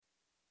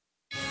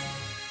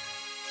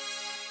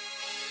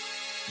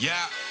Yeah.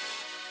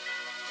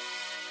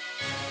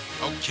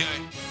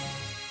 Okay.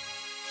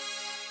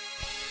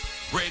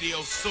 Radio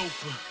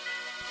Supa.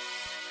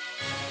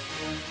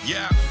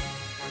 Yeah.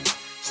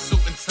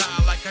 Suit and tie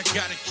like I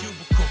got a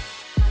cubicle.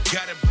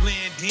 Gotta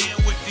blend in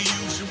with the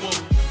usual.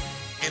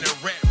 In a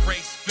rat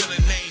race,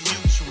 feeling ain't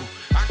mutual.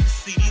 I can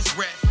see these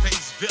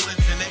rat-faced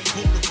villains and they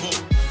bootable.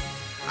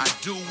 I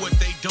do what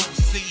they don't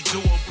see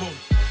doable.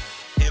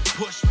 And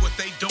push what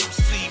they don't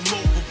see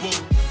movable.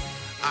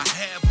 I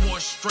have more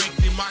strength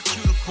in my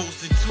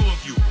cuticles than two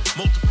of you.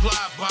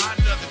 Multiplied by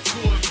another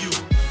two of you.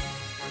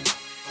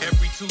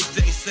 Every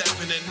Tuesday, 7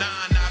 to 9,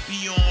 I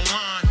be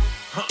online.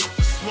 Hunting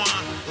for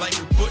swine like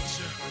a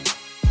butcher.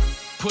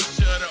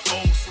 Pusher of the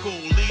old school,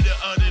 leader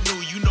of the new.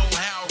 You know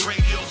how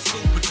Radio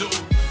Supa do.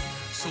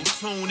 So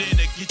tune in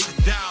to get your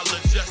dial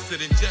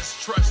adjusted. And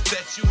just trust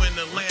that you in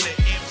Atlanta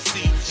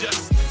MC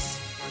Justice.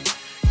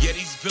 Yeah,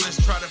 these villains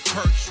try to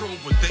protrude,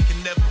 but they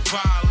can never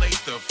violate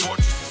the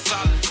fortress of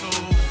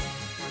solitude.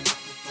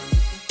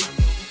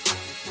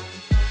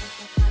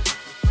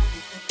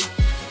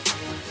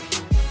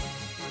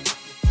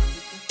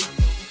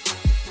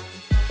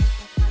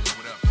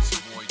 What up, it's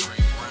your boy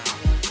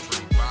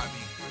Draughn,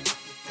 Bobby,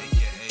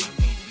 aka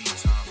BB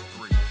times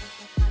 3.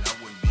 And I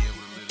wouldn't be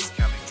able to live this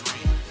Cali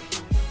dream if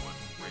it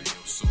wasn't for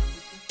Radio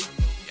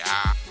Supa.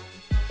 Yeah.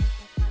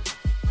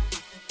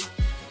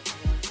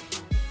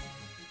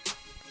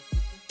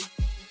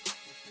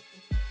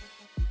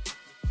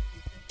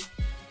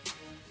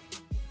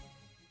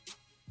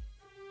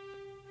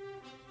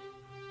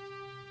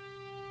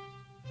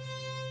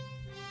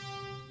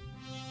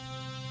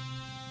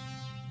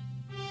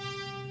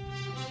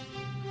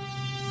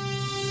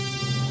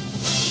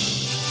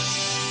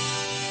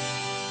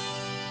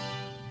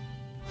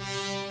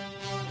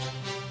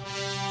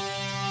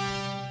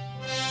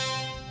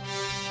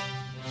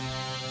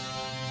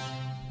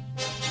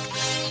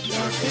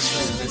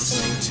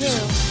 Listening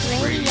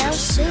to Radio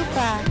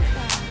Supa.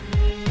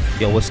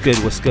 Yo, what's good?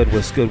 What's good?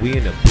 What's good? We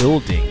in the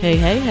building. Hey,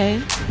 hey,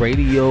 hey.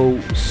 Radio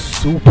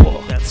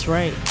Supa. That's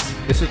right.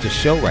 This is the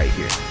show right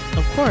here.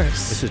 Of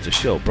course. This is the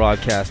show,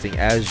 broadcasting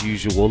as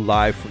usual,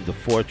 live from the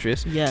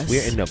fortress. Yes.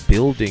 We're in the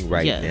building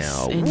right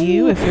now. And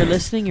you, if you're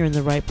listening, you're in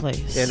the right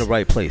place. You're in the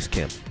right place,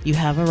 Kim. You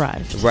have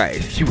arrived.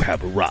 Right. You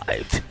have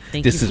arrived.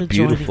 Thank this you is for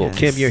beautiful. joining us.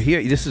 Kim, you're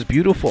here. This is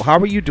beautiful. How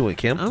are you doing,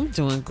 Kim? I'm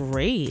doing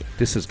great.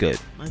 This is good.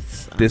 I'm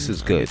This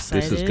is good.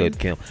 This is good,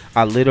 Kim.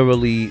 I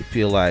literally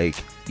feel like,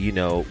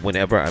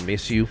 whenever I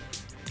miss you,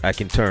 I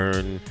can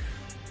turn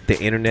the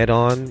internet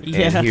on and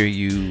hear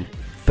you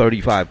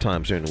 35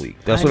 times during the week.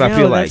 That's what I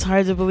feel like. That's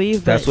hard to believe,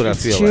 but That's what I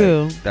it's feel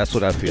true. like. That's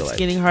what I feel like. It's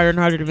getting harder and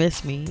harder to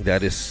miss me.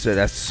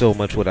 That's so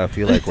much what I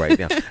feel like right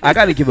now. I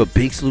got to give a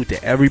big salute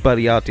to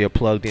everybody out there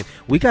plugged in.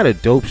 We got a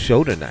dope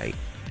show tonight.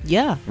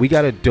 Yeah. We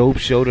got a dope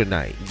show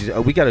tonight.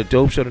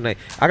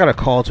 I got a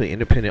call to an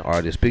independent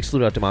artist. Big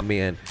salute out to my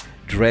man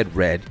Dread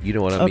Red. You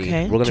know what I mean?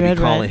 Okay, We're gonna Dread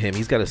be calling Red. him.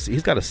 He's got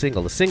a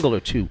single or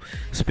two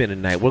spinning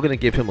tonight. We're gonna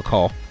give him a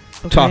call.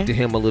 Okay. Talk to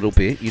him a little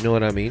bit. You know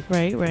what I mean?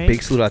 Right.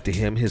 Big salute out to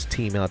him, his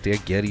team out there.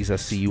 Gettys, I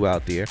see you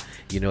out there.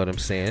 You know what I'm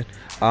saying?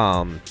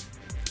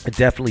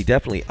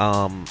 Definitely.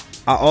 I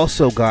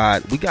also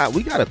we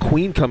got a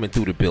queen coming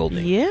through the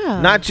building. Yeah.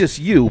 Not just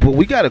you, but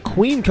we got a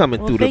queen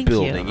coming through the thank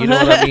building. you. You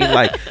know what I mean?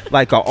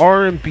 Like a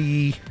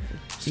R&B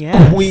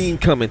Yes. queen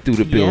coming through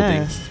the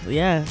building.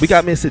 Yes. We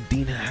got Miss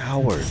Adina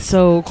Howard.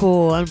 So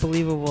cool.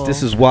 Unbelievable.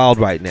 This is wild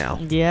right now.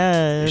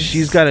 Yes.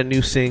 She's got a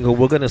new single.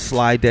 We're gonna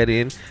slide that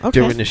in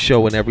during the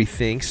show and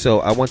everything.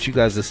 So I want you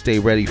guys to stay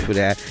ready for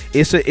that.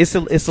 It's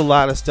a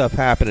lot of stuff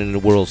happening in the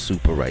world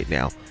Supa right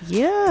now.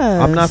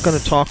 Yeah. I'm not gonna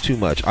talk too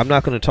much. What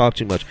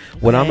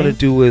Okay. I'm gonna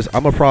do is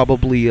I'm gonna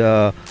probably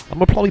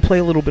play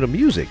a little bit of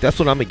music. That's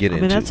what I'm gonna get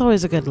into. That's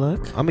always a good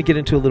look. I'm gonna get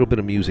into a little bit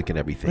of music and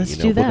everything. Let's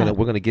do that.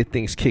 We're gonna get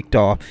things kicked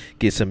off,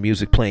 get some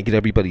music playing, get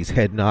everybody's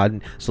head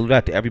nodding. Salute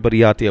out to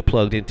everybody out there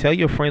plugged in. Tell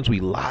your friends we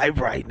live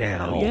right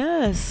now.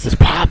 Yes. It's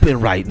popping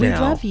right We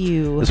now. love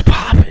you. It's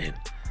popping.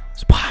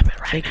 It's popping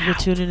right Thank now. you for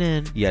tuning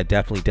in. Yeah,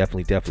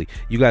 definitely.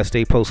 You guys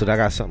stay posted. I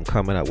got something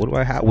coming up. What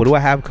do I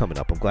have coming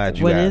up? I'm glad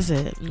you What asked.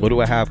 is it? What do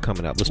I have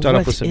coming up? Let's start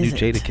off What with some new is it?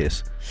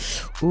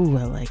 Jadakiss. Ooh,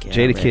 I like it.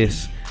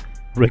 Jadakiss, already.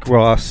 Rick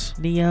Ross,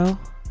 Neo.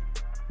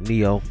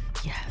 Yes.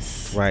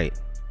 Yes.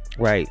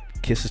 Right.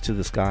 Kisses to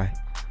the sky.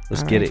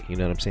 Let's All get right. it. You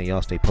know what I'm saying?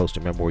 Y'all stay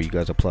posted. Remember where you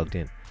guys are plugged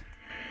in.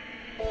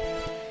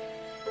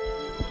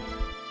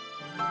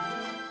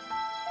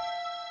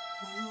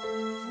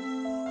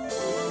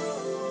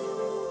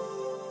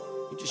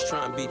 You just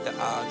try and beat the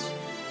odds.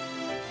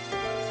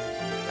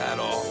 At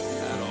all.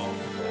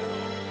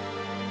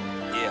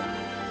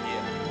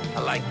 Yeah.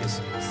 I like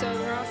this. So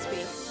Rosby.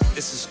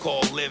 This is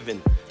called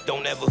living.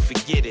 Don't ever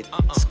forget it.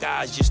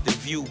 Sky's just the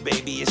view,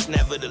 baby. It's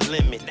never the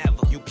limit. Never.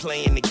 You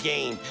playing the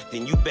game,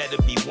 then you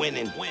better be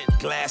winning.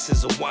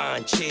 Glasses of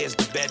wine, cheers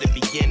to better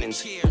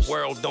beginnings. The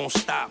world don't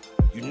stop.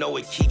 you know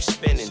it keeps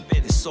spinning.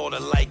 It's sorta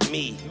like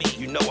me,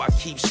 you know I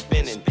keep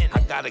spinning. I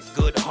got a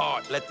good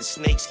heart, let the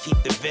snakes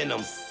keep the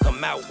venom.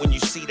 Come out when you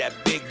see that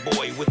big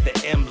boy with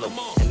the emblem.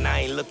 And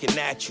I ain't looking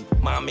at you,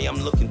 mommy,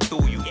 I'm looking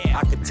through you.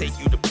 I could take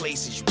you to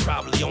places you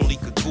probably only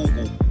could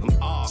Google. Them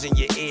R's in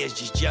your ears,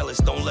 just jealous,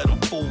 don't let them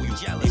fool you.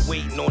 They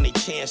waiting on their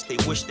chance, they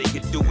wish they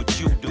could do what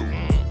you do.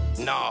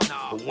 Nah,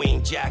 but we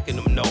ain't jacking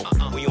them, no.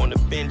 We on the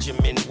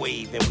Benjamin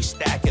wave and we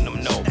stacking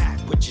them, no.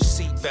 Put your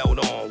seatbelt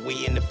on,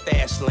 we in the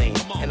fast lane.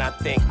 And I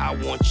think I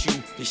want you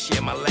to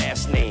share my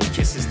last name.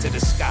 Kisses to the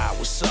sky,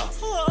 what's up?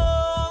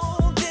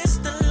 Oh, this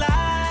the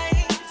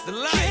life. The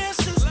life.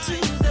 Kisses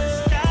to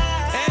the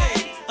sky.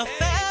 Hey. A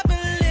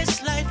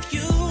fabulous life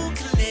you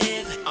can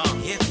live.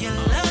 If you're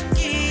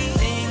lucky,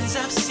 things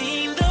I've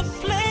seen, the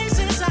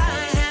places I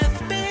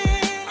have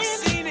been. I've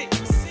seen it.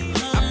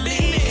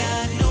 Only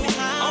God knows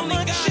how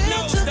much it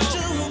took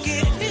to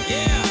get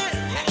here.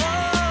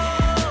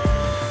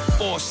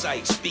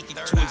 Foresight, speaking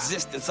to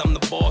existence, I'm the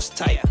boss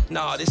type.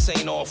 Nah, this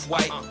ain't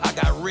off-white, I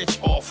got rich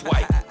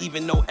off-white.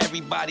 Even though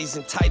everybody's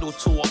entitled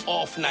to an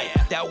off night,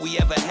 doubt we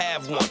ever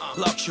have one.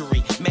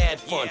 Luxury, mad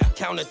fun,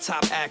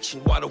 countertop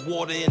action while the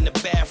water in the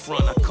bath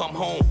run. I come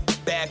home,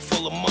 bag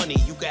full of money,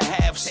 you can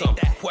have some.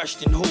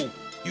 Question who?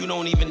 You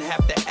don't even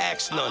have to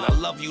ask none. I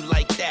love you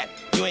like that,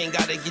 you ain't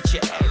gotta get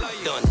your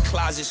ass done.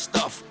 Closet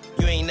stuff,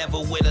 you ain't never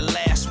with the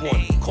last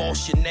one. Call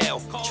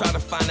Chanel, try to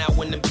find out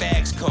when the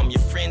bags come.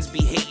 Your friends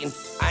be hating,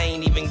 I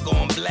ain't even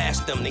gon'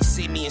 blast them. They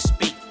see me and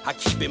speak, I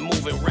keep it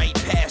moving right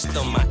past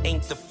them. I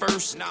ain't the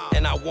first,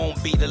 and I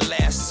won't be the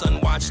last. Son,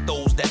 watch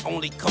those that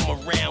only come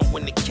around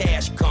when the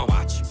cash come.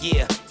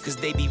 Yeah, cause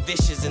they be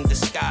vicious in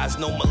disguise.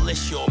 No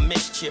militia or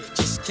mischief,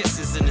 just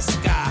kisses in the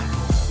sky.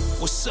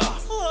 What's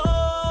up?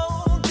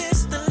 Oh,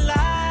 this the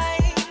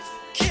life.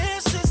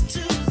 Kisses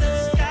to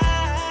the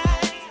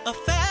sky. A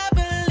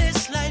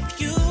fabulous life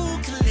you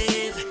can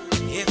live.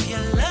 If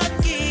you're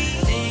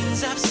lucky,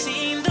 things I've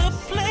seen, the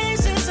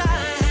places I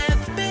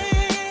have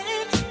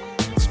been.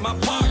 It's my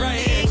part right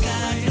here. Only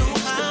God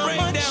knows how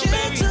much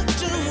it took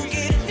to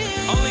get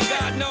here. Only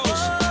God knows.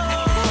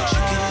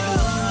 You can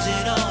lose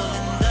it all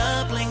in the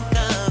blink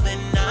of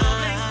an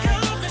eye.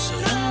 So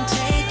don't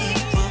take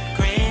it for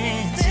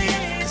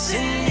granted. 'Cause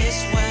in this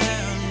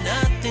world,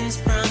 nothing's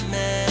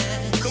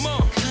promised. Come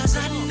on. 'Cause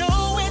I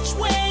know which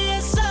way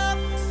is up,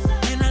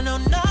 and I know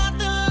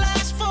nothing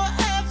lasts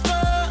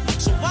forever.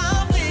 So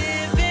I'm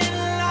living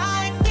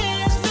like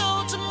there's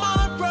no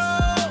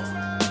tomorrow.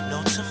 No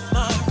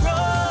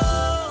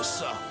tomorrow.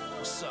 What's up?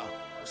 What's up?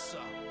 What's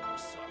up?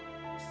 What's up?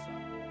 What's up?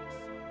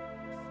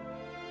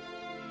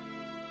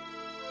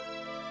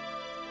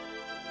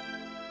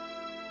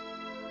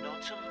 No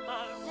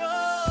tomorrow.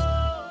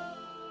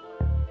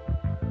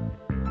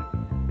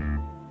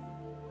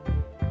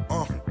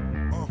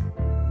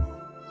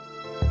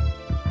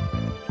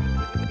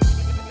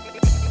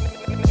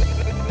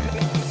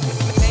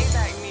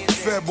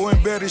 Fat boy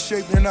in better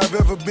shape than I've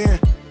ever been.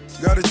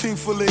 Got a team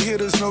full of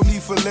hitters, no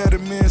need for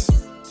lettermans.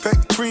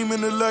 Pack the cream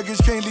in the luggage,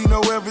 can't leave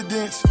no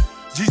evidence.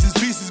 Jesus'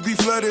 pieces be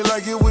flooded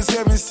like it was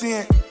heaven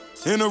sent.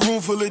 In a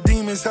room full of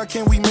demons, how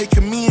can we make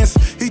amends?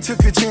 He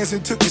took a chance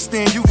and took a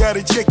stand, you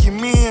gotta check your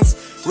mans.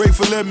 Ray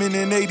for lemon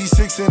in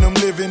 86 and I'm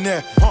living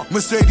that.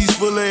 Mercedes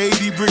full of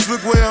 80 bricks,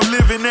 look where I'm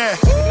living at.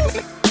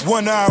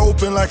 One eye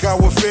open like I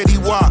was Fetty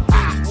Wap.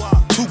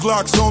 2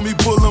 Glocks on me,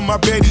 pulling my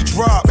Betty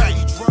drop.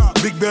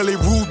 Big belly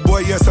rude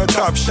boy, yes I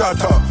top shot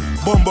her.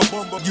 Bumba,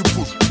 you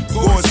push,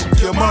 go and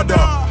kill my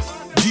dog.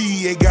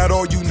 DEA got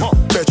all you know,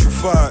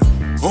 petrified.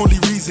 Only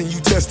reason you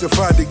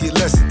testified to get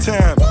less of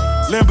time.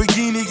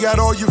 Lamborghini got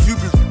all your views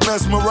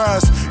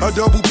mesmerized. I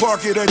double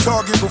park it at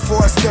Target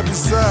before I step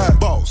inside.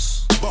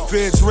 Boss,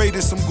 Feds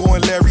raiders, I'm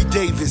going Larry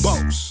Davis.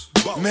 Boss,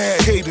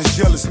 mad haters,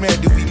 jealous, mad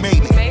that we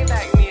made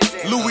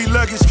it. Louis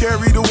luggage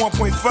carry the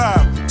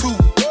 1.5. 2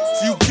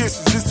 few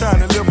kisses, it's time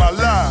to live my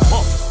life.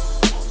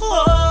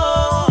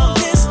 Oh,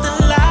 this the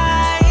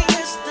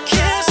life.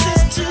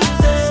 Kisses to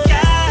the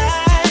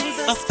sky.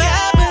 A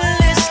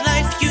fabulous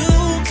life you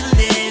can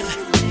live.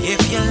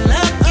 If you're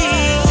lucky,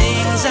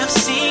 things I've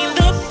seen,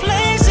 the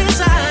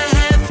places I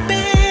have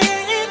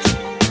been.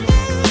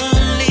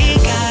 Only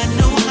God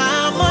knows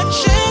how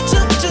much it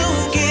took to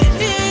get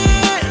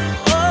here.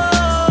 Oh.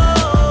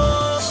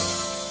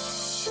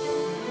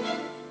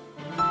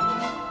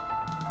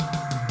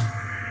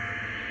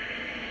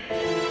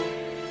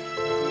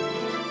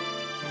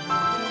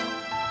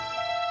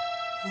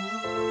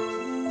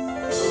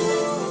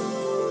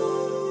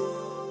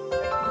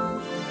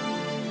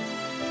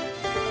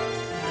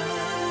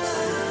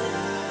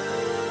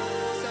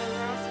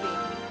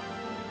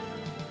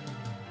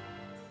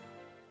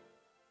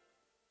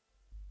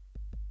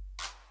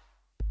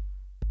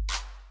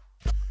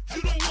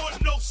 You don't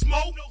want no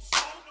smoke.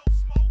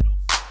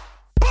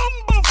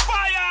 Bumble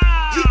fire!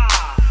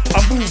 I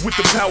move with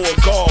the power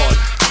of God.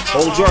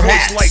 Hold your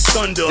hats. Like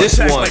thunder, this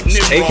one's like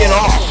taking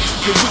off.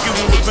 The wicked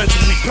will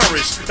eventually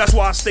perish. That's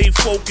why I stay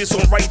focused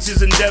on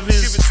righteous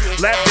endeavors.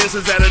 Lap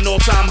dances at an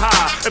all-time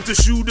high. If the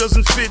shoe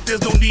doesn't fit,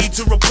 there's no need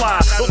to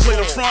reply. Don't play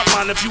the front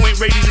line if you ain't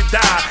ready to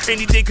die.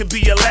 Any day could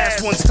be your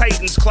last once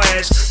Titans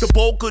clash. The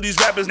bulk of these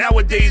rappers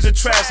nowadays are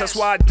trash. That's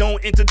why I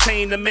don't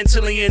entertain the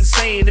mentally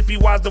insane. It be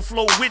wise to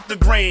flow with the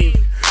grain,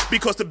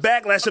 because the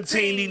backlash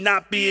obtained need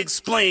not be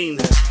explained.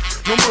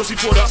 No mercy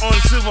for the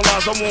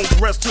uncivilized. I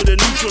won't rest till the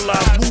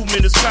neutralized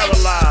movement is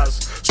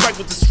paralyzed. Strike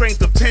with the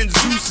strength of 10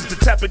 Zeus's. The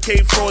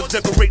tapicate frauds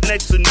decorate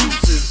next to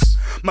nooses.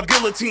 My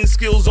guillotine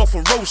skills are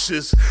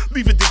ferocious,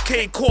 leaving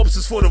decayed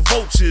corpses for the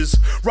vultures.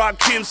 Rod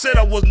Kim said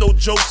I was no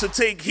joke, so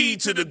take heed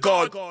to the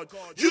guard.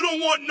 You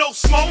don't want no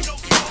smoke.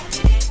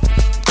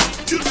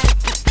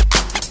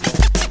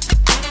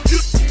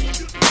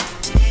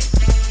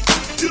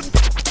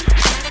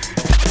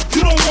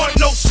 You don't want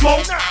no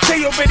smoke.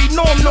 They already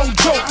know I'm no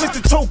joke.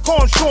 Mr. Toke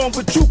on Sean,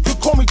 but you can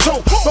call me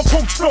Toke. My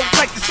poke stroke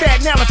like the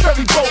Staten Island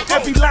ferry boat.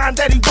 Every line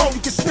that he wrote, you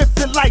can sniff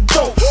it like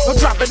dope. I'll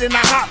drop it in a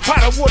hot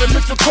pot of water,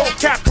 Mr. Coke,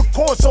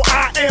 Capricorn, so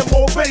I am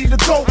all ready to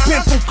go. Been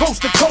from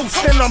coast to coast,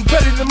 and I'm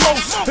better than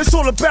most. It's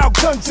all about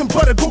guns and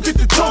butter, go get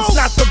the toast,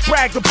 not to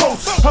brag or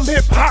boast. I'm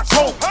hip hop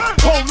cold,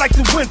 cold like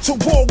the winter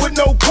war with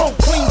no coat.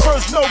 Clean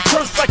verse, no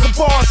curse like a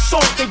bar of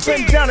soap. They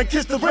bend down and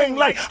kiss the ring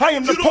like I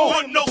am the Pope. You don't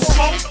want no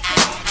smoke.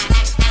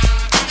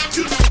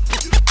 You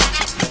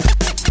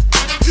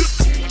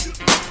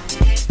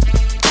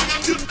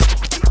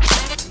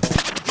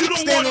don't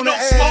Stand want on no the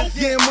smoke. ad,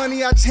 getting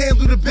money, I just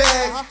handle the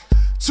bag.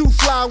 Too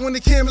fly when the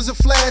cameras are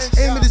flash.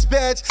 Aim at his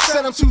badge,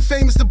 said I'm too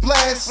famous to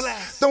blast.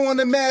 Throw on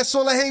the mask,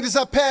 all the haters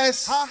I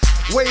pass.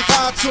 Wave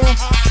high to him,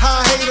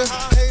 high hater.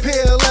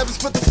 Pair of 11s,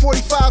 put the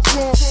 45 to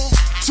him.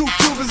 2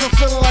 Cubans, I'm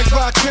feeling like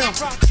Rakim.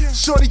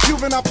 Shorty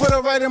Cuban, I put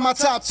her right in my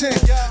top 10.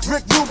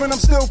 Rick Rubin, I'm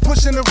still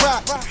pushing the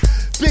rock.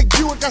 Big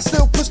Buick, I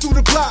still push through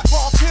the block.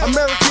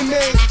 American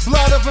made,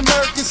 blood of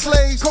American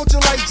slaves.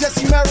 Culture like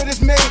Jesse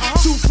Meredith made.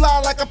 Too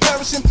fly like a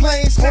perishing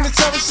planes. On the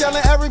terrace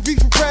yelling Eric B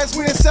for press,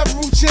 wearing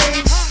several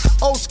chains.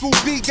 Old school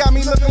beat got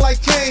me looking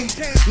like Kane.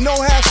 No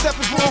half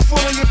stepping, but I'm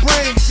full of your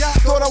brain.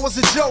 Thought I was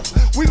a joke.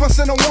 We gon'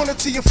 send a warning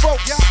to your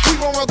folks.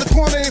 We gon' round the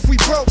corner if we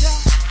broke.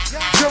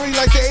 Jury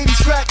like the 80s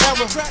crack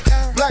era.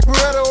 Black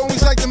Beretta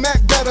always like the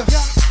Mac better.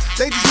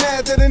 They just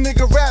mad that a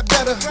nigga rap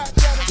better.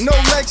 No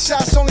leg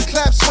shots, only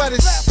clap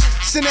sweaters.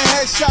 Sending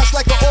headshots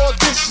like an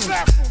audition.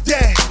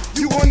 Dad,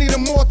 you gon' need a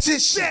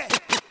mortician.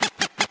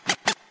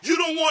 You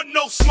don't want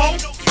no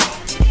smoke.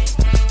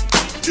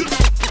 You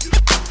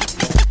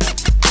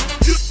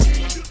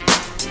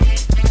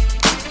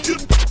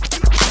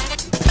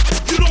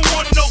don't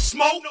want no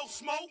smoke.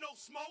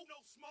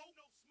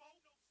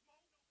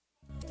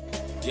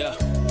 Yeah.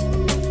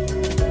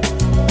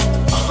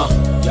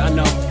 Y'all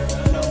know.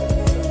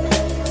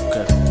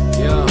 Okay.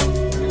 Yeah.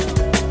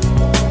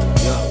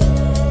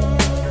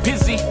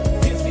 Busy.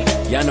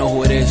 Y'all know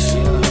who it is.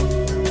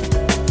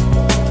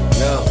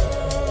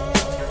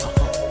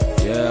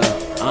 Yeah.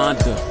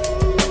 Under.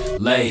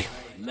 Lay.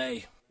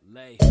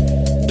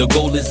 The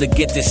goal is to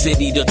get the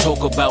city to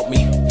talk about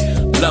me.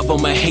 Love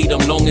them or hate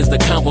them, long as the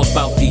convo's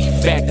bout the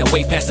fact that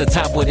way past the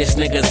top where this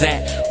nigga's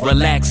at.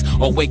 Relax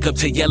or wake up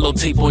to yellow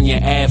tape on your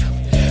ab.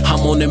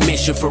 I'm on a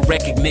mission for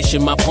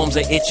recognition. My palms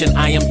are itching.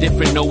 I am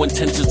different. No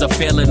intentions of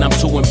failing. I'm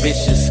too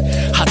ambitious.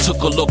 I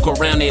took a look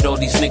around at all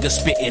these niggas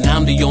spitting.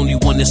 I'm the only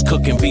one that's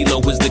cooking. Below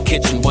is the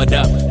kitchen. What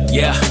up?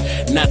 Yeah.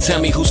 Now tell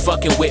me who's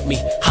fucking with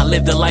me. I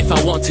live the life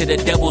I want till the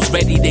devil's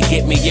ready to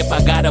get me. If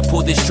I gotta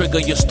pull this trigger,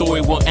 your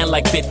story will end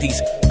like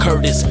 50s.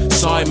 Curtis,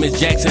 sorry Miss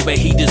Jackson, but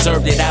he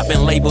deserved it. I've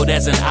been labeled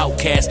as an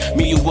outcast.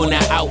 Me, you will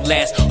not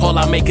outlast. All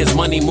I make is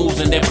money moves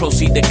and then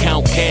proceed to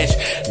count cash.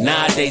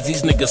 Nowadays,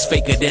 these niggas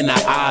faker than an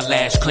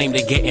eyelash. Claim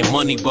they getting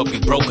money, but be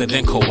broker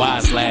than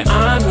Kawhi's laugh.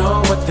 I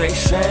know what they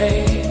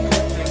say.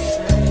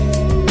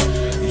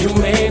 You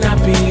may not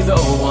be the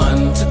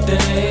one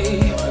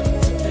today,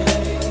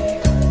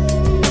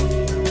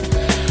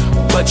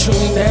 but you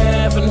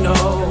never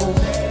know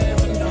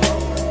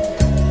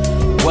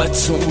what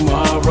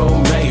tomorrow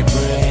may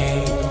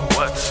bring.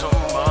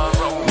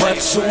 What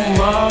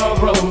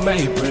tomorrow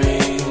may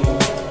bring.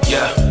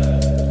 Yeah.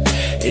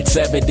 It's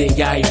evident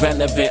y'all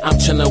irrelevant. I'm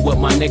chillin' with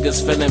my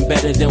niggas, feeling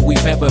better than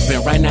we've ever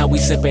been. Right now we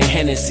sippin'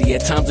 Hennessy.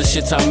 At times the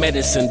shit's our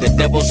medicine. The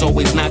devil's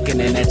always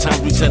knocking, and at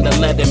times we tend to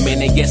let him in.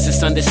 And yes,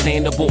 it's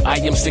understandable. I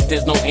am sick,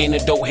 there's no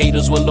antidote.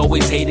 Haters will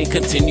always hate and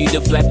continue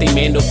to flap they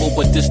mandible.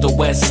 But this the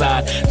west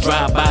side.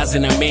 Drive-bys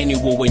in a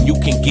manual. When you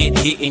can get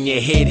hit in your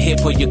head,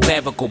 hip or your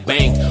clavicle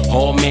bang.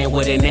 All man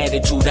with an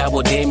attitude, I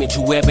will damage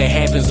whoever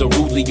happens to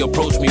rudely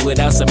approach me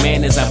without some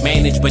manners. I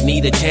manage but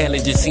need a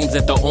challenge. It seems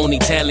that the only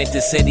talent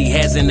the city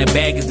has in the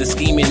bag is the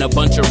scheming, a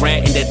bunch of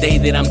rat. And the day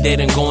that I'm dead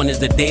and gone is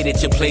the day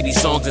that you play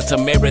these songs. It's a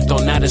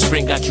marathon, not a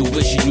sprint. Got you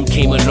wishing you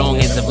came along.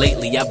 As of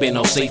lately, I've been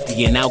on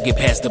safety and I'll get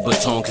past the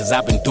baton. Cause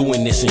I've been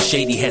doing this and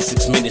Shady has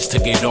 6 minutes to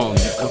get on.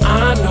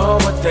 I know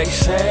what they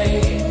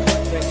say.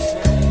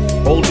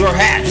 Hold your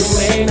hats.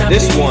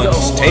 This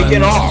one's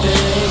taking off.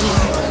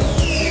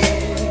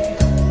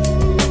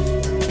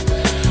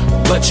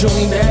 but you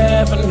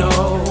never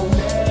know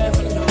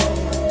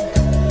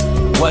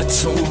what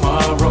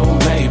tomorrow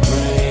may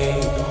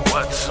bring.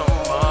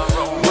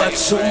 What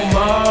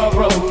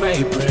tomorrow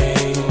may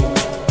bring.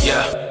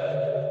 Yeah.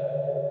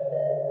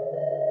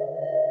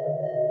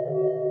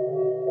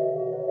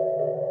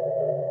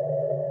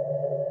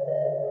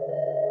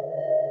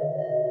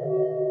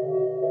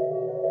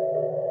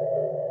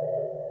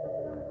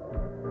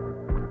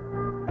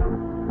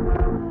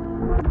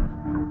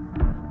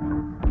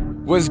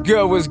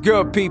 What's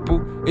good,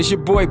 people? It's your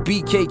boy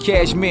BK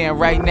Cashman.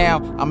 Right now,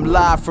 I'm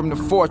live from the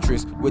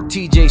Fortress with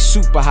TJ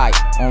Super Hype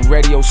on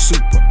Radio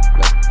Super.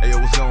 Hey, yo,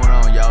 what's going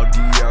on, y'all?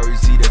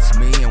 DRZ, that's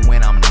me. And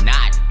when I'm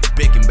not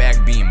big and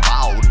back being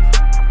bald,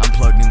 I'm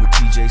plugged in with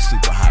TJ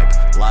Super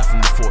Hype, live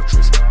from the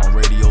Fortress on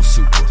Radio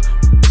Super.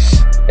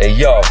 Hey,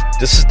 yo,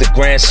 this is the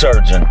Grand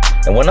Surgeon.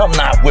 And when I'm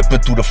not whipping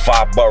through the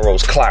 5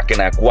 boroughs clocking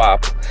that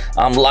guap,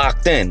 I'm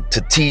locked in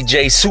to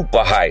TJ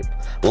Super Hype,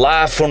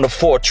 live from the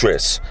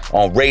Fortress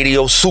on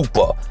Radio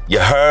Super. You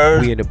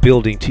heard? We in the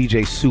building,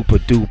 TJ Super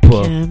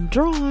Duper. And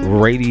Draughn.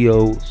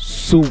 Radio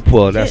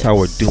Super. That's how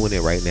we're doing it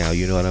right now.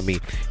 You know what I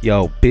mean?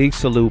 Yo, big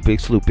salute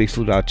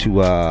out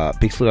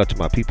to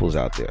my peoples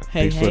out there.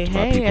 Hey, big salute to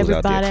my peoples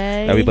everybody. out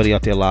there. Everybody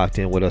out there locked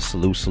in with us.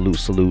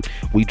 Salute.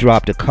 We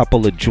dropped a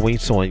couple of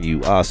joints on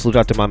you. Salute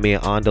out to my man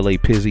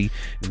Andale Pizzy,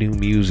 new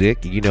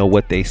music. You know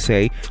what they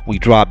say. We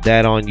dropped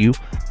that on you.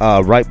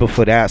 Right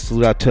before that,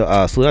 salute out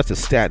to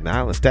Staten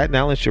Island. Staten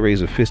Island should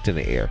raise a fist in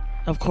the air.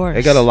 Of course.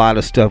 They got a lot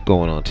of stuff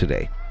going on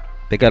today.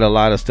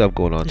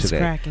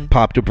 Cracking.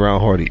 Pop the Brown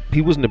Hardy.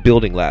 He was in the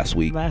building last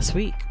week.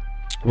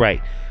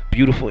 Right.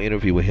 Beautiful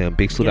interview with him.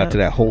 Big salute out to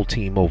that whole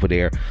team over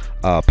there.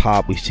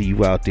 Pop, we see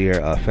you out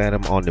there.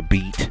 Phantom on the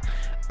beat.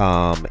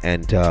 I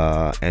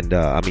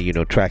mean, you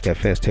know, Track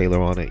FS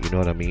Taylor on it, you know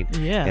what I mean?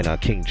 Yeah.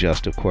 And King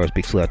Just, of course.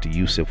 Big salute out to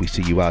Yusuf. We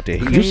see you out there.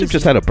 Crazy. Yusuf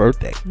just had a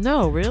birthday.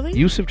 No, really?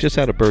 Yusuf just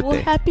had a birthday.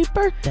 Well, happy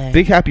birthday.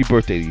 Big happy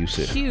birthday to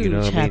Yusuf. Huge you know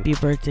what happy I mean?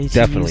 birthday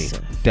to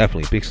Yusuf.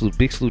 Definitely.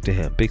 Big salute to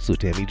him.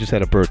 He just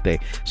had a birthday.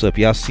 So if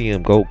y'all see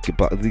him, go put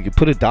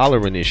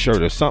 $1 in his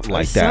shirt or something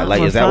like that.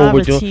 Like, is that what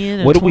we're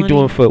doing? What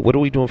are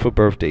we doing for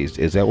birthdays?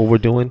 Is that what we're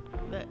doing?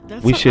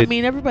 I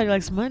mean, everybody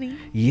likes money.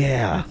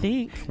 Yeah, I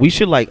think we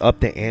should like up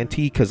the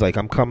ante because like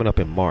I'm coming up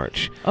in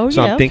March. Oh,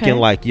 so yeah, I'm thinking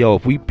like,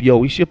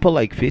 we should put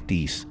like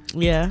 50s.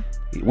 Yeah.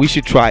 We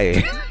should try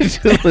it.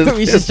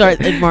 We should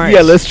start in March. Yeah,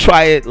 let's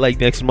try it like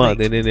next month,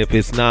 and then if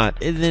it's not,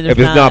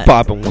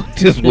 popping,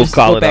 we'll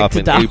call it off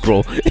in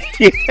April.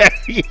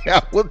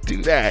 yeah, we'll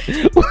do that.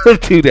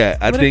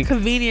 I think a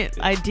convenient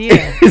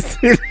idea.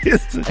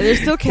 There's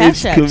still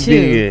Cash App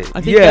too.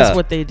 I think that's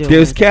what they do.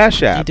 There's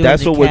Cash App.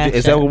 That's what we're.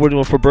 Is that what we're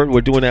doing for birthday?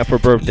 We're doing that for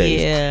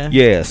birthdays.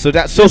 Yeah. So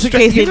that's so. Just in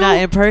case they're not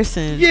in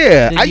person.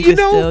 Yeah, you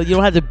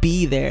don't have to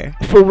be there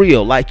for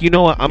real. Like, you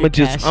know what? I'm gonna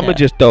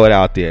just throw it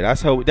out there.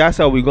 That's how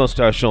we're gonna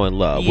start showing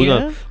love.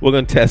 Yeah. We're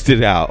gonna test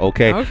it out.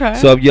 Okay.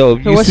 So if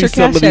you see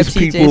some of these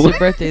people, your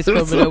birthday's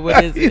coming up.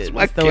 What is it?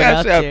 My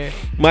Cash App.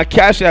 My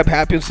Cash App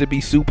happens to be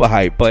Super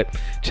Hype, but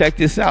check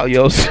this out,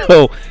 yo.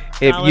 So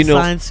if you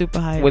know, Super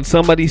Hype. When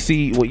somebody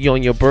see you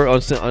on your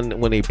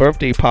when a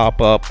birthday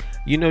pop up,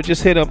 you know,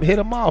 just hit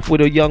them off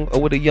with a young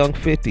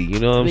 50. You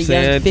know what I'm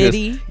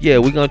saying?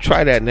 We're gonna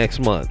try that next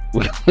month.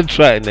 We're gonna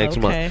try it next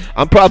month.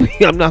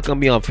 I'm not gonna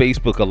be on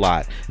Facebook a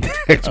lot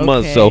next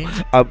month. So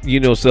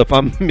so if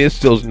I miss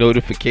those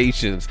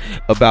notifications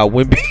about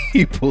when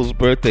people's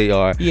birthday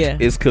are,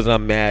 it's because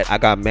I'm mad. I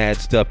got mad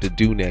stuff to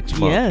do next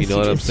month. Yes, you know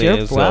what I'm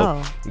saying?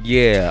 Wow. So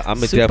I'm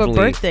Super definitely.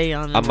 Birthday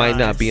on the I might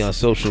not be on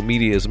social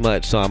media as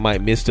much, so I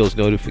might miss those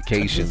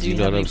notifications. You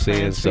know what I'm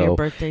saying? So your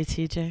birthday,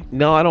 TJ?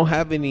 No, I don't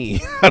have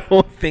any. I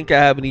don't think I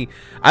have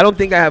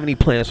any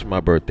plans for my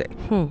birthday.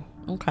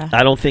 Okay.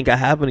 I don't think I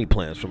have any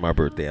plans for my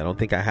birthday. I don't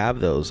think I have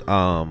those.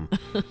 I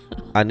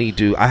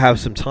have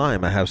some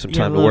time. I have some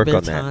time to work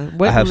on that.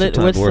 What's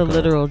the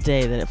literal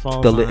day that it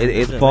falls on?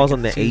 It falls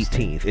on the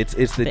 18th.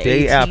 It's the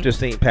day 18th? After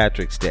St.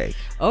 Patrick's Day.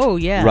 Oh,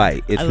 yeah.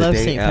 Right. It's the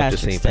day after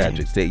St.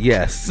 Patrick's Day.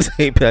 Yes.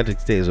 St.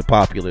 Patrick's Day is a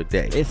popular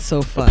day. It's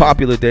so fun. A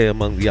popular day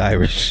among the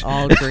Irish.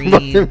 All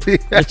green.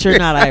 But you're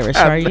not Irish,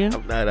 are you?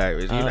 I'm not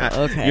Irish.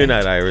 Okay. You're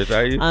not Irish,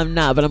 are you? I'm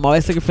not, but I'm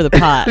always looking for the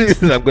pot.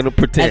 I'm going to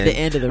pretend. At the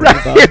end of the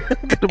rainbow.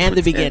 And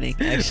the beginning,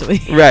 actually.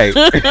 Right.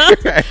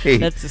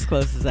 That's as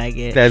close as I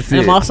get. That's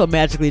and it. I'm also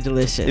magically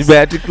delicious.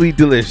 Magically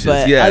delicious,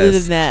 but yes. Other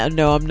than that,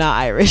 no, I'm not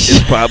Irish.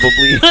 It's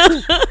probably.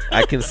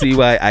 I can see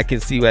why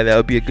that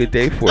would be a good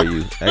day for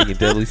you. I can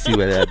definitely see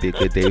why that would be a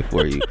good day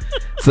for you.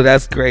 So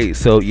that's great.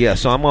 So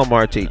I'm on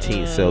March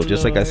 18th. So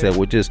just like I said,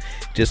 we'll just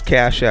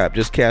Cash App,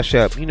 Cash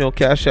App.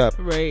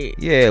 Right.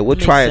 Yeah, we'll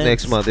try it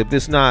next month. If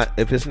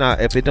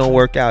it don't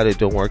work out, it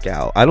don't work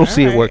out. I don't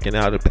see it working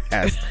out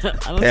past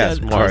March. I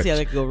don't see how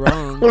that could go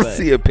wrong. I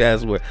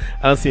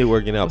don't see it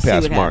working out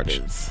past March.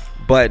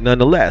 But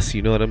nonetheless,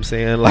 you know what I'm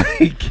saying?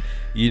 Like,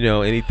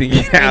 anything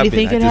can happen.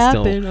 Anything can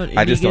happen.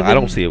 I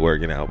don't see it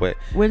working out. But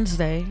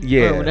Wednesday,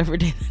 yeah, or whatever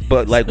day.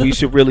 But like, we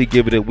should really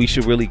we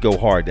should really go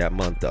hard that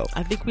month, though.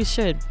 I think we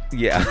should.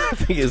 Yeah,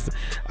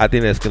 I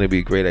think that's going to be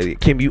a great idea.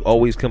 Kim, you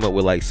always come up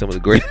with like some of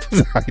the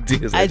greatest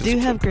ideas. I do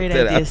have great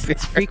ideas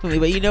frequently,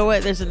 but you know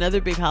what? There's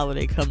another big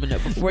holiday coming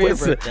up before your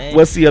birthday.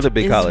 What's the other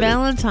big holiday?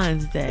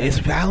 Valentine's Day. It's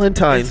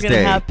Valentine's Day. It's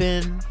going to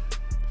happen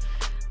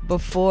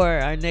before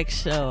our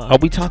next show. Are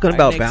we talking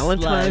about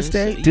Valentine's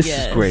Day? This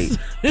is great.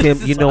 Kim,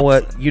 you know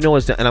what?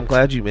 And I'm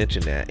glad you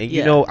mentioned that.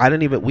 And I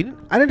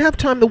didn't have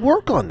time to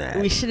work on that.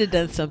 We should have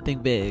done something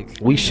big.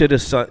 We should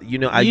have,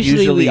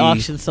 usually we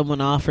auction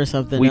someone off or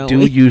something. We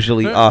do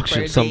usually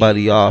auction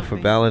somebody off for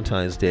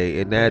Valentine's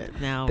Day, and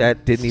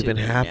that didn't even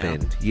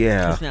happen. Now.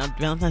 Yeah. Now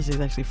Valentine's Day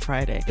is actually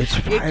Friday. It's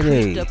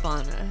Friday. It creeped up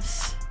on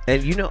us.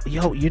 And you know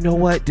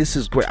what? This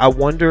is great. I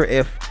wonder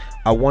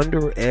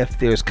if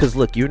there's, because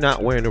look, you're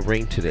not wearing a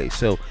ring today,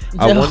 so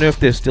I wonder if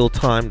there's still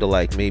time to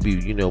like maybe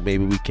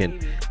we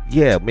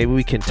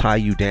can tie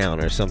you down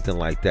or something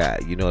like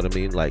that. You know what I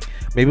mean? Like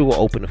maybe we'll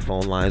open the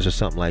phone lines or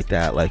something like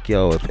that. Like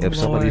if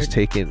somebody's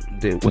taking,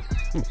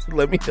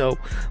 let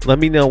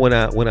me know when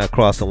I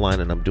cross the line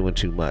and I'm doing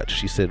too much.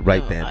 She said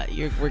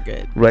then. We're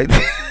good. Right.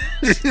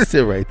 She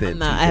said right then.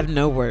 I have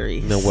no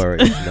worries. No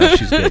worries. No,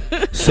 she's good.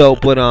 So,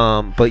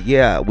 but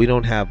yeah, we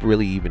don't have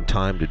really even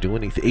time to do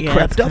anything. It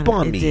crept up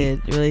on me. It did.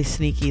 Really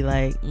sneaky,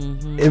 like.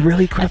 Mm-hmm. It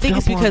really crept up on me. I think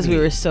it's because we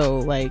were so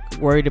like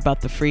worried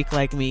about the freak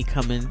like me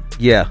coming.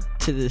 Yeah.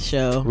 To the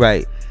show.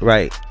 Right.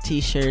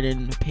 T-shirt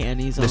and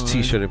panties on. Just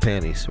T-shirt and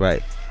panties.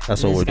 Right.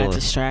 That's what we're doing.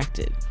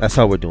 Distracted. That's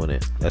how we're doing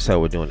it.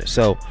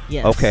 So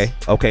yes.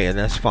 Okay, and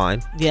that's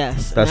fine.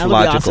 Yes, that's that'll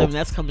logical. Be awesome.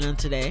 That's coming on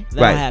today.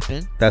 That'll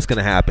happen. That's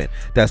gonna happen.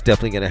 That's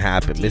definitely gonna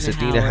happen. Miss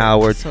Adina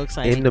Howard so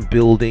in the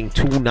building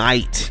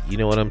tonight. You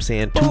know what I'm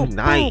saying?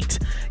 Tonight.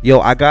 Yo,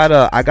 I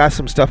got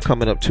some stuff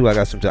coming up too. I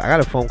got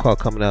a phone call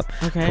coming up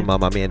from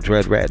my man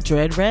Dread Red.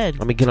 I'm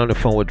gonna get on the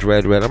phone with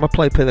Dread Red. I'm gonna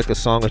play like a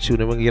song or two,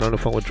 then we're gonna get on the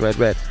phone with Dread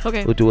Red.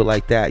 Okay. We'll do it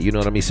like that. You know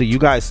what I mean? So you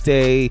guys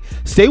stay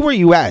where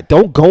you at.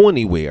 Don't go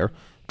anywhere.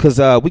 Cause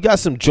we got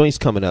some joints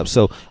coming up,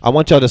 so I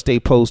want y'all to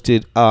stay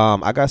posted.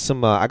 I got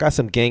some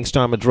Gangstar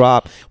I'm gonna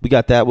drop. We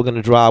got that we're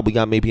gonna drop. We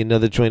got maybe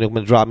another joint I'm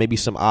gonna drop, maybe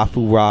some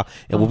Afu Ra,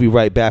 and we'll be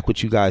right back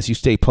with you guys. You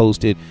stay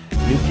posted.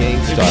 New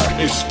Gangstar.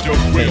 It's the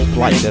real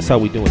flight. That's how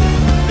we doing it.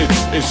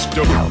 It's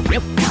the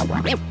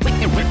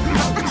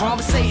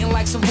conversating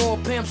like some raw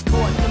pimps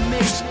caught in the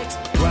mix.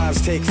 Rhymes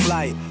take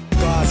flight.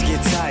 Guards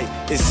get tight.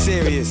 It's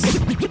serious.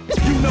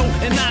 You know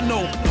and I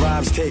know.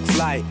 Rhymes take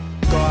flight.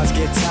 Guards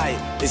get tight,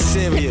 it's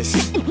serious.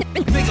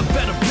 Nigga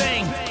better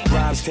bang.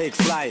 Rhymes take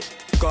flight,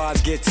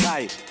 guards get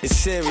tight, it's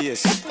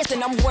serious.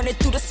 And I'm running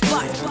through the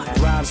spot.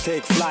 Rhymes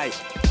take flight,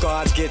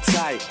 guards get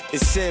tight,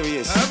 it's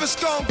serious. If it's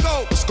gon'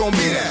 go, it's gon'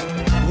 be that.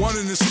 1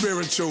 in the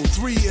spiritual,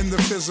 3 in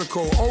the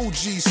physical.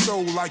 OG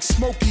soul like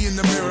Smokey in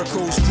the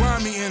miracles.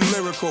 Grimy and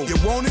lyrical. You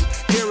want it?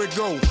 Here it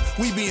go.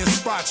 We be in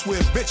spots where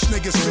bitch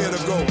niggas fear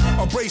to go.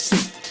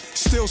 Abrasive.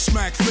 Still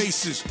smack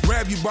faces,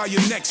 grab you by your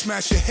neck,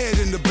 smash your head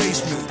in the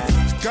basement.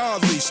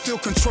 Godly, still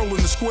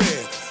controlling the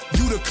square.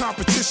 You the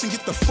competition,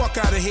 get the fuck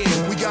out of here.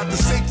 We got the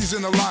safeties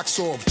and the locks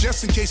off,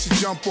 just in case you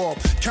jump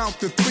off. Count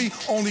to 3,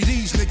 only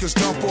these niggas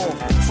dump off.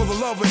 For the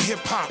love of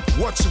hip hop,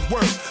 what's it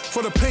worth?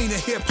 For the pain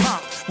of hip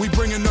hop, we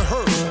bringing the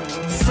hurt.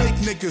 Fake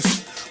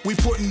niggas, we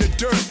put in the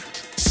dirt.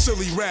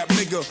 Silly rap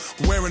nigga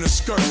wearing a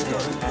skirt.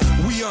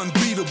 We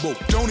unbeatable,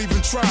 don't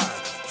even try.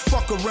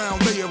 Fuck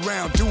around, lay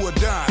around, do or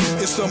die.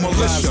 It's the militia.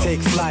 Rhymes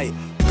take flight,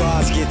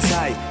 guards get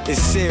tight,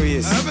 it's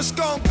serious. If it's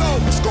gon' go,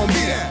 it's gon' be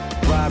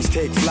that. Rhymes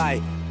take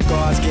flight,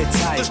 guards get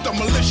tight. It's the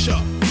militia.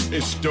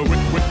 It's the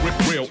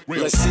real.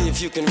 Let's see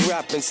if you can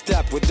rap and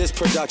step with this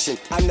production.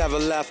 I never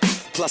left,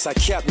 plus I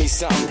kept me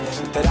something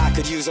that I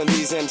could use on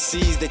these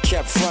MCs that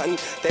kept frontin'.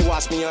 They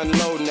watched me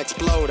unload and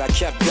explode, I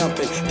kept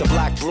dumping. The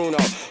black Bruno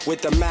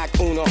with the Mac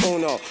Uno.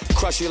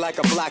 Crush you like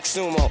a black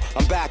sumo.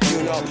 I'm back,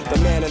 you know, the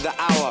man of the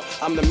hour.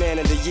 I'm the man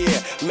of the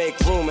year. Make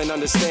room and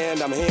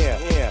understand I'm here.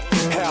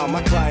 Hell,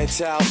 my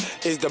clientele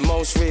is the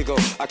most regal.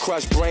 I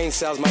crush brain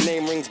cells, my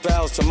name rings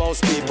bells to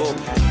most people.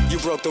 You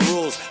broke the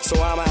rules, so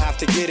I'ma have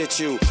to get at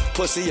you.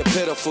 Pussy, you're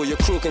pitiful, your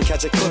crew can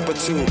catch a clip or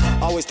two.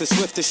 Always the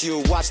swiftest you,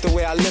 watch the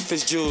way I lift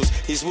his jewels.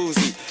 He's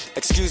woozy,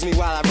 excuse me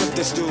while I rip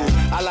this dude.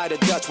 I light a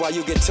Dutch while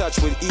you get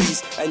touched with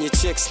ease. And your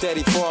chick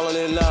steady falling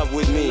in love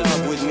with me.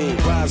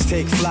 Rhymes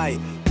take flight,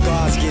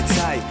 guards get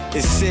tight,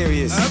 it's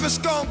serious. If it's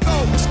gon'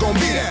 go, it's gon' be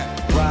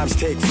that. Rhymes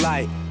take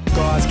flight,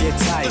 guards get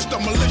tight. It's the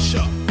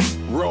militia.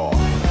 Raw.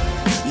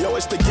 Yo,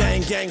 it's the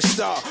gang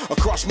star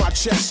across my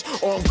chest.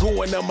 On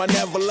going them, I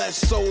never let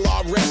soul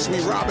I rest. We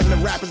robbing the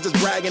rappers, just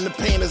bragging. The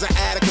pain is an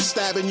addict,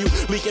 stabbing you,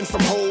 leaking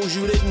from holes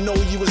you didn't know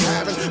you was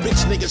having.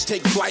 Bitch niggas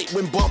take flight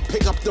when bump,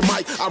 pick up the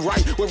mic. I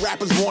write what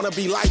rappers wanna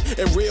be like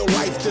in real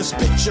life. Just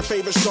pick your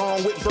favorite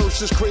song with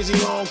verses crazy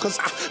long. Cause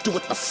I do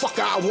what the fuck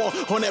I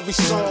want on every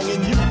song.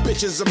 And you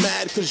bitches are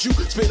mad cause you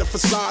spit a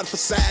facade for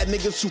sad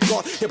niggas who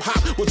thought hip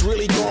hop was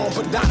really gone.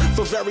 But not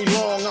for very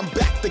long. I'm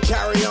back to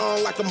carry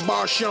on like I'm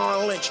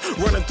Marshawn Lynch.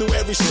 Running running through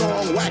every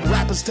song. Whack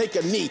rappers take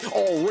a knee,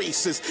 all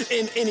races.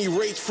 In any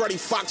race, Freddie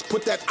Fox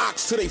put that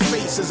ox to their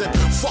faces. And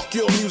fuck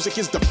your music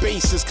is the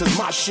basis, cause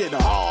my shit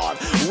hard.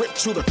 Rip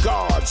to the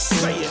guards,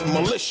 say it,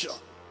 militia.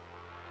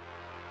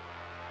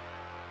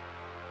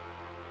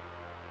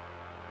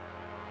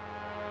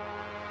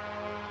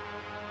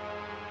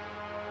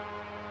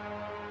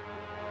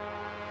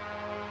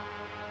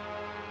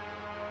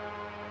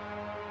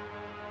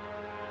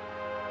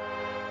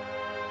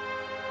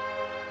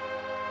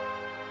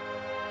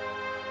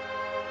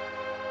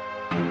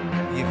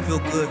 Feel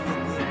good.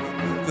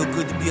 Feel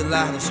good to be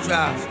alive and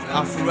strive.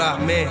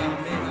 Al-Farah,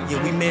 man.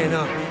 Yeah, we man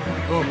up.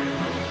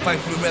 Fight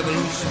for the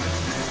revolution.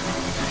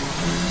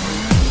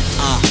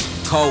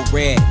 Cold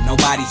red,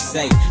 nobody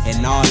safe.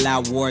 In all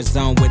out war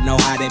zone with no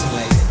hiding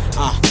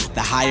place.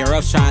 The higher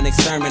ups trying to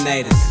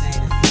exterminate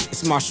us.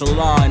 It's martial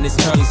law in its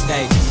early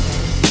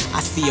stages. I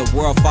see a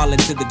world falling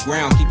to the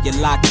ground. Keep you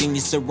locked in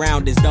your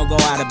surroundings. Don't go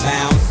out of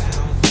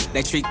bounds.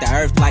 They treat the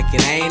earth like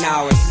it ain't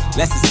ours.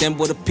 Let's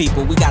assemble the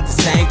people. We got the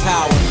same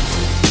power.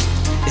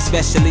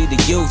 Especially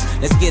the youth,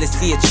 let's get to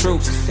see it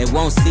troops. They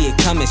won't see it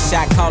coming,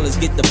 shot callers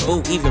get the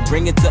boot. Even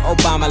bring it to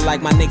Obama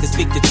like my niggas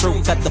speak the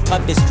truth. Cut the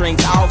puppet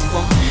strings off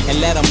them and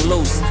let them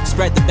loose.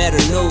 Spread the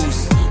better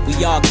news.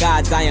 We all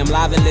gods, I am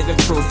live and living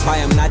proof. I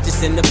am not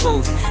just in the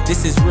booth,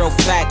 this is real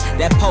fact.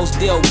 That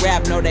post-deal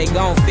rap, know they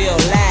gon' feel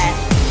that.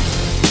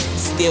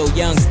 Still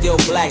young, still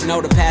black, know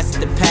the past is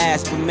the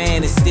past, but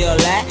man, it's still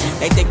that.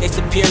 They think they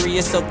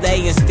superior, so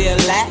they instill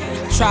that.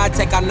 Try to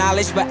take our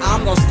knowledge, but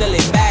I'm gon' steal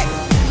it back.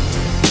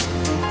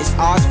 It's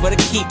ours for the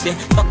keeping.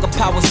 Fuck a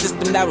power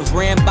system that was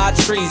ran by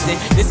treason.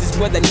 This is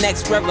where the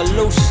next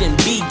revolution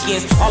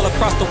begins. All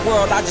across the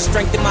world, I just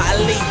strengthen my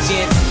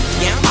allegiance.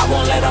 Yeah, I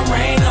won't let them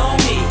rain on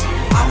me.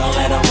 I won't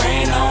let them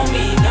rain on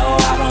me. No,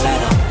 I don't let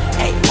them.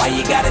 Hey, why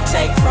you gotta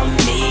take from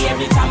me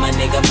every time a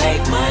nigga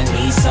make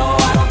money? So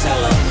I don't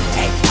tell them.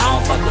 Hey, I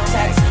don't fuck with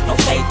tax. No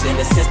faith in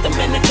the system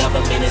and the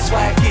government is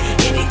whack.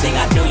 Anything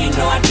I do, you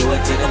know I do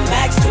it to the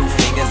max. 2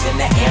 fingers in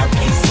the air.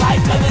 Peace,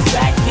 life, love is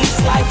back. Peace,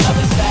 life, love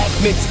is back.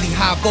 Mentally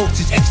high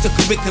voltage,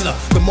 extracurricular.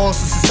 The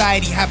monster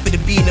society happy to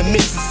be in the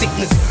midst of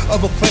sickness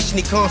of oppression.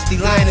 They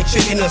constantly lying and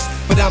tricking us.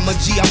 But I'm a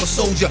G, I'm a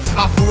soldier.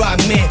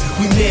 Al-Farah, man,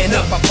 we man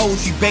up. Our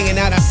poetry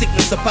banging out our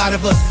sickness up out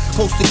of us.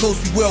 Coast to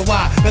coast, we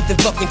worldwide. Nothing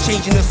fucking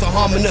changing us or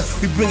harming us.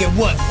 We bring it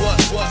what?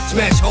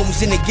 Smash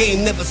holes in the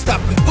game, never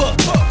stopping.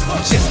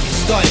 Just get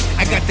started.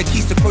 I got the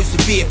keys to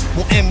persevere.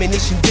 More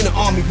ammunition than an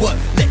army. What?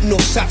 Letting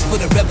no shots for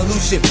the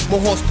revolution.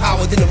 More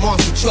horsepower than a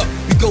monster truck.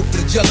 We go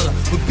for the juggler.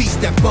 With beats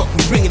that bump,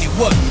 we bringing it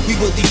what? We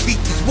will defeat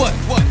this what?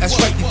 That's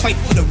right, we fight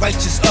for the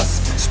righteous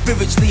us.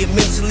 Spiritually and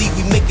mentally,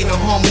 we making a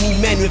harmony.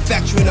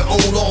 Manufacturing our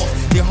own laws.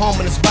 They're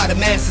harming us by the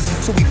masses.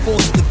 So we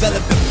forced to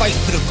develop and fight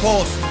for the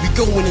cause. We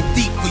going in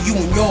deep for you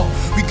and y'all.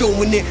 We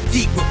going in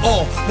deep with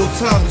all. No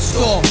time to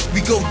stall.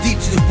 We go deep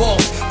to the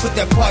balls. Put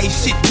that party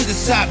shit to the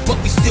side, but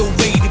we still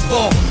ready to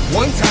ball.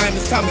 One time,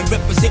 it's time to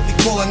represent. We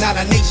calling out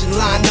our nation,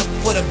 line up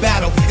for the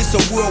battle. It's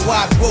a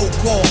worldwide roll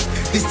call.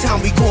 This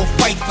time we gon'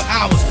 fight for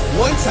hours.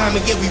 One time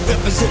again, we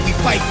represent, we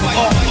fight for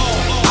all.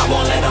 I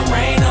won't let them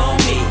rain on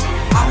me.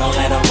 I won't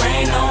let them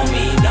rain on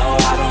me. No,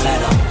 I don't let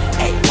them.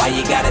 Hey, why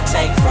you gotta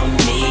take from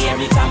me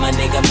every time a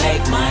nigga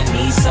make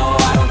money? So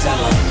I don't tell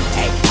them.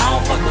 Hey, I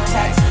don't fuck with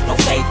tax. No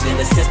faith in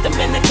the system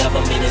and the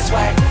government is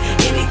whack.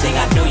 Anything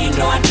I do, you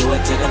know I do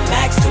it to the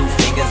max. 2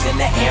 fingers in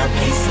the air.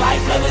 Peace,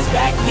 life, love is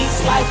back. Peace,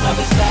 life, love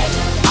is back.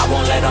 I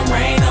won't let them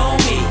rain on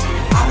me.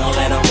 I won't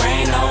let them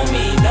rain on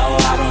me. No,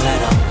 I don't let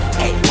them.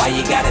 Hey, why you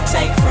gotta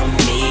take from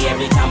me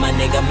every time a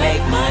nigga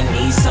make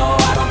money? So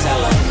I don't tell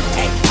them.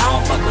 Hey, I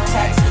don't fuck with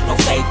tax. No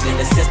faith in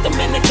the system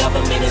and the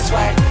government is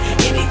whack.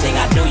 Anything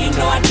I do, you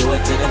know I do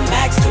it to the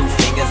max. 2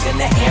 fingers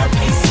in the air.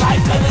 Peace,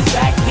 life, love is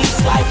back.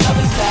 Peace, life, love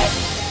is back.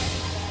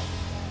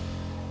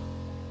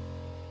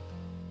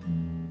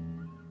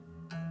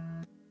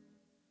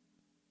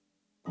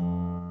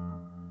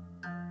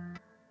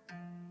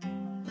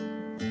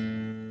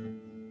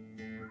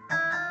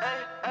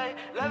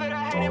 Love it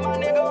or hate it, my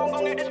nigga, I'm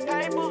gon' get this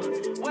paper.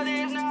 Whether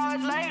it's now or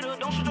it's later,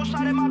 don't shoot your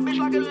shot at my bitch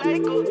like a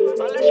Laker.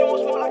 Unless you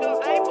want smoke like a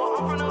vapor.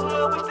 I'm from the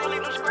hood, we still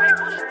leave them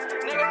scrapers.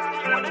 Nigga, I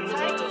hate when the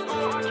takers.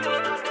 I'm killing those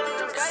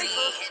dealers and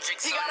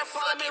papers. He gotta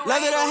follow me.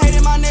 Love it or hate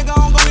it, my nigga,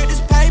 I'm gon' get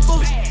this paper.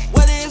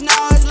 Whether it's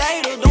now or it's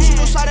later, don't shoot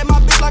your shot at my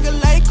bitch like a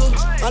Laker.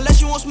 Unless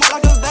you want smoke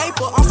like a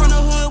vapor. I'm from the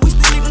hood, we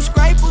still leave them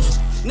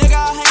scrapers. Nigga,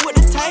 I hang with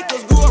the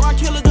takers. Grew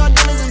around killers, drug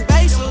dealers, and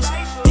basers.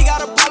 He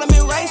got a problem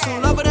in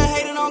racing. Love it or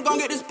hate it, I'm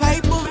gon' get this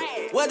paper.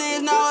 Whether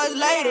it's now or it's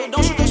later,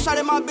 don't shoot your shot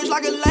at my bitch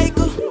like a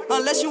Laker.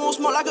 Unless you want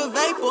smoke like a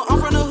vapor. I'm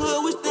from the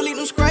hood, we still eat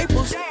them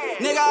scrapers.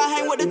 Nigga, I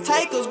hang with the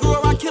takers. Grew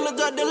around killers,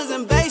 drug dealers,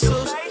 and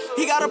basers.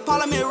 He got a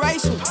parliament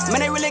racial.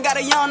 Man, they really got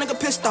a young nigga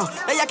pissed off.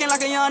 They acting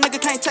like a young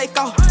nigga can't take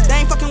off. They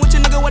ain't fucking with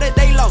your nigga nigga with a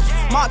day lost.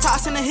 Mark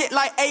toss in a hit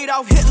like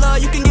Adolf Hitler.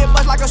 You can get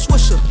buzzed like a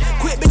swisher.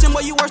 Quit bitching, boy,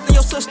 you worse than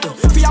your sister.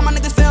 Free all my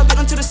niggas fell, get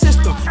into the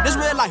system. This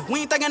real life,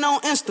 we ain't thinking on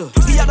Insta.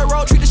 He out the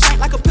road, treat the shank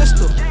like a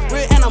pistol.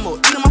 Real animal,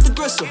 eat him off the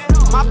gristle.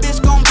 My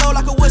bitch gon' blow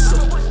like a whistle.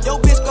 Yo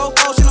bitch go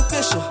false in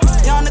official.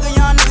 Young nigga,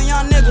 young nigga,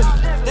 young nigga.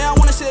 They don't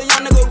wanna see a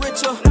young nigga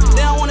richer.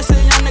 They don't wanna see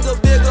a young nigga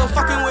bigger.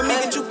 Fucking with me,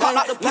 get you caught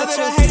out the picture. Love it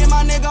or hate it,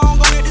 my nigga, I'm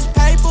gon' get this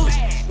paper.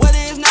 Whether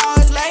it's now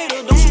or it's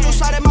later. Don't shoot no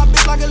shot at my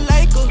bitch like a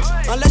Laker.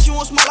 Unless you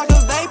want smoke like a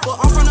vapor.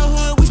 I'm from the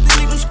hood, we still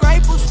leave them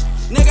scrapers.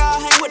 Nigga, I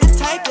hang with the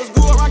takers.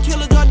 Grew up around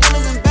killers, drug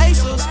dealers, and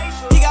basers.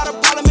 He got a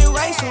problem in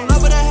racing.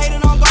 Love it or hate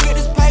it, I'm gon' get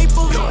this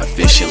paper. You're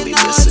officially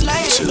listening to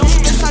Don't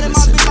shoot no shot at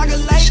my bitch like a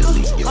Laker.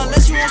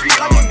 Unless you want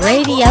smoke like a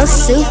Radio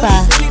Supa.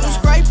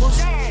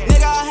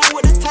 Nigga, I hang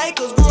with the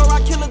takers. Grew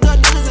around killers, drug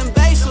dealers, and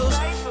basers.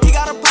 He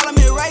got a problem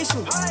in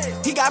racing.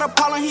 He got a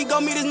problem, he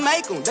gon' meet his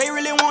make 'em. They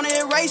really wanna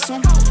erase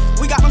him.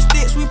 We got them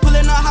sticks, we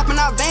pullin' up, hoppin'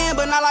 out van,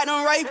 but not like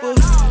them rapers.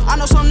 I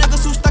know some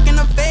niggas who stuck in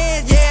the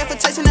feds, yeah, for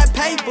chasing that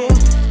paper.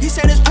 He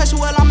said it's pressure,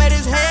 well, I'm at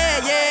his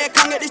head, yeah,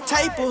 come get this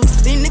taper.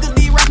 These niggas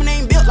be rapping, they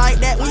ain't built like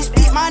that. When you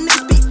speak, my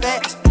niggas speak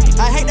facts.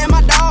 I hate that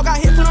my dog got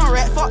hit for them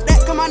rat. Fuck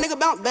that, cause my nigga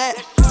bounce back.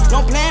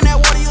 Don't play in that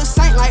water, you a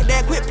saint like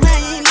that. Quit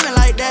playing, you ain't living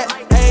like that.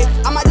 Hey,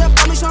 I might just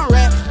bump me some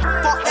rap.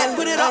 Fuck that,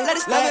 put it up, let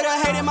it stack. Love it or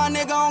hate it, my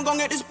nigga, I'm gon'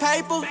 get this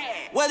paper.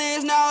 Whether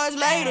it's now or it's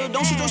later.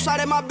 Don't shoot your shot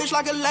at my bitch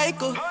like a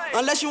Laker.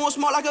 Unless you want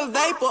smoke like a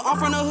vapor. I'm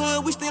from the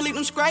hood, we still eat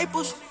them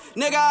scrapers.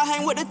 Nigga, I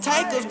hang with the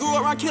takers. Grew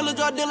up around killers,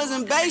 drug dealers,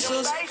 and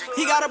basers.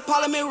 He got a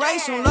problem in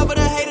racing. Love it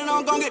or hate it,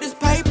 I'm gon' get this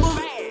paper.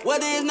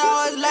 Whether it's now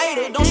or it's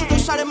later. Don't shoot your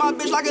shot at my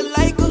bitch like a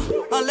Laker.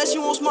 Unless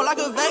you want smoke like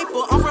a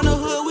vapor. I'm from the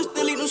hood, we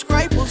still eat them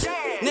scrapers.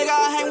 Nigga,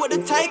 I hang with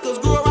the takers.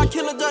 Grew up around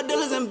killers, drug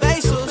dealers, and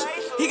basers.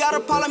 He got a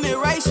problem in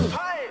racing.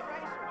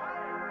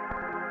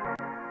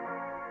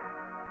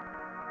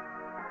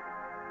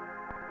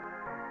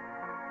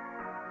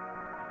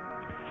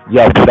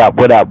 Yo,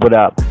 what up?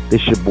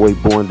 This your boy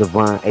Born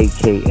Divine,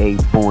 aka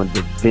Born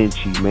Da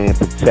Vinci, man.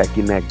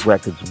 Protecting that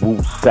records,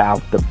 Woo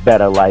South, the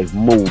Better Life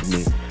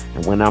movement.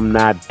 And when I'm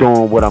not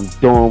doing what I'm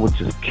doing,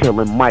 which is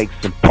killing mics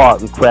and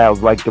parting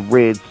crowds like the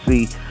Red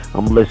Sea,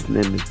 I'm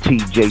listening to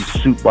TJ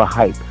Supa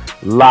Hype,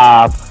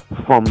 live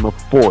from the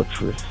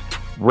Fortress,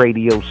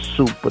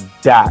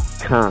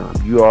 RadioSupa.com.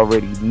 You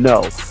already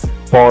know,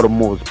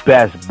 Baltimore's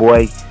best,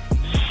 boy.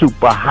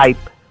 Supa Hype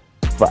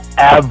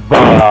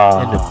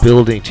forever. In the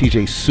building,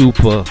 TJ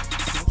Supa.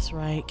 That's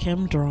right,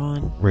 Kim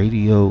Draughn.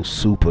 Radio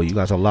Supa. You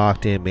guys are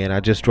locked in, man. I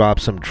just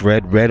dropped some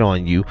Dread Red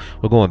on you.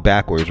 We're going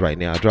backwards right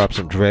now. I dropped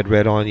some Dread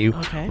Red on you.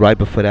 Okay. Right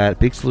before that,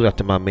 big salute out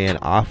to my man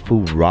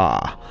Afu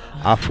Ra,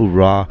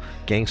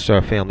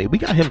 Gangstar Family. We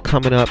got him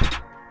coming up.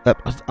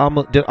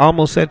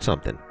 Almost said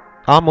something.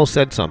 Almost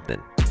said something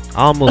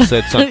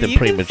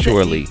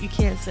prematurely. You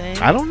can't say.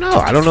 I don't know.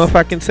 I don't know if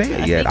I can say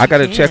it yet. I got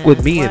to check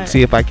with me and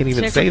see if I can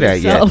even say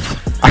that yet.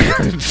 I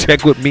got to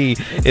check with me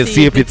and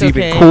see if it's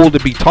even cool to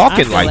be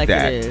talking like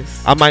that.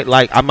 I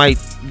might.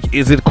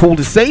 Is it cool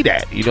to say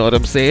that? You know what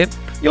I'm saying?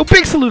 Yo,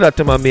 big salute out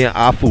to my man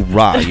Afu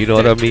Ra. You know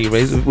what I mean?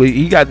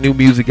 He got new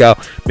music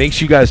out. Make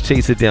sure you guys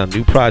chase it down.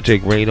 New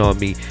project, Rain on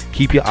Me.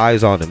 Keep your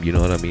eyes on him. You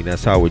know what I mean?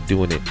 That's how we're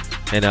doing it.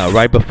 And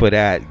right before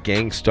that, new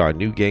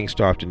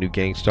Gangstar after new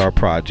Gangstar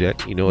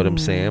project. You know what I'm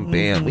saying?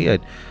 Bam. We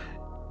had,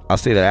 I'll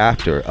say that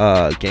after,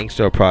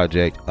 Gangstar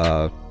project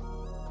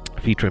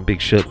featuring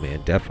Big Shook, man.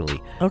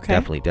 Definitely. Okay.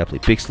 Definitely.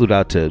 Big salute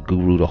out to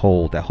Guru, that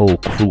whole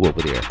crew over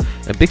there.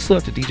 And big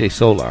salute out to DJ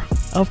Solar.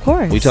 Of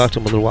course. We talked to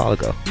him a little while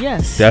ago.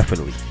 Yes.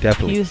 Definitely.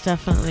 He was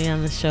definitely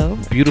on the show.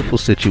 Beautiful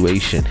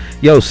situation.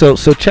 Yo, so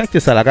check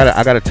this out. I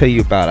gotta tell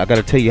you about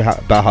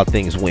how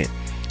things went.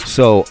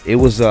 So it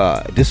was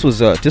this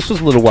was a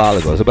little while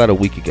ago. It was about a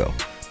week ago.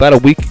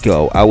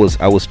 I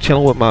was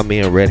chilling with my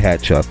man Red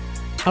Hat Chuck.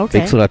 Okay.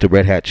 Big salute out to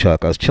Red Hat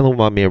Chuck. I was chilling with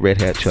my man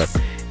Red Hat Chuck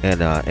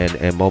and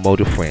Momo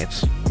de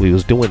France. We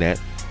was doing that,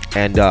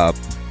 and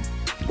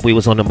we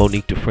was on the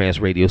Monique de France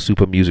Radio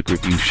Super Music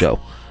Review show.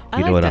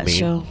 You know what I mean?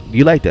 Show.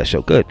 You like that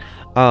show? Good.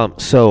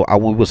 So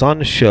we was on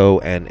the show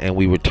and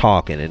we were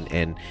talking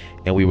and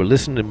we were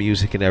listening to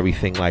music and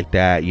everything like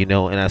that. You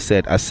know, and I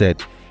said a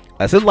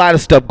lot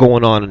of stuff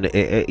going on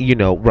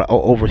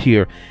over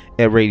here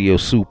at Radio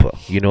Supa.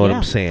 You know what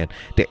I'm saying?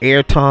 The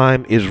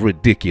airtime is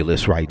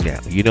ridiculous right now.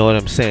 You know what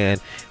I'm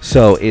saying?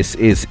 So it's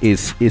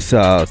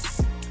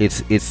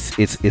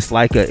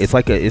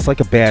like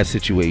a bad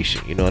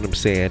situation. You know what I'm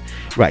saying?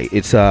 Right.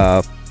 It's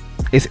like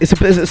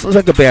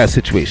a bad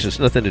situation. It's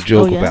nothing to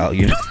joke about.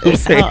 You know what I'm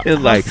saying?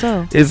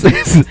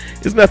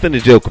 It's nothing to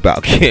joke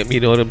about, Kim. You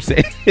know what I'm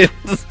saying?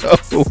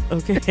 So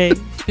okay.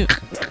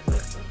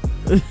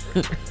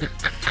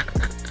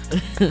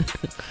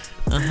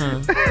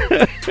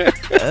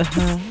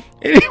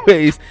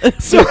 Anyways,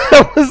 so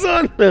I was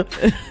on the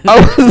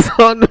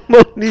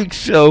Monique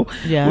show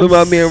with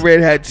my man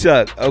Red Hat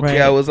Chuck. Okay,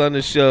 right. I was on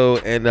the show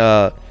and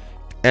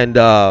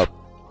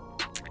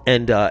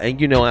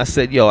you know, I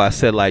said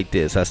like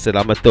this. I said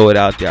I'm gonna throw it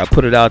out there. I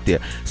put it out there.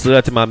 Salute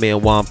out to my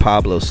man Juan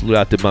Pablo. Salute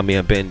out to my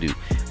man Bendu.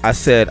 I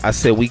said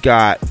we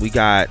got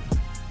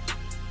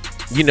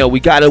you know, we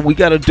got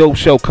a dope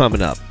show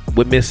coming up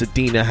with Miss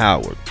Adina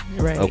Howard.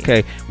 Right.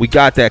 Okay, we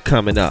got that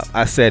coming up.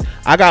 I said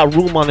I got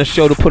room on the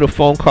show to put a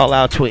phone call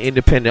out to an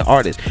independent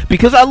artist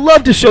because I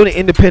love to show the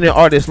independent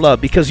artists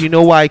love. Because you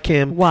know why,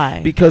 Kim?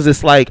 Why? Because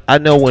it's like I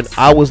know when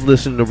I was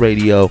listening to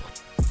radio,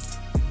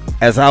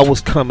 as I was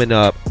coming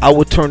up, I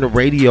would turn the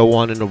radio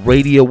on and the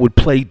radio would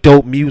play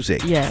dope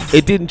music. Yes.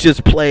 It didn't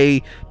just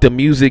play the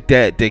music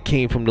that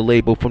came from the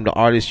label, from the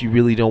artist you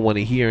really don't want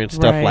to hear and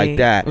stuff like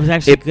that. It was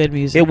actually good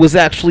music. It was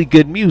actually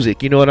good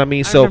music. You know what I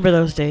mean? I remember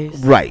those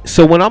days. Right.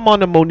 So when I'm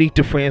on the Monique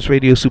DeFrance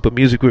Radio Super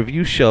Music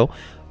Review Show,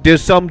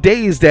 there's some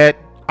days that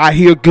I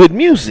hear good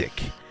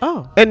music.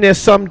 Oh. And there's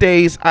some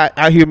days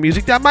I hear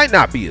music that might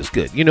not be as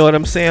good. You know what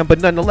I'm saying? But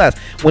nonetheless,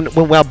 when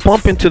I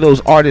bump into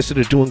those artists that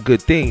are doing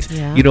good things,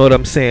 you know what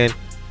I'm saying?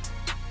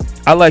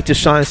 I like to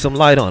shine some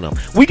light on them.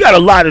 We got a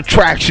lot of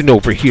traction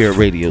over here at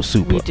Radio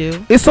Super. We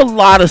do. It's a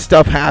lot of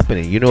stuff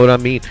happening. You know what I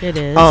mean? It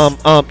is.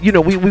 You know,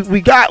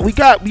 we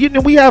got. You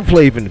know, we have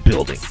Flav in the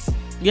building.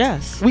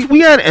 Yes. We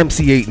had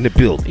MC8 in the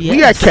building. Yes.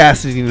 We had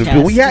Cassidy in the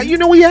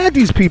building. We had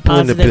these people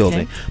in the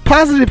building.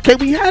 Positive K,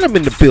 we had them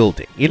in the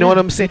building. You know what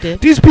I'm saying?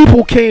 These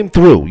people came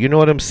through. You know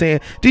what I'm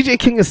saying? DJ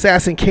King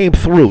Assassin came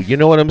through. You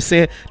know what I'm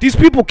saying? These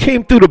people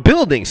came through the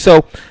building.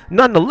 So,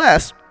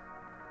 nonetheless,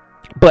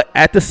 but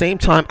at the same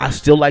time, I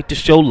still like to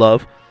show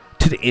love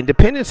to the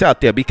independents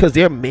out there because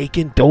they're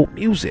making dope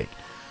music.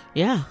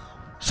 Yeah.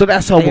 So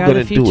that's how we're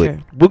going to do it.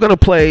 We're going to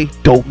play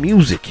dope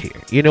music here.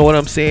 You know what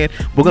I'm saying?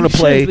 We're going to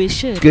play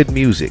good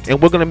music.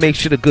 And we're going to make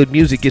sure the good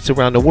music gets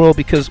around the world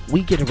because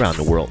we get around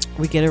the world.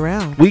 We get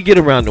around. We get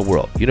around the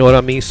world. You know what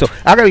I mean? So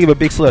I got to give a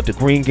big salute to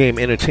Green Game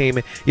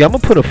Entertainment. Yeah, I'm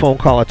going to put a phone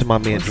call out to my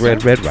man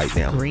Dread Red right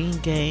now. Green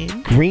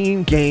Game?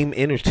 Green Game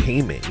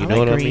Entertainment. You know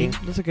what I mean?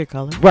 That's a good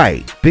color.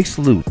 Right. Big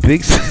salute.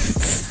 Big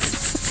salute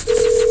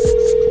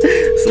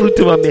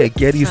to my man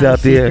Getty's out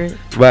there.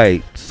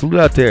 Right. Salute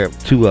out there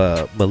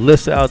to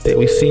Melissa out there.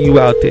 We see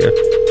you out there.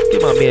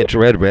 Get my man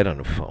Dread Red on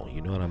the phone.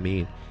 You know what I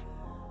mean?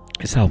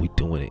 It's how we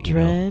doing it.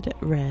 Dread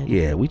Red.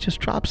 Yeah, we just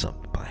dropped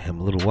something by him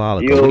a little while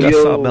ago. We got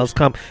something else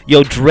come.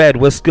 Yo, Dread,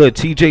 what's good?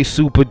 TJ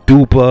Super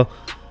Duper,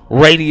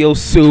 Radio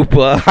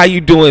Super. How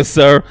you doing,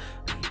 sir?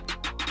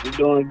 We're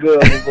doing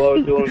good, my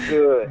boy. Doing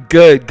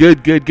good.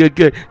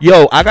 Good.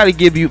 Yo, I got to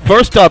give you,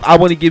 first off, I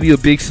want to give you a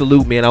big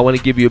salute, man. I want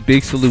to give you a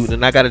big salute,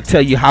 and I got to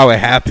tell you how it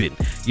happened.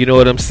 You know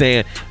what I'm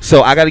saying?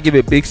 So I got to give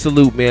it a big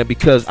salute, man,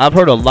 because I've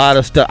heard a lot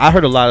of stuff. I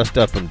heard a lot of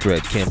stuff from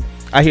Dread, Kim.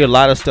 I hear a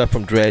lot of stuff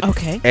from Dread.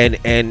 Okay. And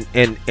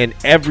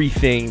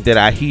everything that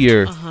I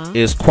hear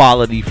is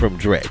quality from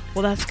Dread.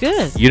 Well, that's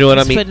good. You know what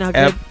I mean? Putting out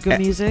good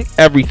music.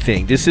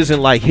 Everything. This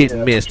isn't like hit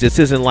and miss. This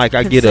isn't like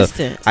I get a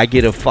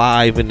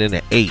 5 and then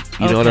an 8.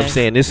 You know what I'm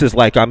saying? This is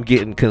like I'm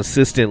getting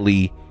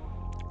consistently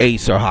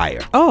 8s or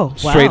higher. Oh,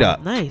 straight wow.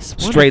 up. Nice.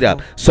 Straight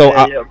Wonderful. up. So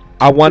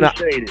I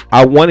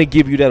want to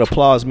give you that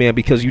applause, man,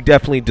 because you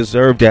definitely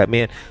deserve that,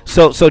 man.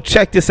 So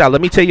check this out.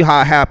 Let me tell you how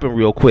it happened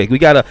real quick. We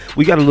got a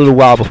little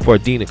while before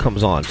Adina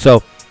comes on.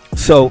 So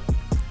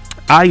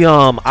I'm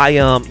on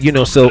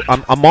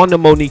the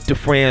Monique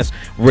DeFrance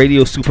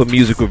Radio Super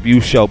Music Review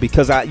Show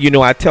because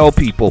I tell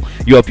people,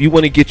 if you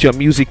want to get your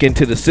music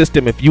into the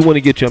system, if you want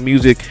to get your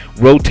music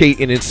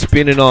rotating and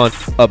spinning on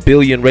a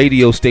billion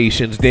radio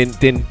stations, then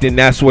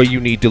that's where you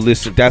need to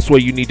listen. That's where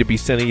you need to be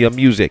sending your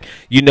music.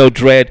 You know,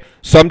 Dread,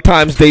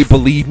 sometimes they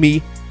believe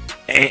me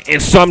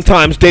and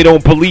sometimes they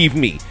don't believe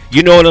me.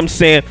 You know what I'm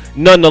saying?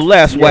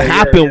 Nonetheless, what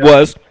happened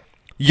was,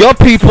 your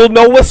people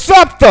know what's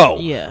up, though.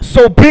 Yeah.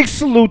 So big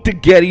salute to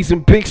Getty's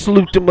and big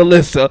salute to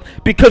Melissa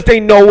because they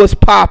know what's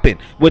popping.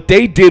 What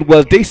they did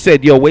was they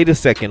said, yo, wait a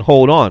second,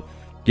 hold on.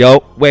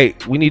 Yo,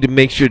 wait, we need to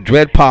make sure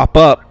Dread pop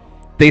up.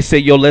 They say,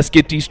 yo, let's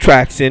get these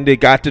tracks in. They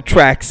got the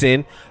tracks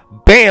in.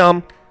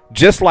 Bam.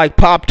 Just like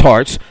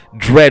Pop-Tarts,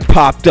 Dread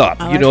popped up.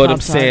 You know what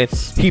I'm saying?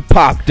 He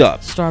popped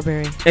up.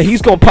 Strawberry. And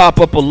he's going to pop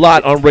up a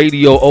lot on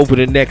radio over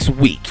the next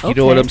week. You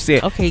know what I'm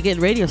saying? Okay, you're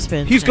getting radio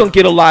spins. He's going to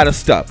get a lot of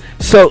stuff.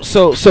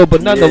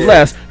 But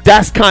nonetheless,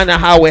 that's kind of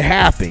how it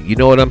happened. You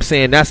know what I'm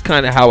saying? That's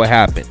kind of how it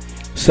happened.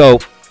 So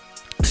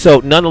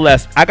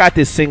nonetheless, I got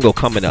this single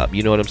coming up.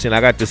 You know what I'm saying?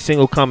 I got this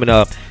single coming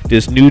up,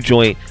 this new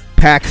joint,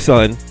 Pac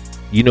Sun.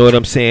 You know what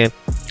I'm saying?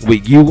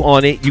 With you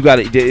on it, you got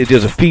it.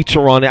 There's a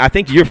feature on it. I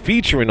think you're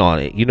featuring on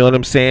it. You know what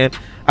I'm saying?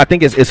 I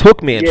think it's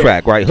Hookman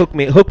track, right?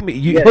 Hookman,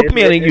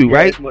 Hookman, and you,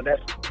 right?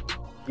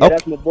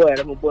 That's my boy.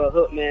 That's my boy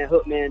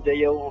Hookman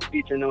J.O.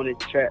 featuring on his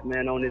track,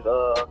 man, on his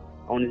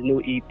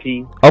new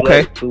EP.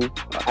 Okay.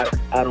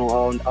 Out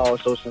on all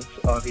social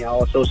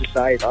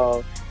sites,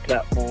 all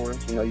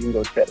platforms. You know, you can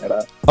go check that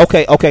out.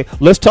 Okay.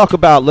 Let's talk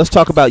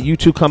about you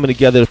two coming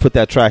together to put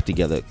that track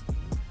together.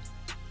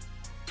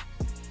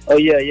 Oh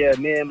yeah,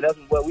 man. That's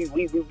what we've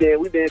been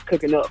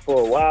cooking up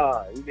for a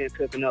while.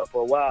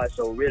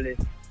 So really,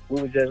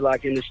 we was just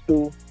like in the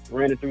stew,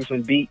 running through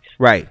some beats.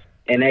 Right.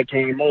 And that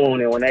came on,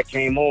 and when that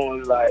came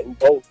on, like we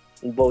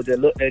both just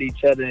looked at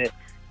each other, and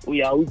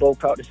we both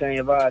caught the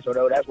same vibe. So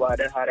that's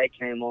how that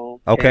came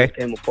on. Okay.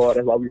 Came apart.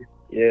 That's why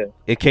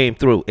It came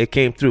through.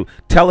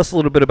 Tell us a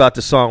little bit about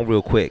the song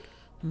real quick.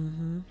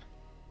 Mm-hmm.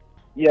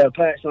 Yeah,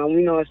 Pat song.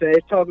 You know what I'm saying?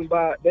 It's talking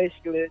about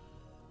basically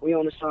we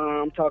on the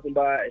song. I'm talking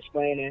about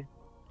explaining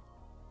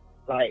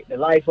like the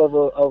life of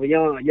a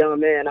young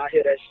man out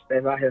here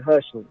that's out here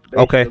hustling.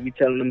 Basically, Okay. we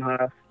telling them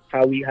how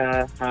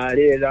it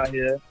is out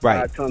here, Right.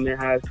 how it's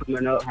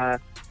coming up, how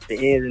the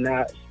ins and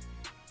outs,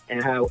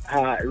 and how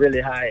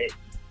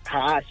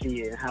I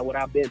see it, and what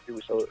I've been through.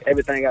 So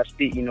everything I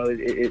speak, you know,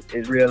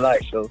 is real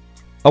life. So.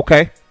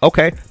 Okay,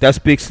 that's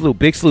Big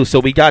Salute.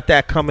 So we got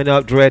that coming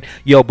up, Dread.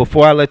 Yo,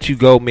 before I let you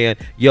go, man,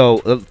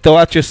 throw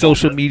out your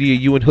social media,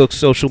 you and Hook's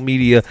social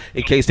media,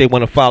 in case they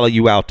want to follow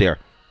you out there.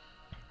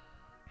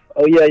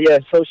 Oh, yeah,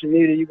 social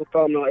media, you can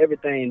follow me on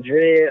everything,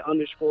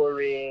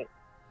 Dread_Red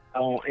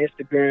on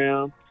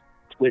Instagram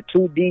with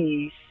 2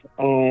 D's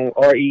on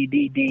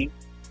REDD.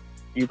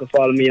 You can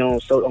follow me on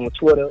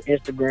Twitter,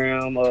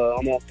 Instagram. I'm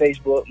on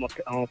Facebook, my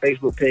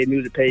Facebook page,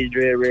 music page,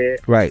 Dread Red.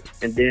 Right.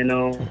 And then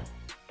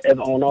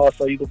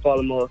also you can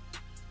follow my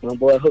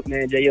boy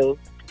Hookman J.O.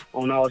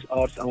 on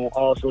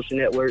all social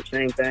networks,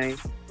 same thing,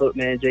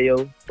 Hookman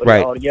J.O. But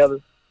right. all together.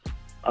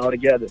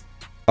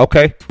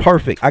 Okay,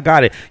 perfect. I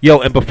got it. Yo,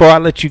 and before I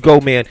let you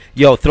go, man,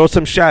 throw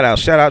some shout out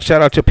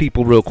to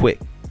people real quick.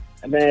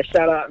 Man,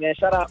 shout out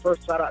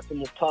to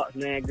my pops,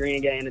 man,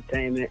 Green Gang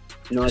Entertainment.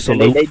 You know what I'm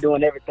saying? They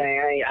doing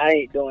everything I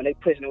ain't doing. They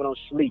pushing it when I'm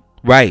asleep.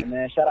 Right.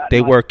 Man, shout out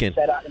they working.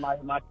 Shout out to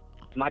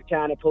my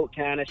county, Polk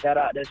County. Shout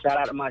out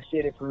to my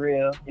city for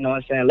real. You know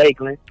what I'm saying?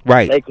 Lakeland.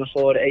 Right. Lakeland,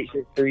 Florida,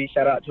 863.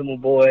 Shout out to my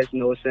boys. You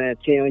know what I'm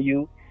saying?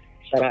 TMU.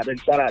 Shout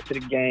out to the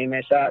game,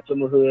 man. Shout out to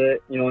my hood.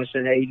 You know what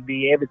I'm saying?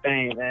 HB,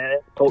 everything, man.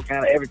 Polk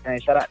County, everything.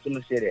 Shout out to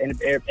my city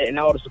and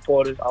all the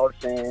supporters, all the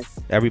fans.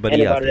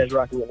 Anybody that's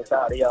rocking with me.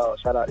 Shout out to y'all.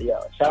 Shout out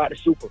to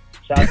Supa.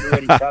 Shout out to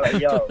Ready. Shout out to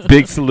y'all.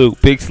 Big salute.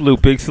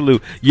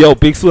 Yo,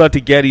 big salute out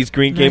to Getty's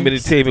Green Game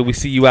Entertainment. We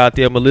see you out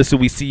there. Melissa,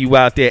 we see you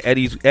out there.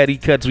 Eddie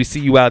Cuts, we see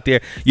you out there.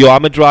 Yo,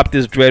 I'm going to drop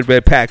this Dread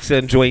Red Pack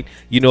Sun joint.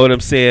 You know what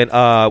I'm saying?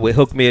 With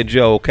Hookman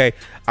Joe, okay?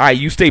 All right,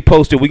 you stay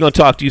posted. We're going to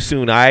talk to you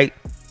soon, all right?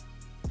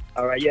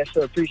 All right, yes,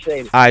 sir.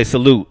 Appreciate it. All right,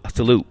 salute.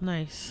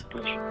 Nice.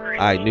 All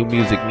right, new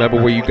music. Remember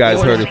where you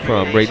guys heard it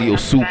from? Radio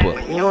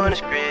Supa. You on the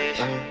streets,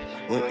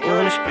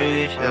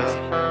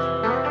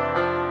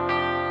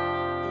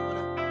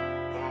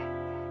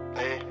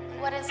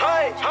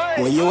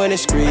 When you in the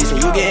streets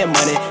and you getting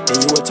money,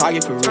 then you a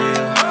target for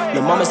real.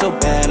 Lil' mama so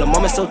bad, lil'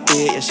 mama so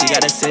thick, yeah, she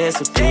got a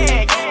sense of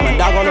appeal. My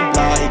dog on the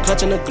block, he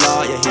clutching the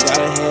Glock, yeah, he got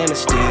a hand of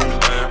steel.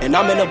 And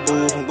I'm in the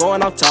booth, I'm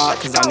going off top,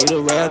 cause I need a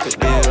record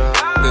deal.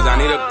 Cause I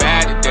need a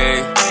bad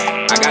today,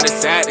 I got a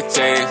sad to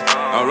chase.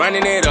 I'm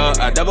running it up,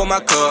 I double my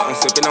cup, I'm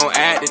sipping on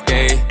ad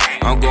today.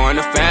 I'm going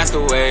the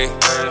faster way,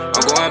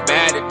 I'm going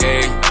bad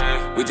today.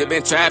 We just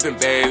been trapping,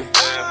 baby,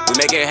 we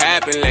make it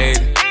happen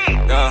later.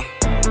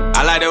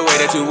 I like the way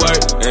that you work,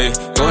 ay.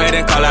 Go ahead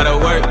and call out of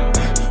work,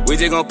 we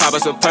just gon' pop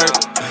us a perk.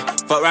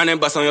 Fuck round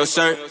and bust on your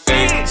shirt,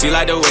 ay. She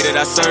like the way that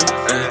I serve,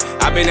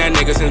 ay. I been that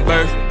nigga since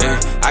birth, ay.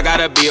 I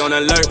gotta be on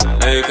alert,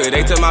 ay. Cause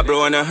they took my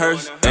bro in a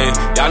hearse, ay.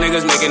 Y'all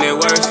niggas making it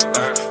worse,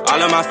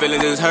 all of my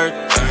feelings is hurt,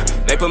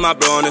 They put my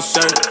bro on the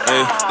shirt,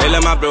 ay. They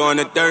let my bro on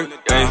the dirt,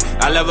 ay.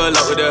 I level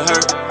up with the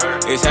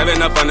hurt, it's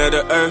heaven up under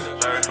the earth.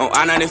 On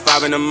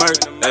I-95 in the murk,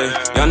 ay.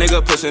 Young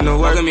nigga pushing the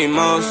work of me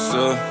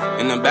mimosa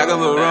in the back of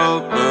a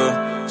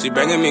rover. She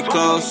bringing me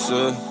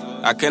closer,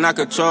 I cannot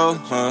control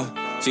her.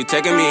 She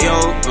taking me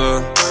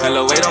over,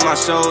 hella weight on my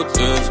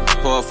shoulders.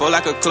 Pour a full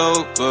like a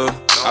clover,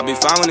 I'll be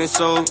fine when it's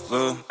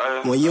over.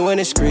 When you in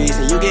the streets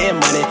and you getting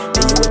money,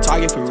 then you a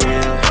target for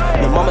real.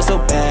 Lil' mama so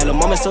bad, lil'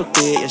 mama so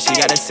thick, yeah, she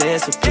got a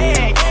sense of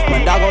appeal.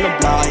 My dog on the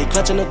block, he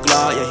clutching the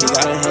Glock, yeah, he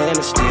got a hand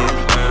of steel.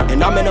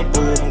 And I'm in the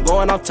booth, I'm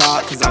going off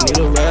top, cause I need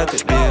a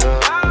record deal.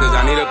 Cause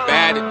I need a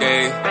bad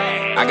today,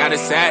 I got a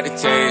sad to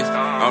chase.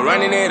 I'm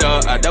running it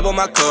up, I double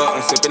my cup,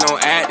 I'm sipping on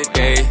ad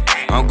today.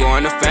 I'm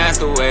going the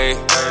faster way,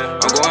 I'm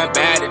going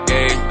bad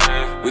today.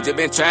 We just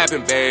been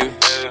trapping, baby,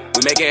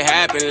 we make it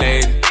happen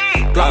later.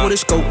 Block with a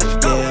scope,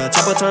 yeah,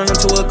 chopper turn him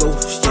to a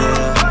ghost,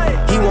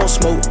 yeah. He won't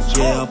smoke,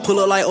 yeah, pull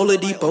up like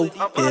Oladipo,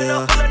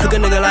 yeah. Cook a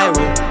nigga like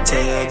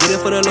Rotel, get it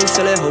for the low,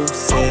 sell it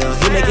wholesale.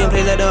 He making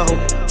plays at the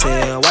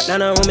hotel, walk down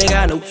the room, ain't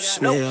got no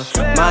smell.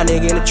 My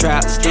nigga in the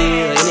trap still,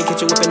 in the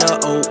kitchen whipping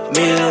up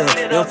oatmeal.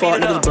 Them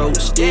fuck niggas broke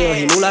still,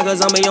 he move like a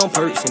zombie on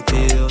perks and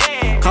pills.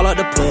 Call up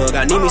the plug,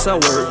 I need me some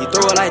work, he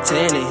throw it like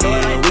 10 in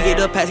here. We get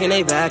the packs and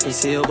they vacuum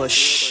seal, but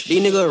shh,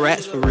 these niggas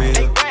rats for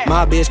real.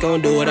 My bitch gon'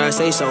 do what I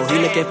say so, he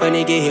looking for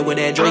nigga hit with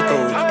that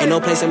Draco. Ain't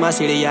no place in my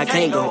city I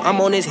can't go, I'm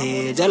on his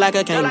head just like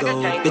a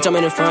Kango. Bitch, I'm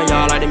in the front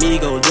yard like the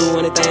Migos, do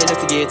anything just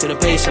to get to the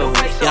peso.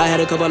 Yeah, I had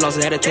a couple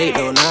losses, had to take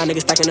though, now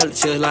niggas stacking up the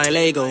chips like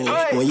Legos.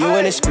 When you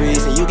in the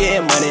streets and you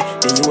getting money,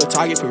 then you a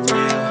target for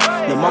real.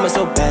 Lil' mama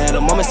so bad,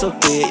 lil' mama so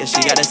thick, yeah,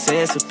 she got a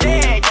sense of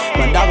appeal.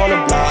 My dog on the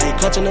block, he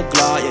clutching the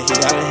Glock, yeah, he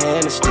got a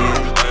hand of steel.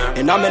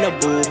 And I'm in the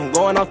booth, I'm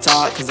going off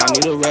top, cause I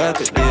need a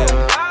record deal.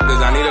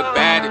 Cause I need a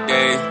bad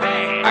today,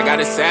 I got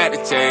a sad to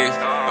chase.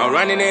 I'm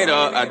running it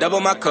up, I double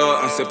my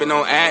cup, I'm sipping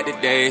on ad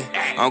today.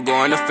 I'm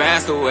going the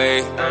faster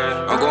way,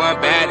 I'm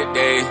going bad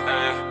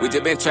today. We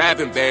just been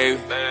trapping,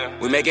 baby,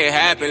 we make it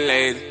happen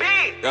later.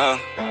 Yeah.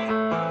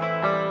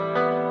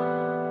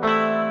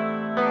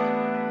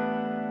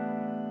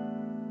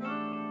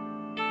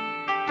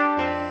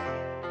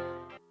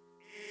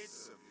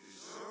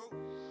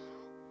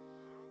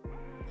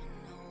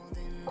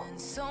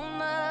 So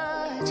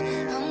much,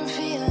 I'm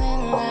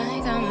feeling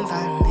like I'm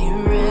finally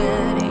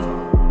ready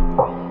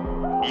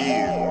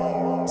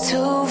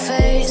to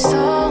face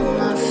all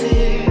my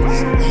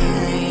fears.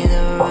 Lately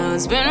the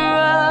road's been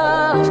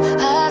rough.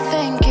 I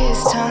think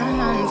it's time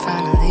I'm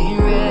finally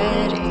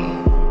ready.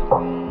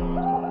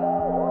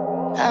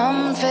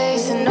 I'm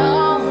facing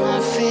all my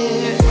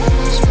fears.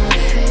 I'm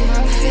facing all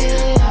my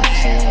fears.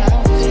 My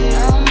fears.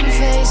 I'm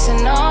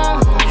facing all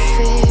my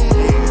fears.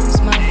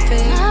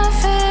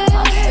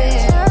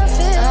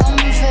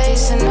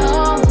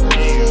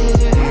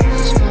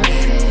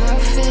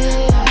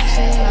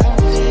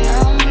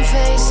 I'm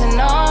facing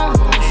all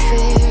my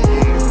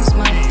fears.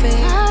 My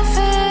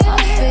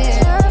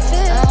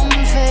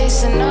I'm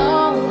facing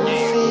all my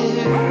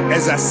fears.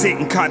 As I sit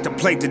and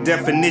contemplate the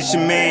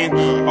definition,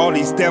 man, all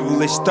these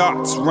devilish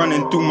thoughts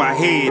running through my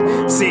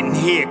head. Sitting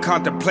here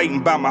contemplating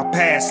about my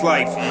past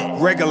life,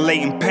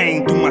 regulating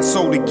pain through my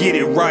soul to get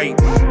it right.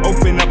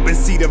 Open up and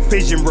see the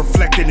vision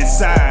reflected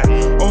inside.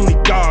 Only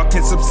God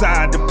can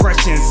subside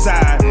depression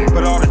inside.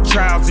 But all the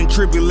trials and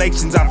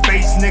tribulations I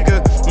face,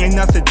 nigga, ain't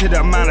nothing to the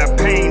amount of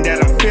pain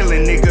that I'm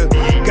feeling, nigga.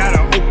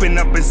 Gotta open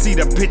up and see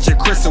the picture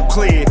crystal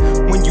clear.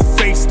 When you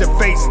face to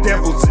face,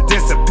 devils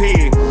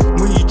disappear.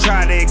 When you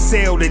try to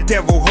excel, the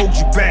devil holds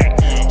you back.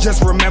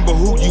 Just remember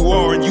who you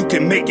are and you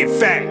can make it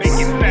fact. Make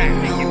it fact,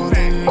 make it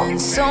fact, make it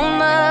fact. So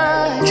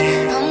much,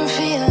 I'm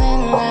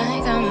feeling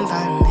like I'm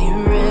finally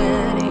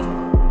ready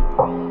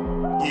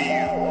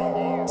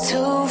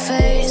to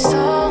face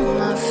all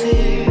my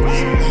fears.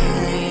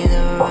 Lately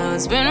the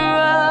road's been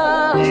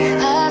rough.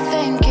 I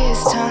think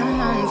it's time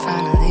I'm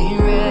finally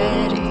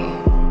ready.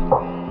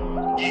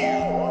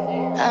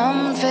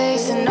 I'm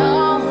facing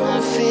all my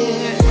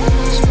fears.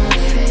 I'm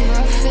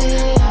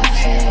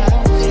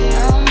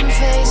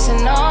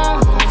facing all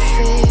my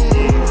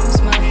fears.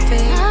 My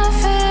fears.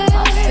 I'm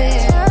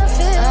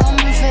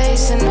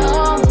facing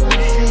all my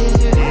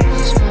fears.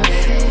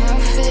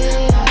 My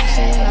fears.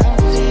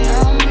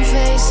 I'm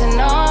facing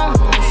all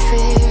my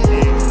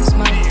fears.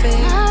 My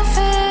fears.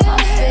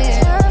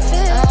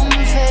 I'm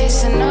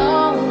facing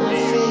all my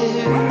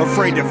fears.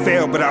 Afraid to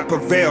fail, but I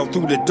prevail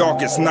through the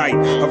darkest night.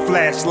 A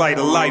flashlight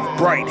of life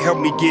bright, help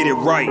me get it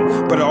right.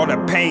 But all the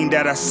pain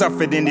that I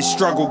suffered in this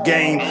struggle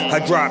game, I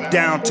drop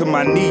down to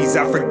my knees,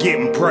 I forget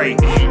and pray.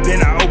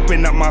 Then I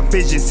open up my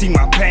vision, see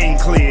my pain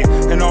clear.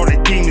 And all the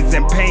demons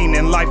and pain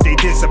in life, they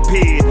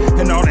disappeared.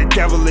 And all the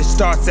devilish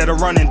thoughts that are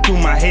running through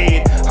my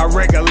head, I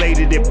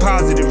regulated it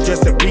positive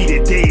just to beat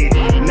it dead.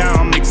 Now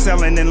I'm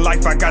excelling in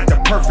life, I got the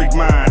perfect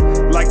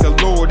mind. Like the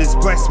Lord has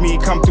blessed me,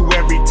 come through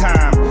every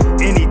time.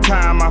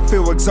 Anytime I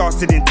feel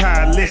exhausted and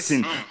tired,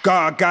 listen.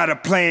 God got a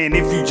plan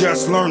if you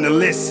just learn to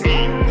listen.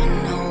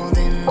 Been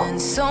holding in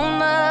so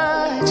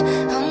much,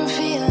 I'm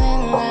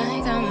feeling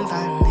like I'm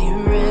finally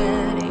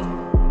ready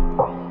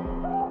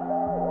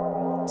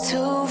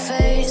to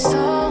face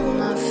all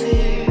my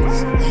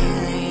fears.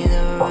 Lately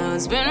the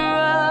road's been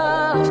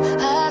rough.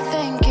 I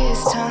think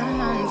it's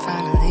time I'm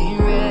finally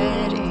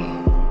ready.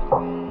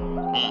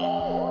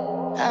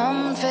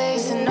 I'm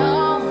facing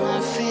all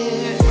my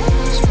fears.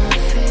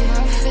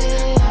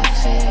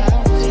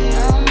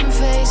 I'm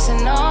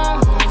facing all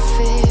my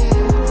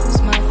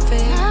fears. My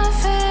fears.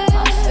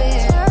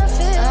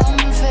 I'm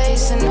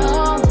facing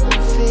all my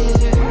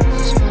fears.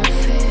 My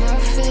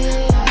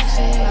fears.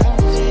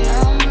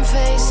 I'm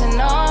facing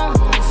all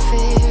my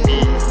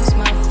fears.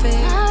 My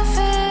fears.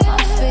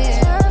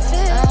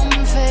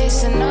 I'm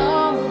facing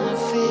all my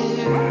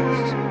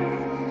fears.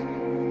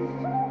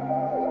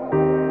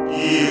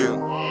 Yeah,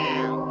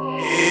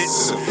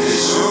 it's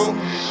official.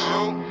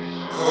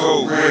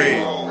 Oh, great.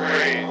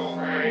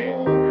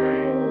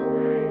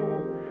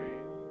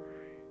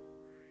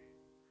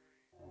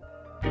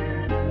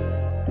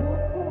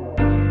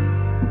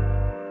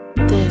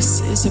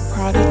 This is a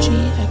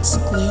Prodigy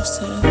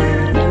exclusive.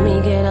 Let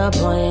me get up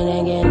on it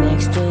and get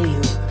next to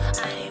you.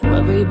 I ain't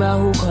worried about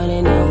who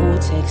calling and who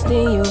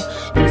texting you.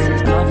 This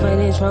is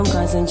confidence from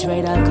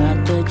concentrate, I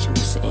got the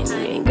juice. And you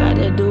ain't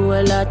gotta do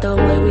a lot, the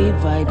way we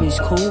vibe is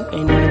cool.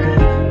 And I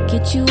could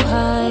get you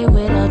high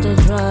without the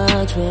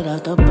drugs,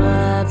 without the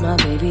blood. My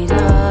baby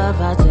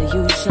love, I'll tell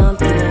you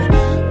something.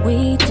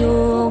 We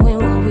doing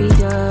what we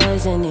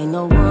does, and ain't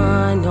no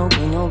one, no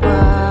can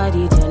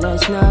nobody tell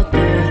us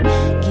nothing.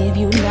 Give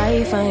you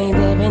life, I ain't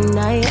there at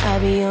night. I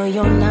be on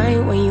your night.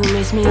 When you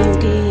miss me, you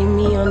can hit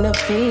me on the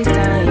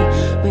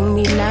FaceTime. Bring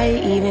me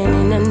light, even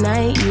in the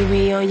night. You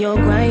be on your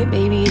grind,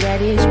 baby,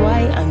 that is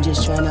why. I'm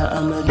just tryna,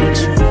 I'ma get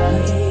you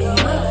right.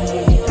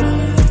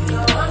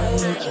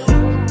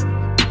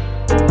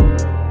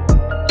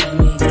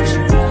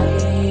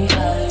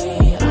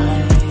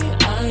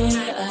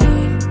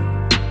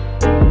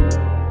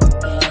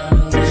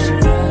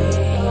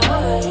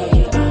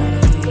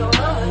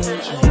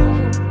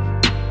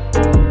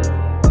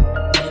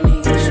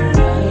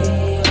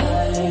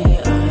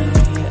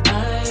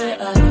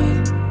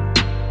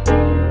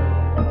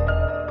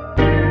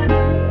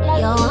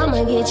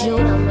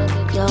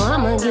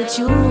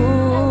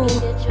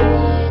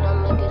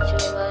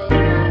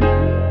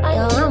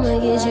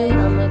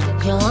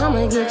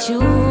 I'ma get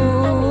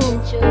you.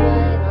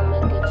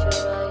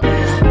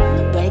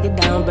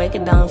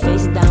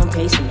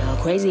 pacing now.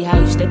 Crazy how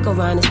you stick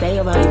around and stay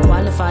around. You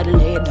qualify to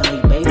lay it down,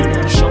 you baby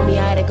now. You show me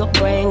how to go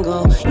brain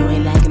go. You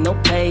ain't lacking no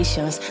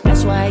patience.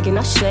 That's why I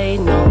cannot say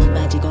no.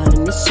 Magic all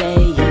in the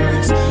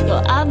sayings.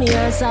 Yo, I'll be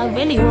honest, I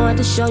really wanted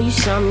to show you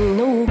something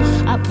new.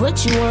 I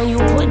put you on, you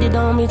put it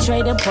on me,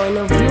 trading point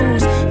of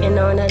views. And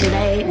on a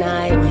late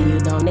night when you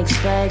don't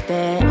expect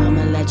that,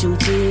 I'ma let you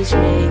teach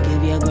me,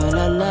 give your girl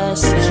a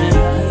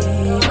lesson.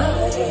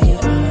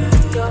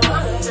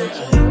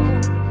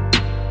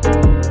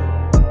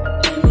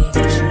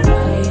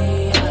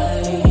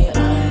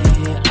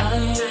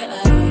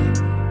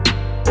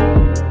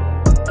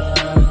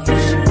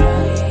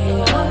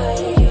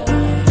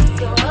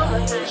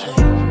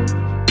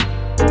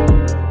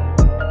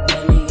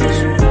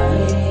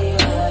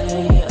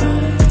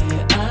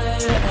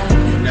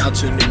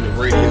 Tuned in to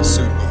Radio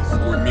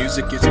Supa, where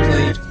music gets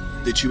played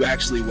that you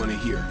actually want to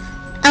hear.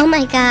 Oh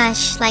my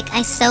gosh, like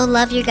I so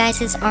love your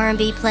guys'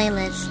 R&B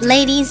playlist.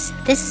 Ladies,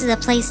 this is a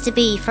place to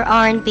be for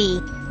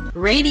R&B.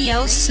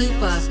 Radio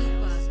Supa.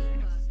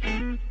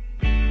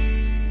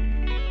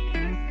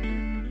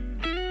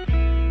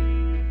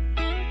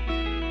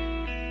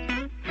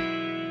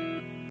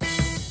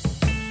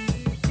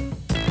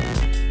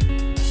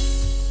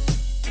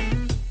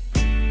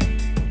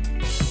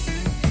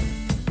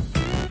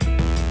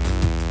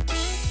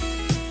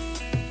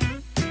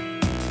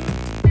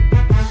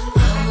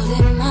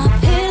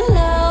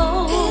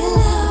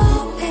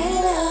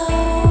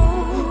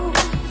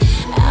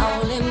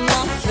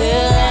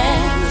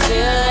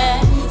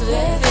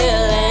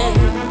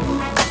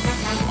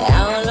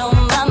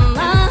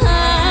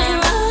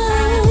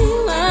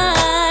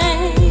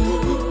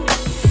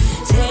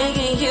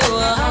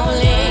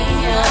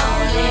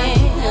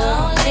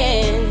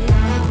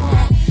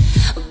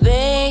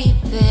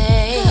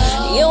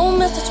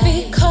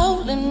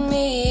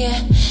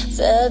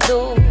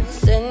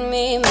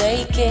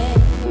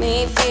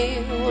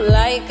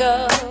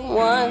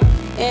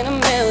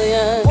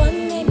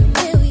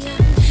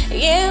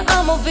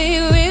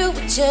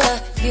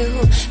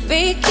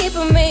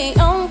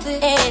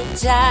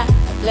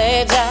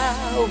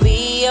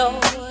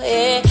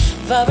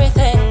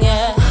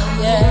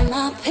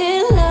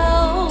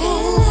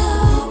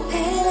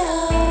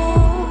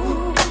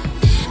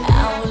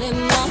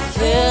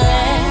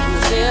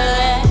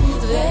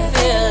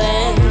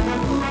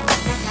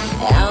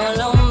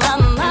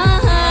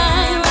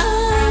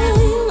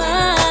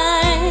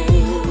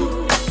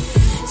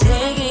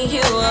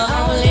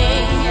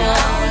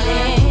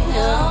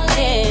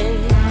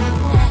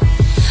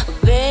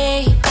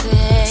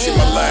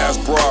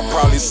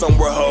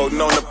 Somewhere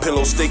holding on the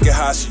pillow, thinking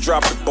how she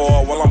dropped the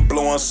ball while I'm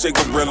blowing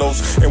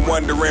cigarillos and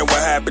wondering what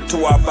happened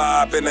to our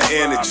vibe and the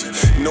energy.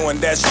 Knowing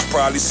that she's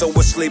probably so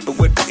asleep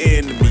with the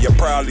enemy, I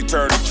probably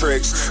turned the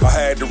tricks. I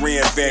had to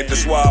reinvent,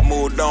 that's why I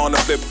moved on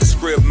and flipped the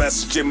script,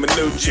 messaging my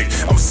new chick.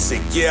 I'm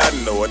sick, yeah, I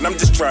know it. I'm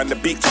just trying to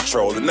be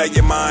controlling of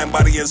your mind,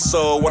 body, and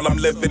soul while I'm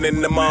living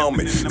in the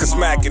moment. Cause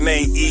smacking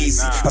ain't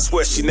easy. I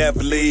swear she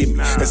never leave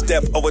me. It's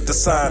death over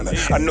designer.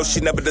 I know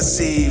she never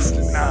deceived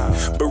me.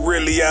 But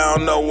really, I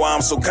don't know why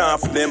I'm so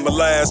confident. My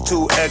last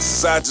two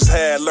exes I just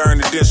had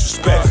learned to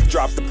disrespect.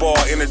 Dropped the ball,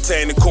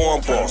 entertaining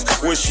cornballs.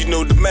 When she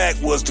knew the Mac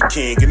was the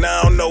king, and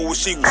I don't know what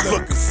she was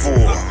looking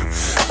for.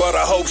 But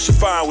I hope she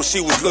find what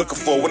she was looking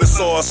for. When it's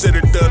all said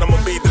and done, I'ma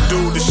be the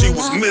dude that she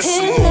was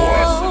missing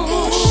more.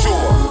 For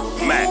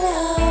sure, Mac.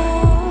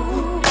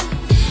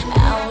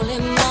 All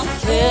in my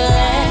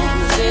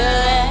feelings,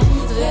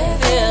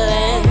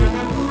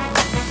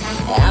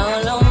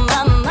 all on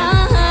my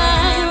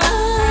mind,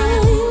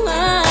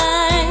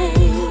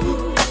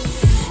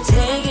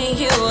 taking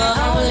you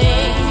all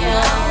in,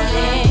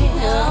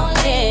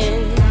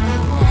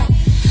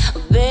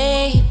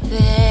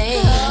 baby.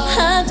 I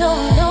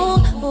don't know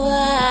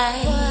why,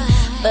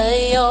 but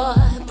your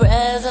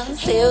presence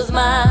heals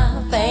my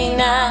pain.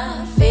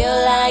 I feel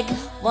like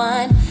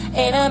one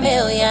in a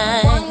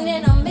million.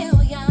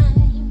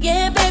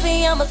 Yeah,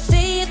 baby, I'ma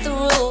see it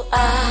through.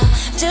 I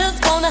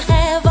just wanna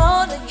have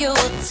all of you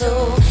to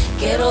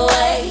get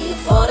away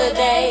for the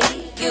day.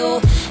 You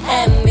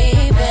and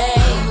me, baby.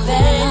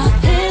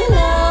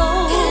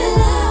 Pillow.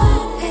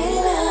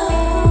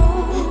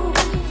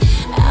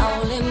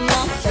 All in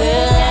my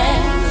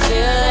feelings.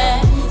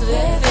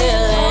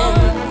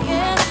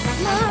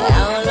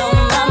 All on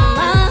my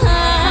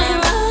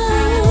mind.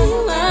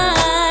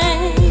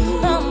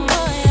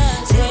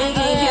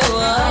 Taking you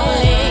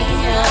all in,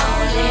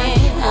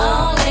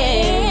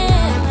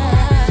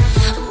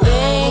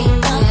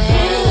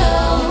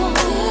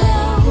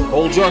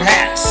 Hold your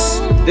hats.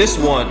 This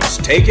one's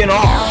taking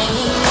off.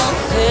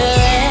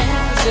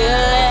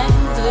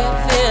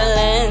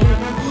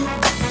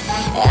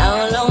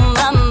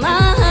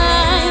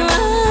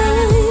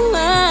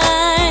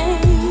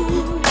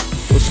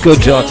 What's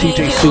good, y'all?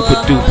 TJ Super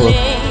Duper,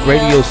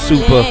 Radio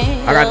Supa.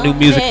 I got new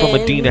music from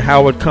Adina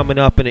Howard coming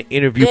up and an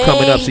interview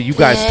coming up, so you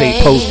guys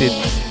stay posted.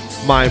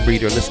 Mind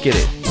Reader, let's get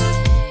it.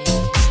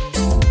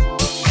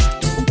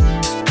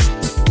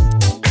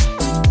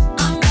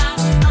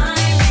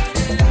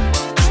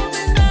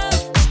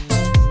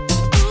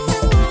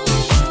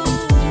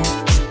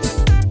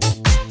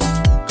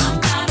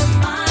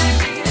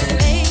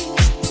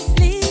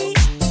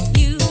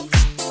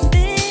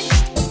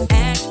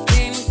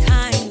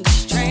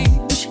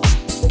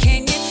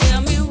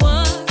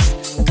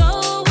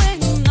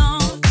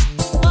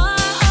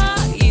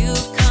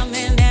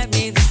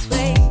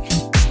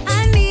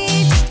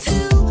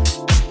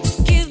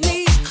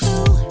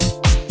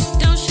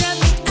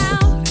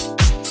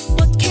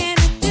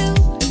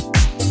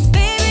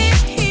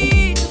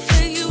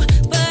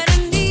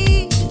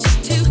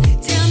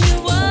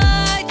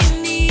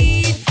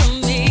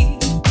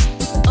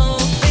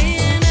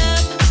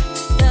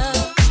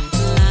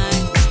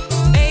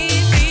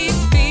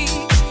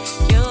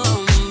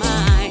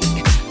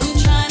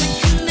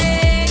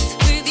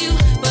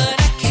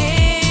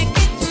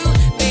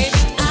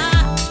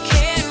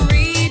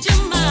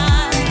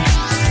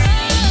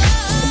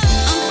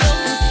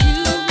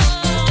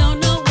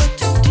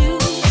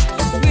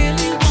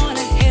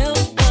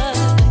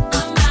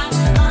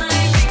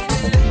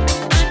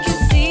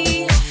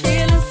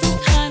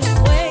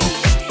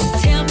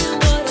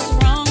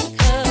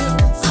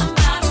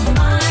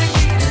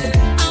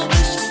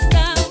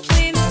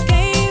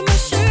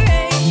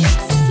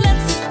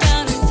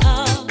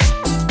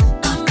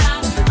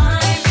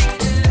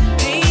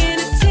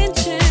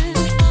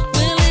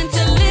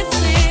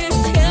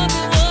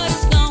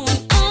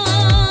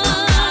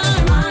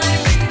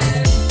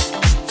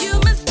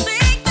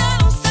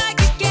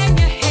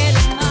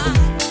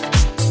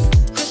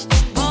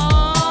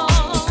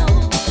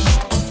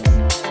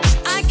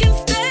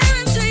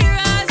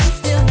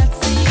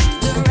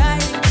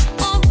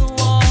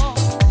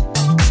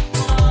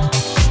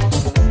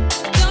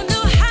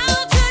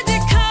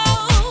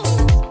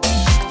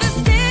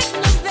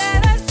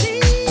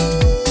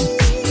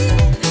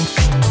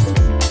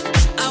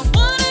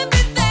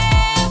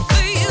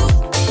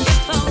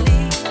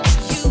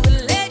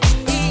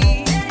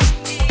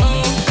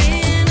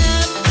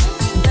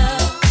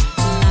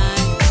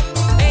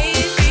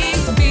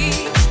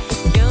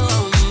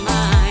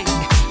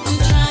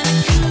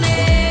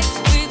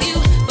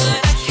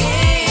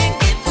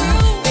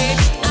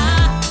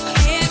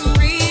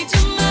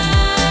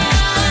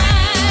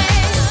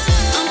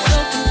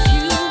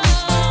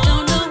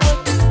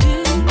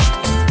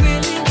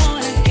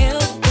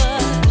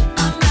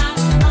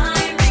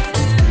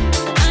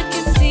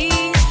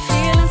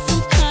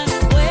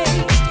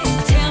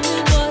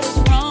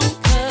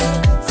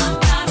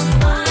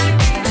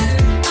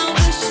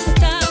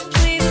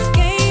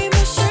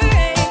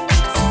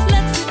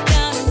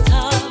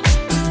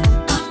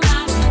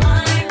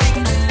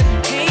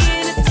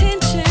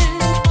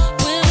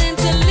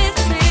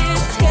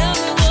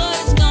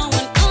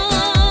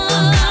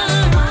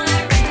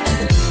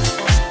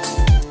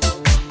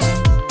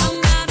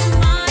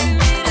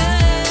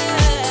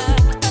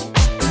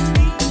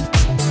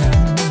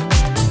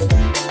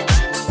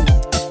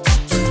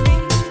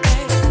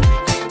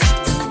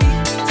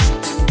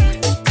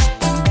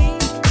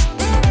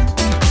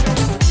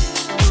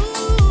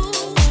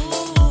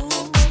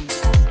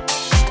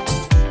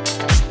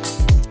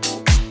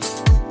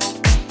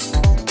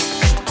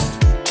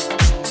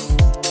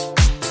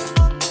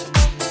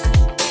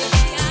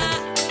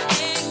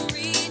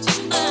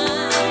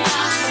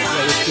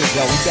 good,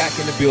 yo? We back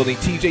in the building.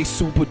 TJ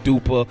Super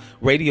Duper,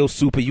 Radio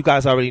Super. You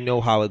guys already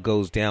know how it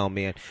goes down,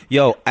 man.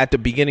 Yo, at the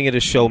beginning of the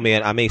show,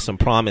 man, I made some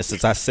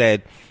promises. I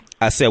said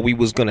we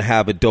was going to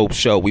have a dope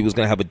show. We was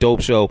going to have a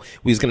dope show.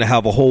 We was going to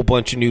have a whole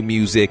bunch of new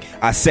music.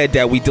 I said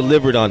that. We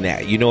delivered on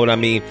that. You know what I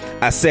mean?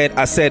 I said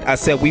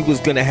we was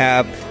going to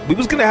have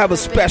a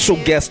special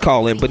guest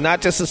call in, but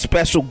not just a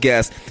special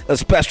guest, a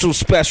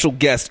special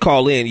guest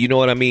call in. You know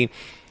what I mean?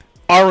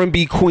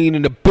 R&B queen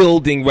in the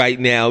building right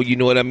now. You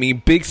know what I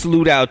mean? Big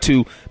salute out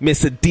to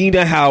Miss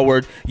Adina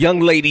Howard.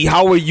 Young lady,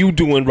 how are you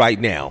doing right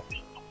now?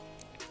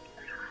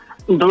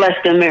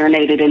 Blessed and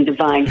marinated in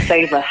divine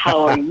favor.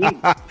 How are you?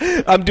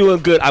 I'm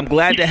doing good. I'm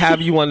glad to have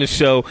you on the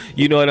show.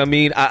 You know what I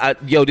mean?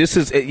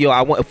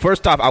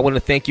 First off, I want to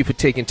thank you for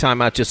taking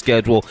time out your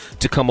schedule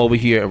to come over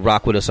here and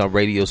rock with us on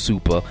Radio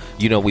Super.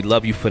 You know, we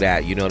love you for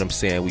that. You know what I'm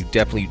saying? We've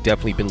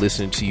definitely been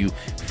listening to you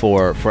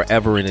for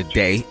forever and a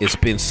day. It's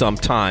been some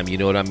time. You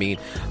know what I mean?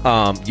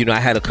 I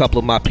had a couple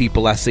of my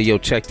people. I said, yo,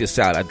 check this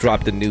out. I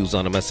dropped the news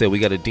on them. I said, we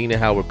got Adina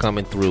Howard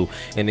coming through.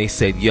 And they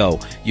said, yo,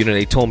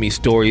 they told me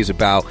stories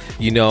about,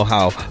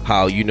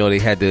 how they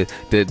had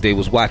they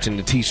was watching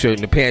the t-shirt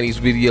and the panties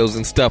videos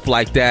and stuff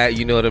like that.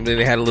 You know what I mean?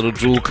 They had a little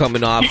drool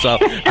coming off. So,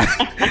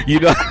 I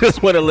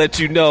just want to let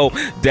you know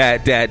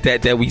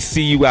that we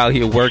see you out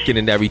here working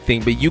and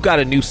everything. But you got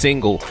a new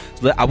single.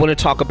 I want to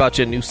talk about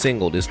your new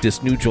single,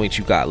 this new joint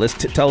you got. Let's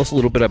tell us a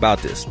little bit about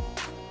this.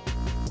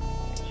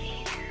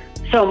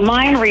 So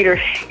Mind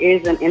Reader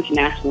is an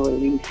international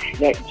release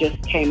that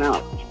just came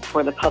out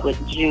for the public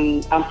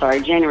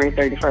January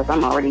 31st.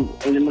 I'm already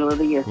in the middle of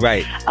the year.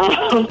 Right.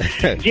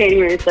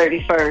 January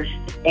 31st.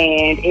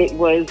 And it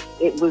was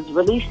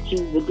released to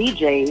the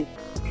DJs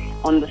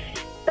on the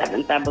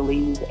 7th, I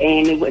believe.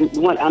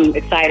 And I'm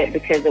excited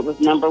because it was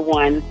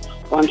 #1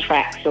 on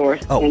Track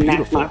Source. Oh, and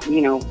beautiful. That's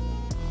my,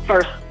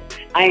 first,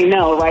 I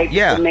know, right?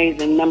 Yeah. It's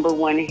amazing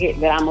 #1 hit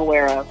that I'm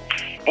aware of.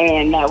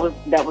 And that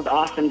was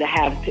awesome to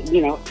have,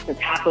 the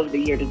top of the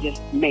year to just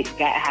make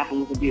that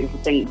happen was a beautiful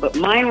thing. But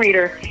Mind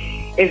Reader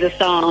is a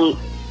song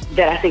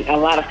that I think a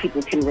lot of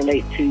people can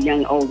relate to,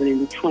 young, old, and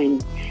in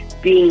between.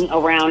 Being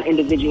around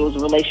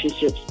individuals'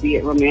 relationships, be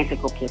it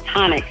romantic or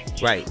platonic,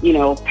 right?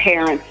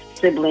 Parents,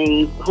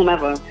 siblings,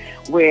 whomever,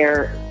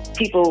 where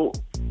people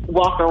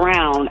walk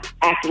around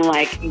acting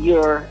like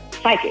you're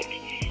psychic.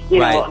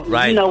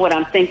 Right. You know what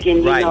I'm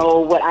thinking. Right. You know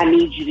what I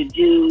need you to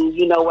do.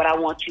 You know what I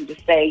want you to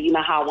say. You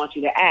know how I want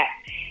you to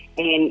act.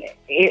 And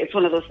it's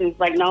one of those things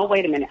like, no,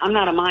 wait a minute. I'm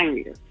not a mind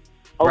reader.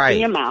 Open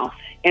your mouth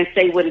and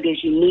say what it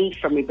is you need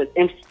from me. But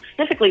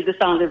specifically, the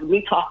song is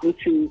me talking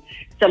to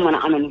someone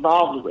I'm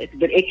involved with.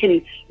 But it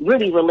can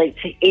really relate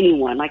to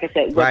anyone. Like I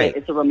said, whether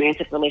it's a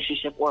romantic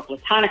relationship or a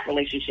platonic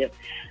relationship.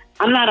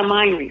 I'm not a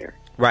mind reader.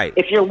 Right.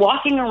 If you're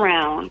walking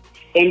around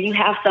and you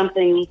have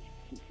something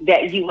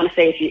that you want to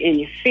say, if you're in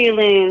your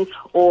feelings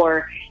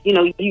or,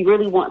 you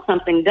really want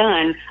something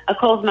done, a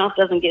closed mouth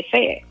doesn't get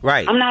fed.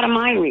 Right. I'm not a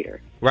mind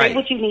reader. Right. Say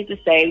what you need to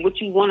say, what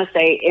you want to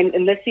say,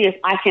 and let's see if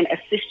I can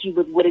assist you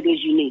with what it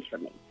is you need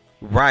from me.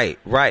 Right.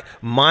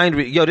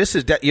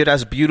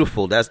 That's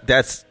beautiful.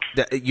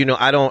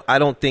 I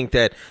don't think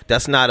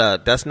that's not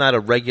a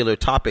regular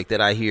topic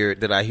that I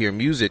hear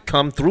music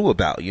come through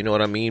about, you know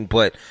what I mean?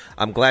 But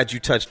I'm glad you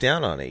touched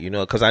down on it,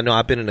 because I know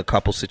I've been in a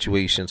couple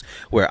situations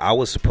where I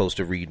was supposed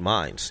to read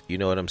minds, you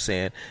know what I'm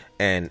saying?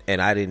 And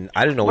I didn't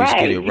always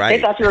get it right.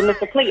 They thought you were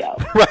Mr. Cleo.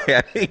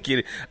 Right.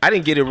 I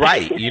didn't get it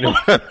right, you know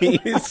what I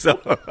mean? So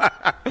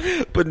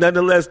but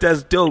nonetheless,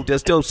 that's dope.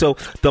 So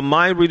the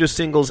Mind Reader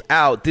single's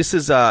out. This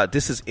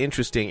is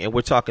interesting, and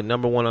we're talking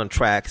 #1 on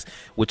Tracks,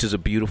 which is a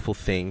beautiful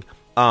thing.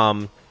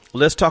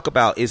 Let's talk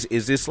about, is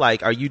this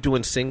like, are you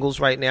doing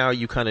singles right now? Are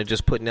you kind of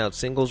just putting out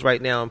singles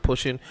right now and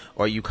pushing,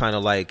 or are you kind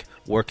of like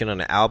working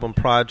on an album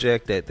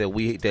project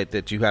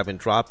that you haven't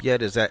dropped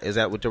yet? Is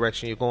that what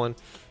direction you're going?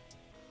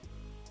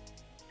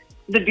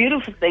 The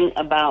beautiful thing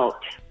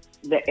about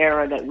the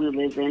era that we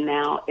live in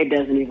now, it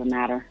doesn't even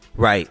matter.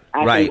 Right.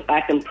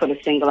 I can put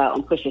a single out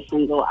and push a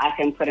single. I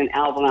can put an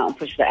album out and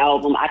push the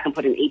album. I can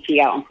put an EP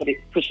out and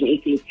push an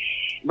EP.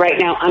 Right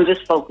now, I'm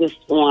just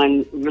focused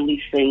on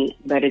releasing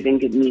better than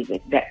good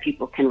music that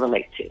people can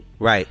relate to.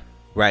 Right.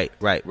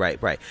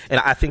 And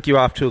I think you're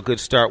off to a good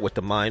start with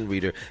the Mind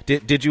Reader.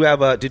 Did you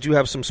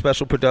have some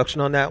special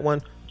production on that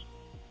one?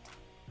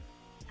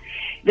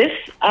 This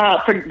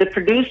the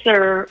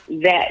producer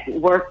that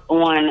worked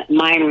on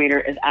Mind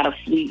Reader is out of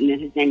Sweden,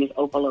 and his name is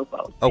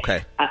Opalopo.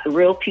 Okay.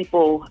 Real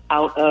people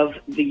out of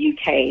the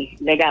UK,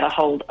 they got a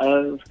hold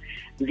of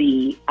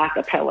the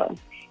acapella.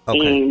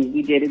 Okay. And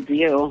we did a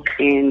deal,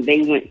 and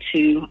they went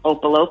to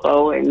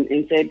Opalopo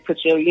and said, put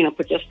your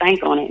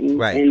stank on it,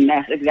 and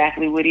that's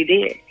exactly what he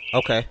did.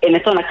 Okay. And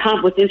it's on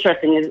what's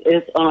interesting is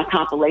it's on a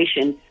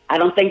compilation. I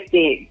don't think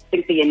they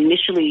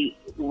initially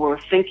were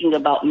thinking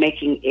about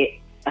making it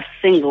a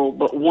single,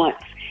 but once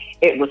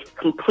it was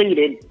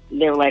completed,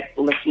 they were like,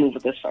 let's move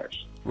with this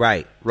first.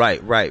 Right.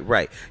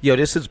 Yo,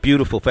 this is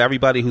beautiful for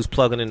everybody who's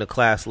plugging in the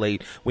class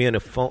late. We're in a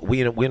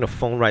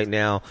phone right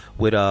now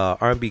with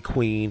R&B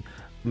queen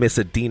Miss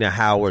Adina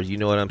Howard. You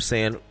know what I'm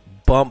saying?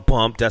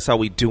 bump. That's how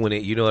we doing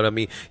it. You know what I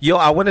mean? Yo,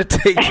 I want to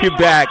take you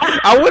back.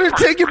 I want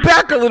to take you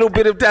back a little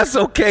bit, if that's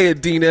okay,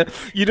 Adina.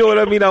 You know what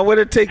I mean? I want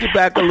to take you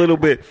back a little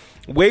bit.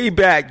 Way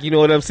back, you know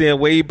what I'm saying?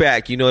 Way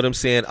back, you know what I'm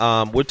saying?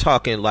 We're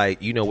talking like,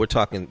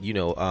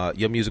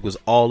 your music was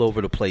all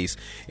over the place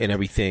and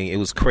everything. It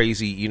was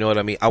crazy, you know what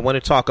I mean? I want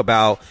to talk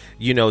about,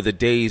 the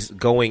days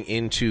going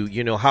into,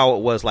 how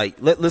it was like.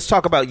 Let's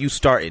talk about you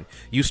starting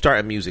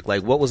music.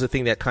 Like, what was the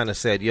thing that kind of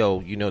said,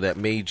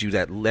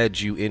 that led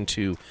you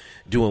into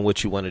doing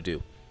what you want to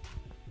do?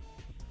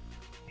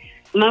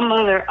 My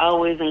mother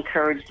always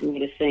encouraged me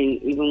to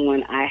sing, even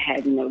when I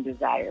had no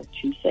desire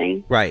to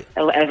sing. Right.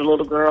 As a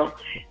little girl.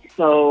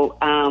 So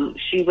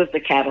she was the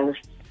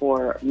catalyst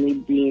for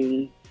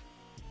me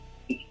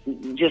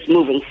just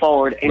moving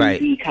forward and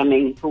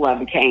becoming who I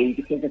became.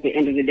 Because at the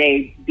end of the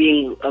day,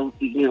 being a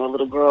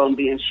little girl and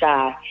being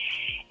shy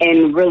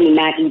and really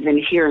not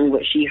even hearing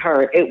what she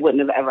heard, it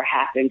wouldn't have ever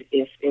happened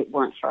if it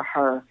weren't for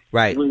her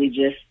really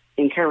just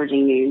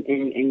encouraging me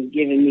and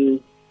giving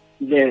me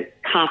the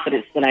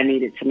confidence that I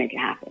needed to make it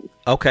happen.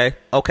 Okay.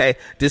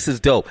 This is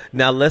dope.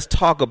 Now let's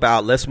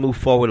move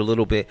forward a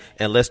little bit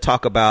and let's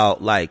talk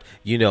about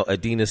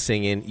Adina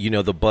singing,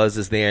 the buzz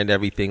is there and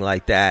everything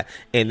like that.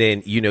 And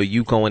then,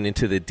 you going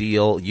into the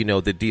deal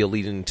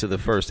leading into the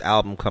first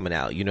album coming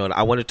out, and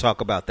I want to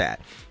talk about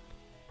that.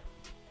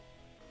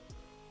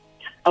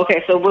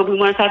 Okay, so what we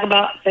want to talk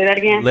about? Say that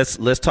again.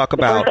 Let's talk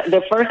about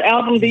the first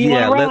album. Do you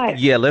want to ride?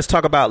 Let's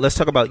talk about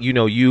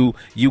you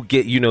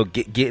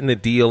getting the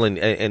deal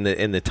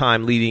and the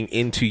time leading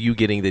into you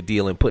getting the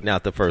deal and putting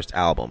out the first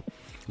album.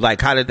 Like,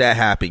 how did that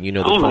happen?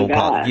 The phone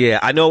call. Yeah,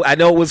 I know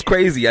it was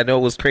crazy.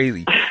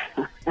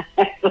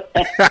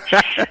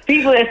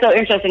 People, it's so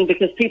interesting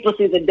because people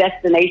see the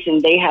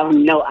destination, they have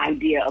no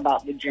idea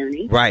about the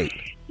journey. Right.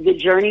 The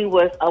journey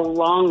was a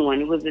long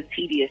one. It was a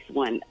tedious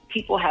one.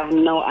 People have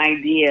no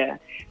idea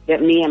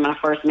that me and my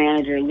first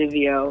manager,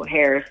 Livio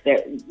Harris,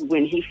 that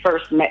when he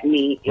first met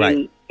me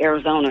in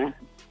Arizona,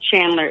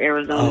 Chandler,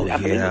 Arizona, I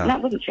believe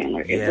it wasn't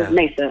Chandler, it was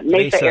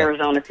Mesa,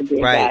 Arizona to be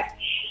exact.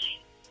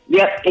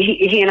 Yep,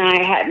 he and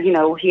I had,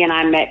 he and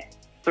I met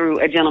through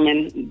a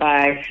gentleman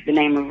by the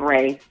name of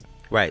Ray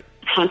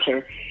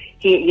Hunter.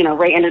 He,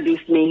 Ray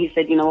introduced me. He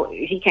said,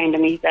 he came to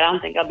me. He said, I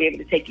don't think I'll be able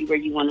to take you where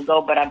you want to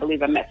go, but I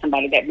believe I met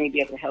somebody that may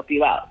be able to help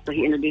you out. So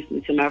he introduced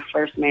me to my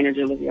first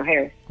manager, Livio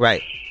Harris.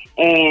 Right.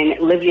 And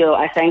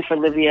I sang for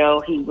Livio.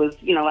 He was,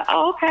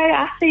 oh, okay,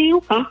 I see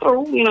you, come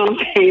through. You know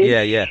what I'm saying?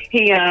 Yeah.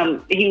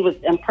 He was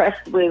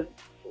impressed with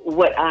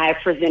what I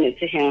presented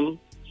to him.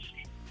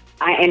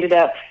 I ended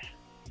up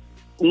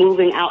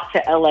moving out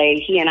to LA.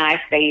 He and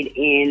I stayed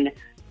in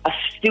a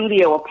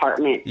studio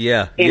apartment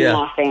in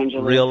Los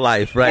Angeles. Real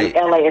life, right.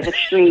 And LA is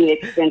extremely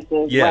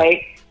expensive,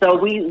 right? So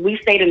we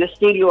stayed in a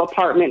studio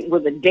apartment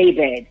with a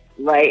daybed,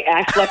 right?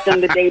 I slept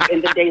in the daybed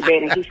and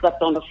he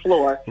slept on the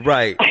floor.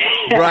 Right.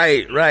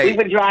 We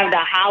would drive to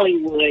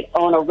Hollywood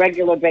on a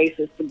regular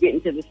basis to get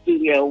into the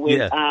studio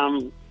with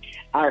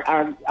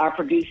our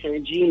producer,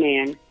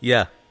 G-Man.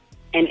 Yeah.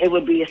 And it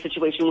would be a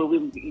situation where we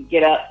would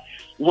get up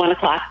 1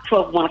 o'clock,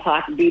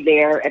 be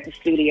there at the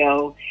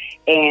studio,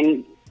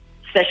 and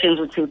sessions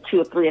were till 2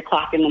 or 3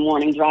 o'clock in the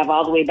morning, drive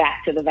all the way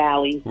back to the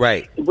valley.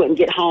 Right. Wouldn't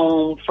get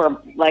home for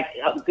like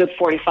a good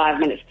 45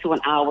 minutes to an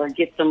hour,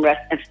 get some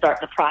rest, and start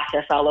the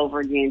process all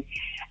over again.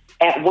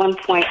 At one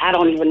point, I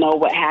don't even know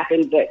what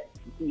happened, but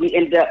we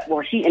ended up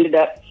having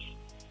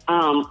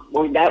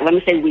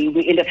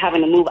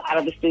to move out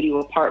of the studio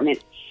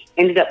apartment.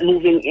 Ended up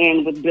moving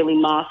in with Billy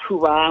Moss.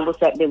 Hoorah. What's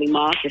up, Billy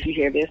Moss, if you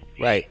hear this?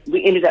 Right.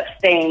 We ended up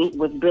staying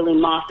with Billy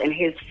Moss and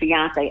his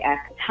fiance at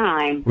the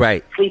time.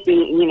 Right.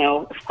 Sleeping,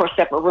 of course,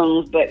 separate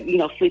rooms, but,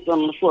 sleeping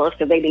on the floors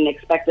because they didn't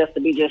expect us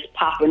to be just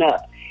popping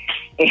up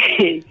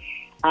and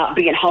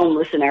being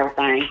homeless and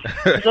everything.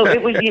 So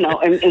it was,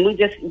 and we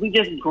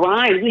just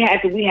grind. We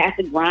had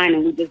to grind,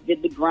 and we just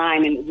did the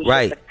grind, and it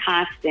was just a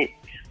constant,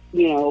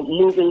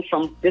 moving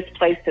from this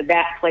place to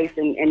that place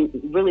and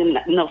really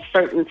no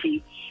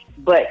certainty.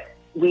 But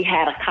we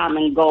had a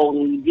common goal,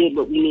 and we did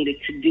what we needed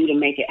to do to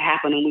make it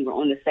happen, and we were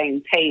on the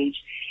same page,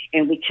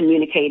 and we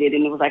communicated,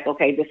 and it was like,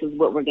 okay, this is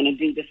what we're going to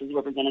do, this is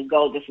where we're going to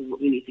go, this is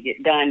what we need to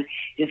get done.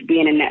 Just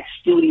being in that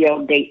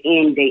studio day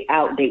in, day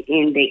out, day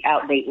in, day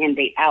out, day in,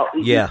 day out.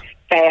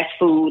 Fast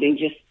food and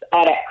just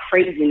all that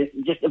craziness,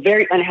 just a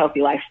very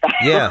unhealthy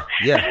lifestyle.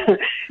 Yeah.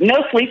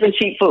 No sleep and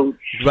cheap food.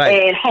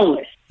 Right. And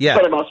homeless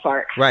for the most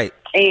part. Right.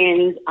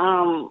 And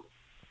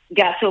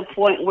got to a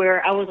point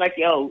where I was like,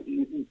 yo,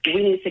 we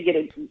need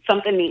to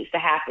something needs to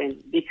happen,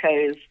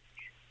 because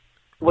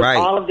with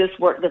all of this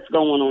work that's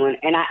going on,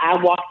 and I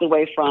walked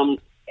away from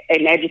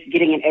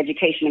getting an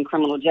education in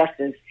criminal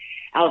justice.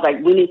 I was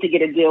like, we need to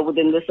get a deal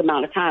within this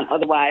amount of time.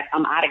 Otherwise,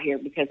 I'm out of here,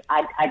 because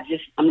I'm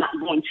not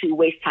going to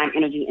waste time,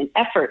 energy, and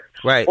effort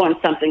on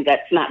something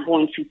that's not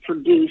going to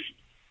produce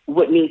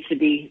what needs to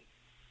be,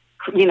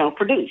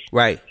 produced.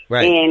 Right.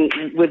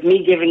 And with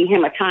me giving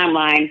him a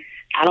timeline,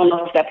 I don't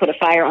know if that put a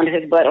fire under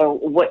his butt or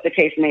what the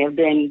case may have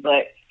been,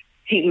 but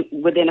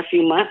within a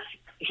few months,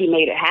 he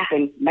made it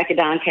happen.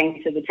 Mechadon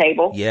came to the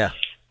table. Yeah.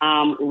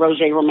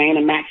 Roger Romain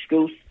and Max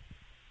Goose.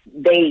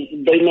 They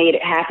made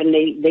it happen.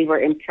 They were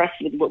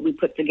impressed with what we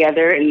put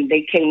together, and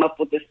they came up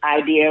with this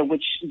idea,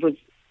 which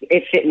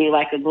it fit me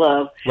like a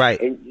glove. Right.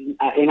 And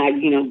I,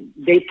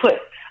 they put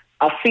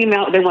a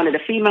female. They wanted a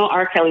female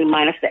R. Kelly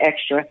minus the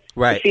extra.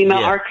 Right. A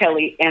female R.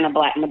 Kelly and a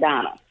black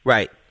Madonna.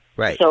 Right.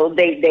 Right. So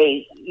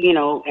they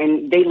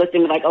and they looked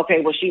at me like,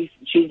 okay, well, she's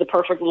the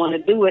perfect one to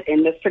do it,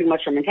 and that's pretty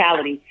much her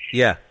mentality.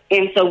 Yeah.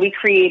 And so we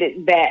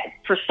created that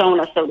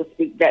persona, so to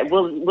speak, that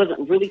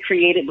wasn't really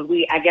created, but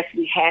I guess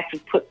we had to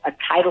put a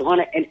title on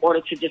it in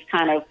order to just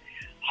kind of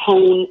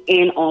hone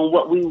in on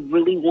what we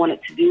really wanted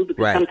to do.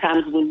 Because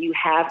sometimes when you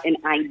have an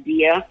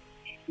idea,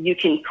 you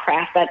can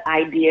craft that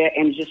idea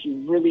and just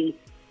really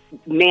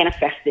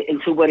manifest it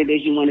into what it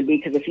is you want to be.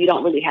 Because if you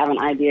don't really have an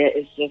idea,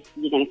 it's just,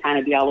 you're going to kind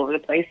of be all over the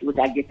place, which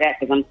I get that,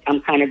 because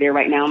I'm kind of there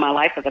right now in my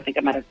life, because I think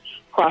I'm at a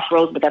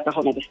crossroads, but that's a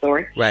whole other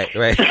story. Right.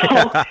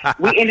 So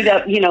we ended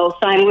up,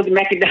 signing with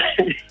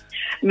Mechadon.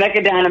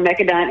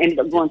 Mechadon ended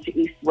up going to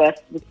East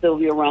West with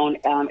Sylvia Rohn,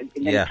 and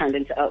then it turned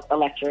into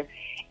Elektra.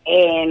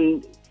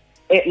 And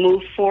it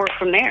moved forward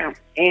from there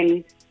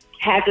and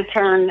had to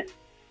turn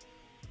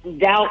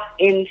doubt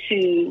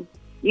into,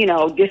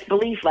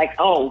 disbelief, like,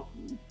 oh,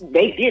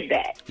 they did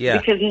that. Yeah.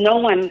 Because no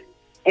one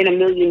in a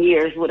million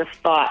years would have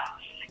thought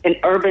an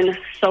urban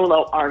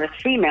solo artist,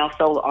 female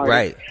solo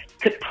artist,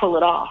 could pull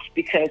it off.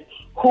 Because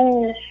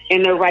who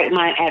in their right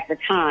mind at the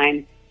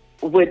time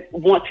would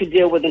want to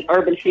deal with an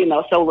urban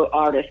female solo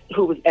artist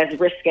who was as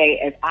risque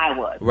as I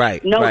was? Right.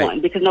 No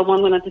one, because no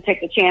one wanted to take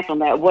the chance on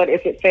that. What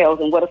if it fails,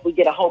 and what if we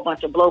get a whole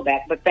bunch of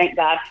blowback? But thank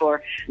God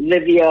for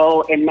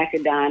Livio and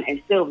Mechadon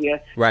and Sylvia,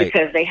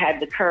 because they had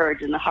the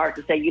courage and the heart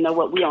to say, you know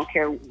what, we don't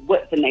care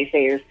what the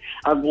naysayers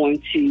are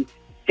going to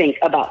think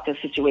about the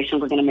situation.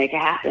 We're going to make it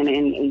happen,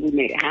 and we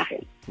made it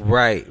happen.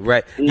 Right. In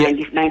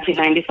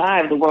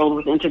 1995, the world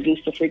was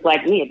introduced to Freak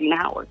Like Me, Adina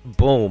Howard.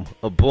 Boom.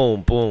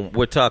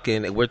 We're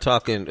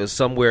talking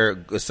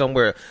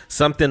somewhere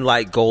something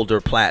like gold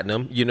or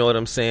platinum. You know what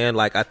I'm saying?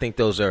 Like, I think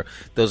those are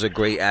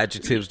great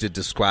adjectives to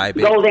describe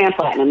it. Gold and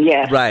platinum,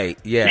 yeah. Right.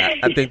 Yeah.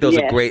 I think those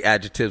are great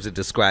adjectives to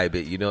describe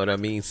it. You know what I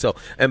mean? So,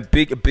 and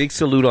big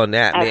salute on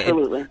that, man.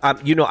 Absolutely.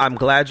 And, I'm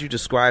glad you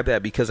described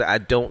that, because I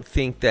don't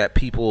think that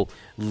people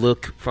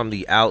look from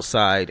the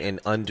outside and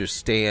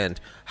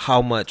understand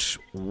how much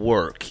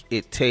work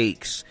it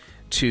takes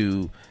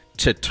to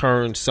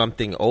turn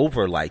something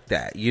over like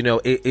that.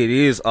 It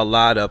is a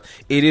lot of,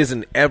 it is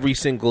an every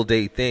single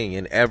day thing,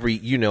 and I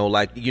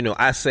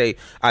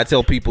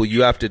tell people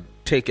you have to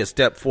take a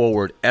step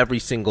forward every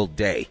single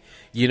day.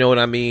 You know what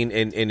I mean?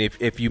 And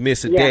if you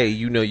miss a day,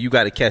 you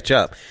got to catch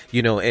up,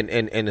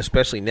 and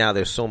especially now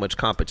there's so much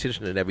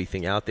competition and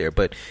everything out there,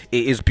 but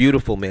it is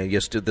beautiful, man.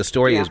 Yes, the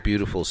story is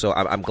beautiful. So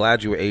I'm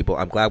glad we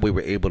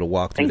were able to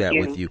walk through that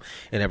with you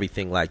and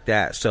everything like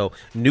that. So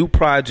new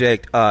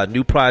project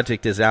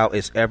is out.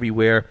 It's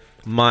everywhere.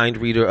 Mind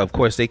Reader, of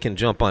course, they can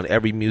jump on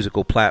every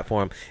musical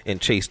platform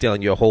and chase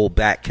down your whole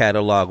back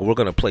catalog. We're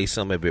going to play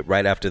some of it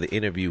right after the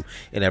interview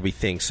and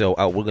everything. So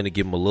we're going to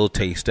give them a little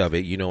taste of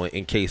it,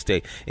 in case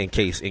they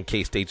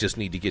just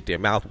need to get their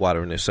mouth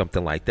watering or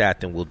something like that.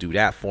 Then we'll do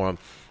that for them.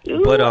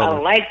 Ooh, but I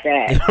like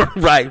that.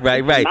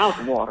 Right.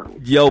 Mouth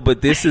watering. Yo,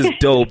 but this is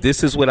dope.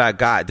 This is what I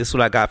got. This is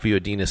what I got for you,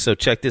 Adina. So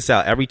check this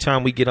out. Every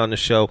time we get on the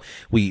show,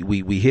 we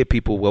hit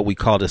people what we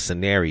call the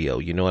scenario.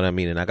 You know what I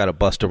mean? And I got a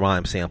Busta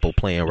Rhymes sample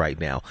playing right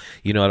now.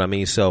 You know what I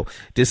mean? So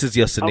this is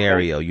your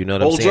scenario. Okay. You know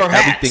what I'm saying?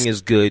 Everything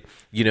is good.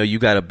 You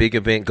got a big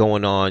event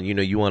going on.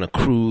 You on a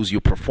cruise.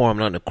 You're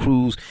performing on the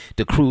cruise.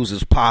 The cruise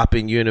is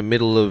popping. You're in the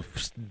middle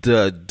of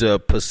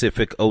the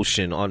Pacific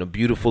Ocean on a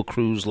beautiful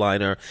cruise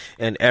liner,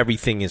 and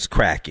everything is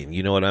cracking.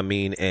 You know what I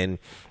mean? And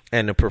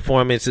the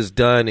performance is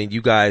done, and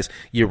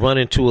you run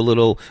into a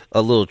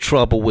little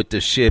trouble with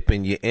the ship,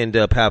 and you end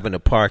up having to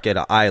park at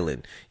an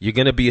island. You're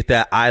gonna be at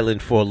that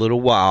island for a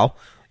little while.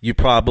 You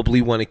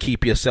probably want to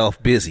keep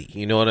yourself busy.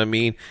 You know what I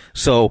mean?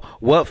 So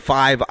what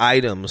 5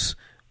 items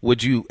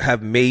would you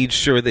have made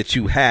sure that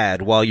you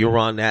had while you're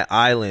on that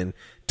island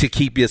to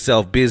keep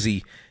yourself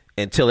busy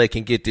until they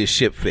can get this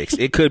ship fixed?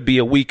 It could be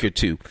a week or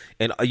two,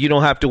 and you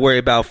don't have to worry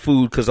about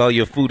food because all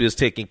your food is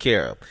taken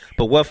care of.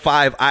 But what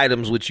 5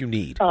 items would you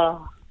need?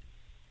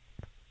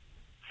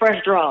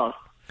 Fresh draws.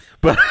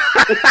 Gotta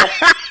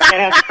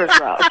have fresh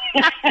draws.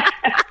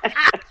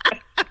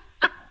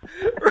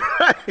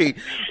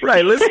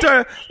 Right. Let's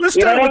start with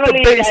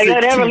the basics.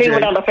 You never leave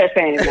without the fresh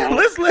panties.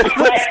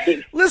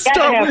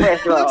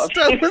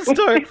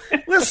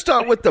 Let's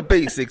start with the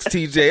basics,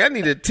 TJ. I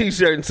need a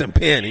t-shirt and some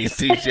panties,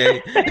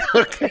 TJ.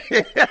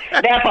 Okay.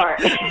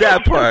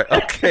 That part.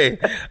 Okay.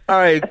 All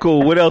right.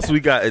 Cool. What else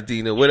we got,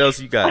 Adina? What else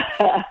you got?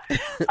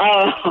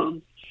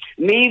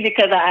 Me,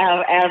 because I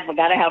have asthma.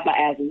 Gotta have my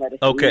asthma medicine.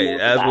 Okay,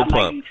 asthma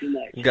pump.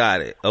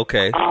 Got it.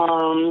 Okay.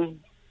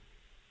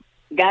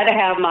 Got to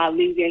have my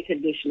leave-in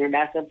conditioner.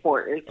 That's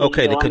important.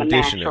 Okay, the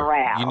conditioner.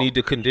 You need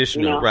the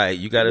conditioner, right?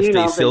 You got to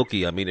stay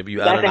silky. I mean, if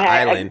you're out on the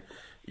island,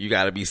 you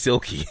got to be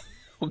silky.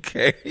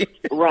 Okay.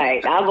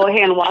 Right. I'll go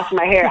ahead and wash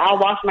my hair. I'll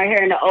wash my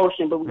hair in the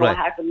ocean, but we're going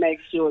to have to make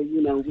sure,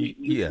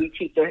 we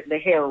keep the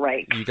hair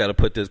right. You got to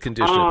put the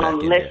conditioner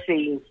back in let's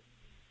see.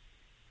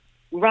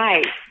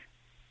 Right.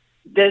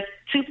 Does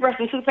toothbrush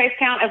and toothpaste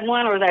count as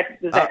one, or is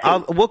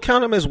that we'll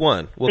count them as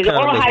one. We'll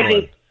count them as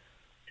one.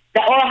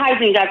 The oral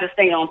hygiene got to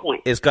stay on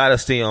point. It's got to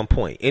stay on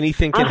point.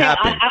 Anything can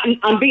happen.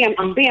 I'm being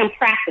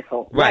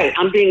practical. Right.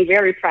 I'm being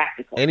very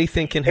practical.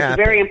 Anything can happen.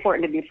 It's very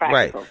important to be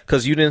practical. Right.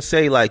 Because you didn't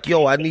say like,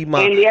 yo, I need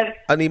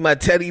my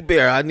teddy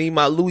bear. I need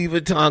my Louis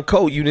Vuitton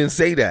coat. You didn't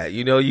say that.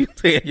 You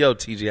said, yo,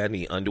 TJ, I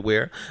need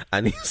underwear.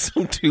 I need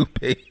some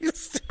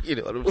toothpaste. You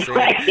know what I'm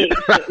saying?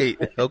 Right.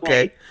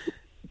 Okay.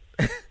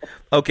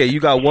 Okay, you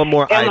got one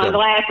more item. And my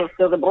glasses,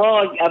 because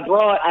abroad,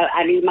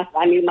 I need my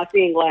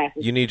seeing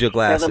glasses. You need your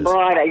glasses. Because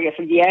abroad, if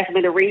you ask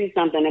me to read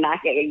something, and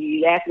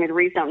you ask me to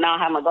read something, now I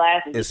have my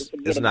glasses.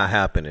 It's not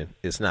happening.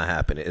 It's not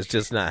happening. It's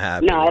just not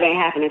happening. No, it ain't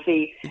happening.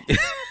 See.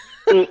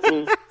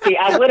 See,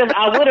 I would have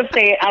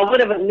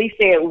at least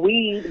said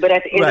weed, but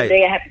at the end of the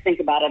day, I have to think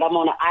about it. I'm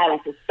on an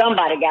island, so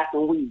somebody got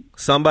some weed.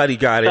 Somebody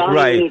got it, so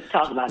right? Need to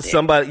talk about that.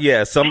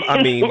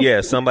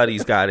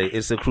 Somebody's got it.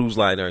 It's a cruise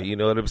liner. You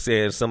know what I'm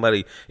saying?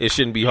 It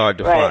shouldn't be hard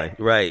to find.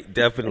 Right?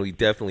 Definitely.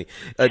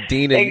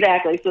 Adina,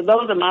 exactly. So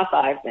those are my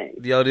 5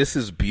 things. Yo, this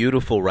is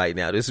beautiful right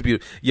now. This is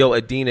beautiful. Yo,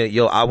 Adina,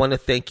 I want to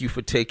thank you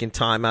for taking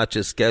time out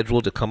your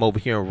schedule to come over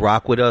here and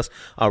rock with us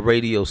on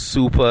Radio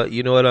Supa.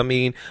 You know what I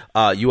mean?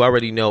 You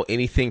already know.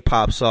 Anything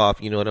pops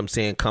off, you know what I'm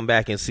saying? Come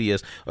back and see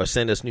us or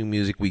send us new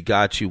music. We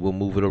got you. We'll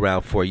move it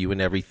around for you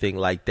and everything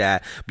like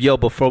that. Yo,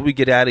 before we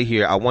get out of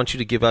here, I want you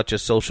to give out your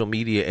social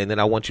media, and then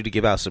I want you to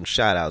give out some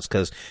shout outs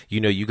because,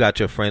 you got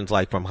your friends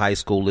like from high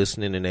school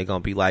listening, and they're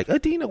going to be like,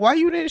 Adina, why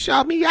you didn't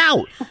shout me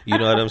out? You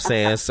know what I'm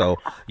saying? So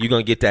you're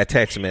going to get that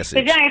text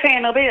message. Because y'all ain't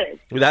paying no bills.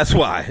 That's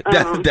why.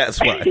 That's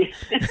why.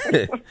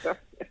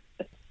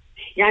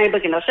 Y'all ain't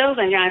booking no shows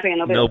and y'all ain't paying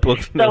no bills.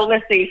 So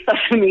let's see,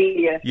 social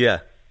media.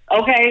 Yeah.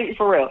 Okay,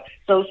 for real.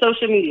 So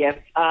social media,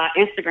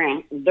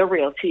 Instagram, The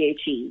Real,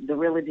 THE, The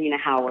Real Adina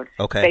Howard.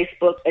 Okay.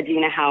 Facebook,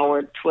 Adina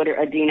Howard. Twitter,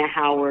 Adina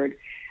Howard.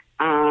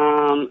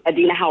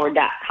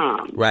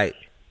 AdinaHoward.com. Right.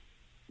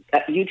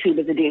 YouTube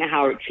is Adina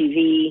Howard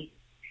TV.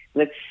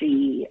 Let's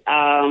see.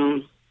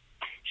 Shout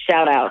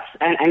outs.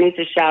 I need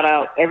to shout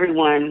out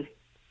everyone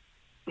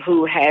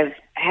who has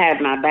had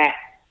my back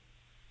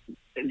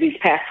these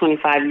past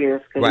 25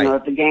 years.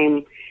 Because, the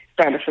game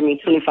started for me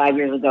 25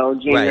 years ago,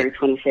 January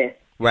 25th.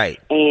 Right.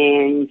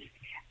 And,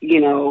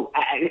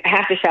 I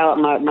have to shout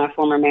out my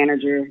former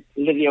manager,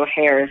 Livio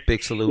Harris.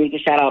 Big salute. I need to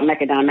shout out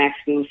Mecadon Max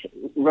Goose,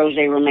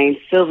 Roger Romaine,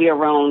 Sylvia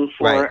Roan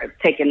for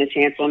taking the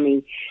chance on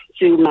me.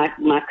 To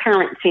my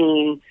current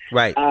team,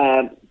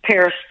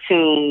 Paris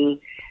Toon,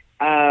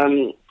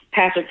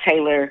 Patrick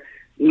Taylor,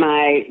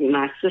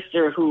 my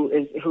sister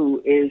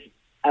who is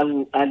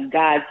a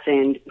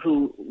godsend,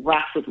 who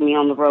rocks with me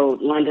on the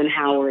road, London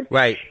Howard.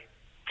 Right.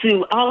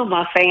 To all of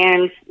my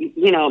fans,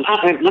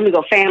 let me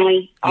go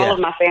family, all of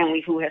my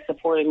family who has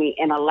supported me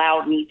and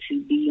allowed me to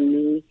be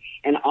me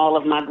and all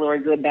of my glory,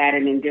 good, bad,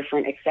 and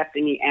indifferent,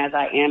 accepting me as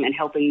I am and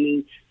helping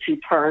me to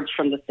purge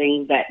from the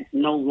things that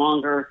no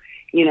longer,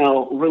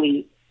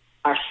 really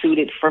are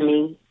suited for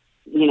me,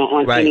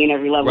 on any and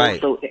every level.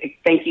 Right. So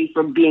thank you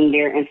for being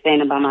there and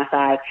standing by my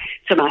side.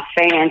 To my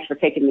fans for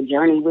taking the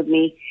journey with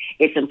me.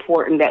 It's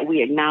important that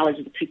we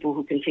acknowledge the people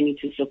who continue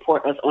to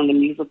support us on the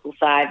musical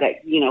side,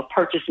 that,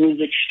 purchase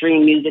music,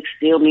 stream music,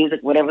 steal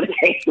music, whatever the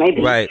case may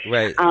be. Right.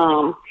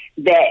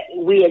 That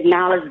we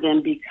acknowledge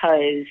them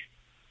because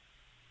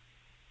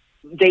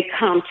they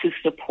come to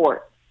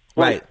support.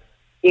 Right.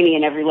 Any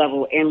and every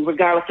level, and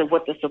regardless of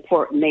what the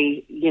support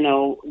may,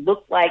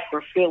 look like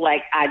or feel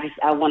like,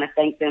 I want to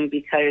thank them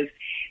because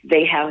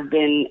they have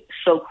been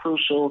so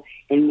crucial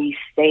in me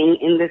staying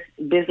in this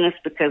business,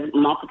 because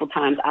multiple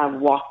times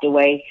I've walked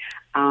away,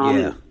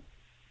 and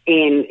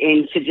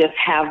to just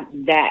have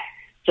that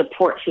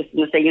support system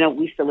to say,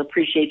 we still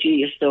appreciate you,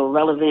 you're still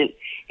relevant,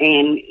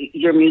 and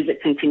your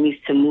music continues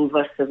to move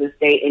us to this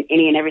day, and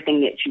any and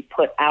everything that you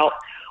put out,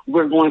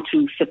 we're going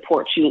to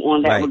support you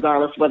on that,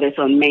 regardless whether it's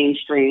on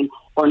mainstream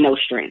or no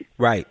stream.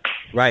 Right.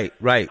 So,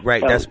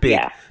 that's big.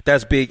 Yeah.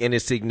 That's big, and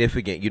it's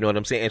significant. You know what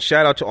I'm saying? And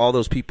shout out to all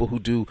those people who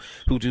do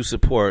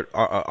support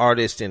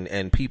artists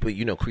and people,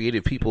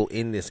 creative people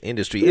in this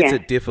industry. It's a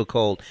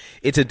difficult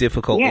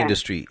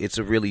industry. It's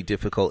a really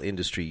difficult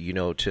industry,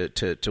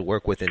 to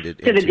work with. To the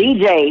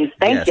DJs,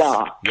 thank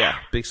y'all. Yeah,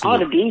 big salute. All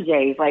the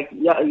DJs,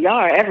 y'all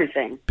are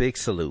everything. Big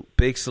salute.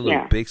 Big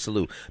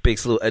salute.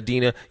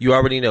 Adina, you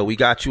already know we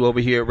got you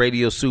over here at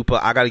Radio Supa.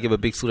 I got to give a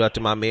big salute out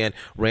to my man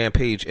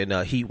Rampage and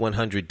Heat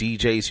 100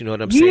 DJs. You know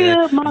what I'm saying?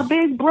 Yeah, my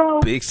big bro.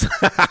 Big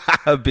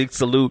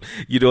salute.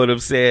 You know what I'm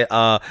saying?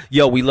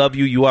 Yo, we love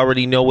you. You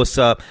already know what's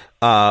up.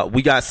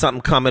 We got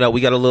something coming up.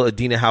 We got a little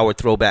Adina Howard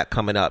throwback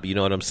coming up. You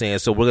know what I'm saying?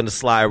 So we're going to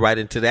slide right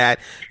into that.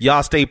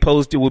 Y'all stay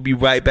posted. We'll be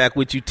right back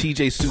with you.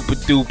 TJ Super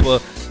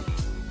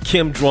Duper,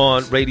 Kim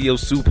Draughn, Radio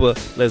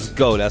Supa. Let's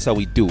go. That's how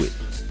we do it.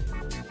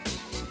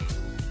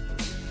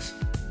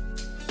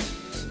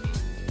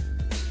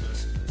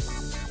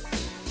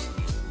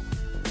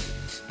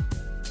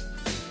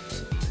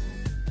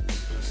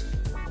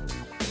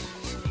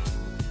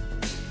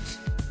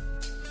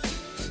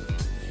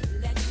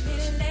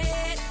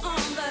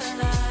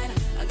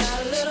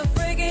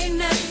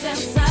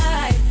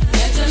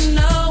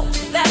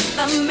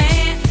 a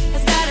man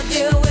has gotta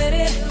deal with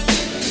it.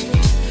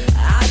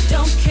 I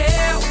don't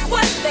care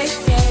what they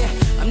say.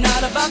 I'm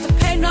not about to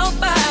pay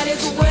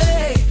nobody's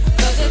way.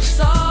 Cause it's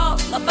all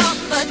about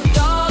the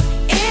dog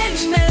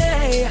in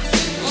me.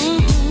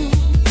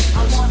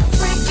 I want a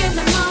freak in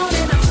the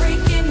morning, a freak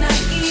in the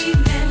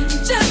evening,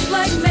 just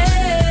like me.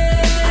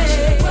 I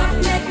need a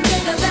rough-neck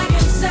nigga that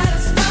can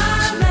satisfy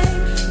me,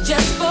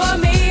 just for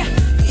me.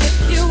 If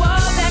you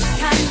are that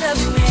kind of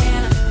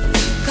man,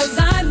 cause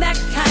I'm that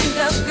kind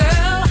of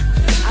girl.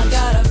 I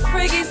got a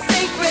freaky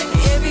secret,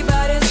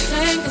 everybody's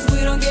saying, cause we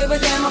don't give a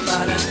damn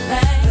about a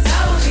thing. Cause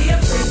I will be a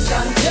freak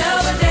until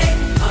the day,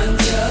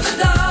 until the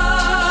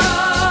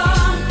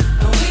dawn.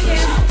 And we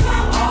can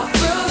all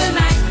through the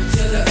night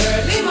till the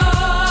early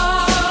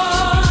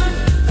morn.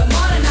 Come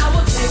on and I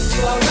will take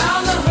you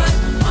around the hood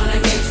on a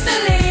gangsta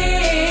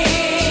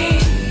lean.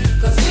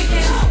 Cause we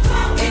can,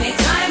 any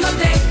time of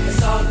day,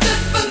 it's all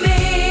good for me.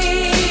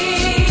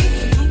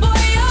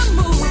 Boy, you're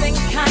moving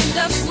kind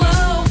of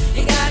slow.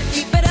 You gotta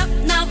keep it up,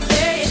 now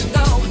there you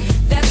go.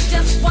 That's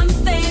just one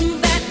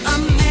thing that a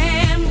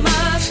man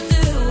must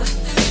do.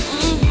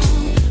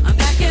 I'm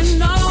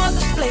packing all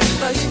the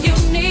flavor you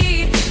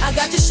need. I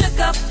got you shook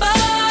up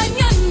on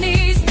your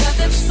knees. Cause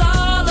it's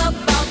all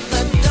about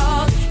the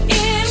dog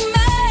in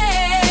me.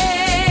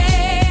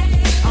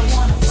 I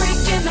want a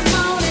freak in the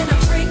morning, a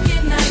freak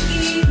in the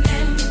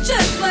evening,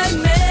 just like me.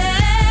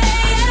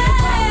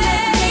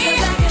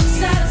 That can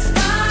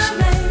satisfy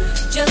me,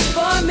 just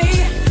for me.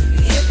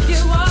 If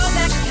you are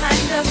that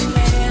kind of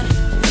man,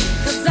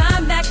 cause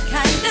I'm that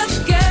kind of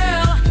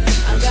girl.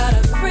 I got a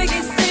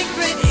freaky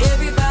secret,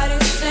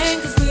 everybody's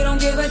saying, cause we don't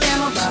give a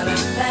damn about a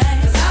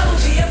thing. Cause I will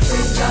be a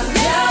freak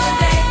until the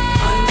day,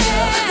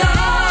 until the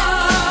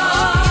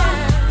dawn.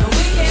 And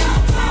we can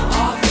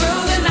all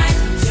through the night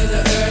till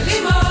the early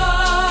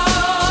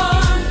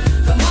morn.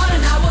 Come on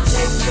and I will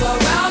take you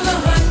around the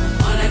hood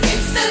on a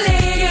gangsta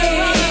lean.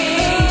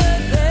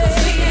 Cause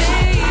we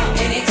can,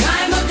 any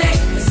time of day,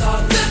 it's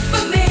all good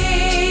for me.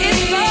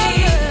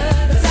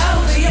 Cause I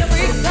will be a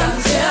freak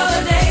until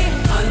the day,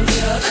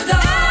 until the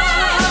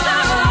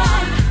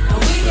dawn. And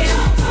we can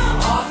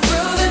all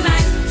through the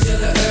night till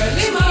the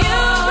early morn.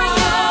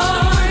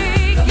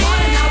 Come on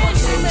and I will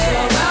take you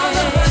around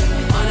the hood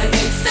on a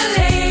gangsta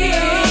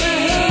lean.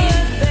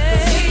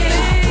 Cause we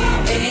can,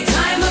 any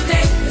time of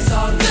day, it's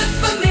all good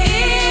for me. I will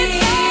be a freak until the day,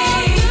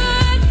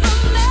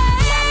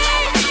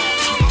 until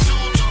the dawn. And we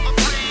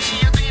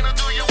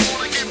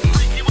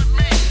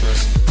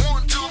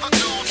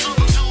can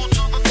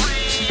all through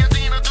the night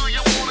till the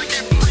early morn. Come on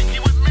and I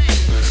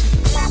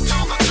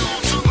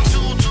will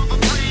take you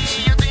around the hood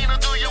on a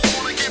gangsta lean.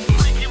 Cause we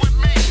can,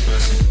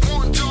 any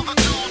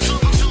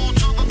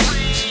time of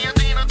day,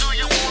 it's all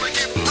good for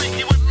me.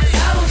 Cause I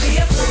will be a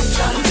freak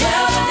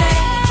until the day,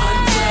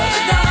 until the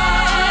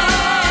dawn.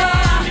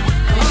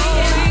 And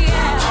we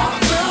can all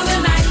through the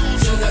night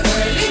till the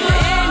early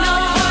morn.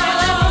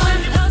 Come on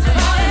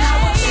and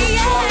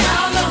I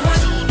will take you around the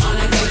hood on a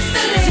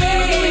gangsta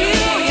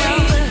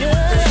lean.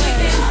 Cause we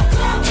can,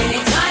 any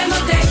time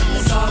of day,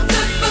 it's all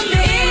good for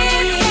me.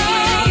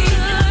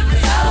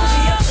 Cause I will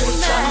be a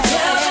freak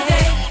until the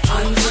day,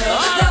 until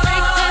the dawn.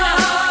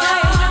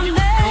 And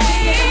we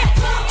can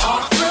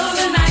all through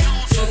the night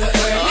till the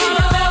early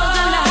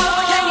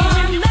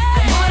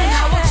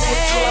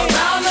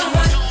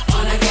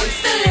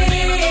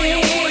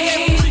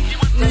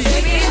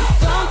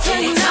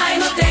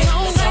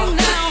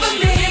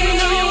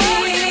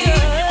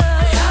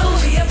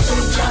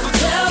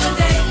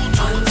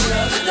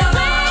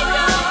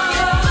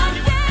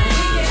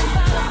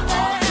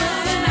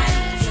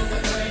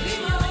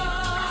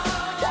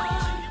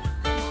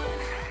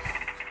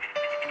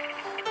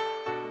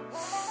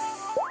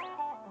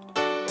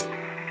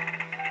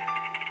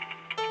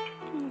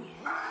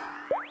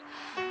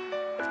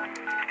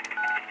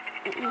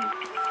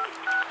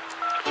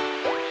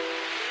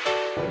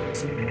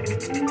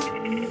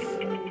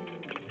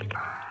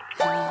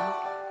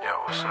Yo,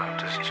 what's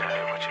up? This is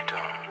Jay. What you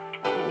doing?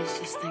 I was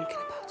just thinking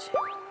about you.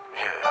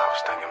 Yeah, I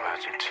was thinking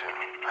about you too.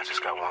 I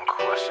just got one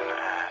question to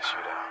ask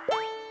you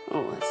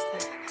though. What's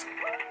that?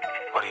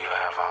 What do you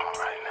have on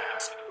right now?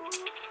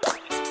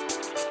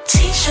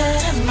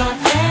 T-shirt and my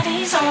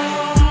panties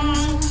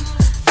on.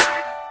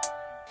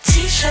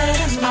 T-shirt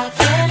and my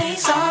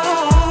panties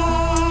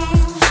on.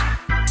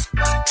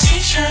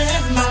 T-shirt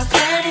and my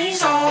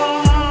panties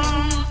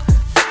on.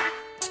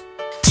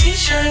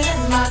 T-shirt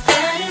and my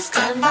panties,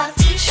 got my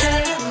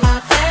t-shirt and my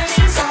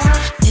panties on.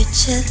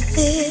 Picture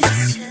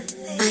this,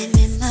 I'm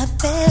in my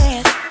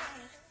bed,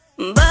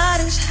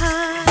 body's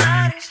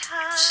hot,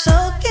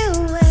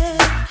 soaking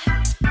wet,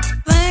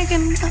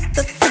 thinking of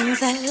the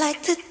things I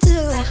like to do.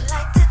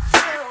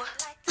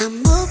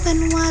 I'm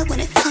open wide when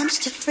it comes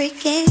to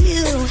freaking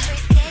you.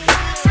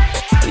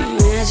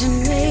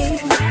 Imagine me,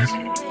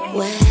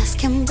 where else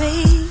can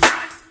be,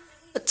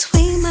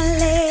 between my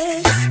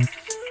legs,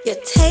 you're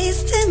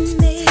tasting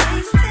me.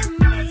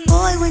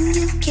 Boy, when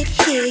you get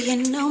here, you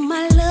know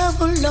my love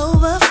will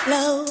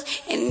overflow.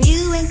 And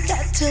you ain't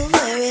got to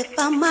worry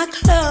about my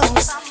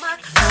clothes,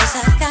 cause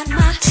I got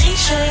my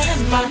t-shirt T-shirt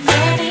and my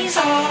panties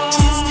on.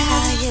 Just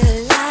how you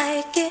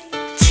like it.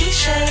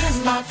 T-shirt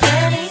and my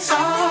panties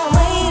on.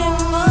 Waiting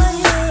for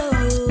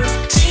you.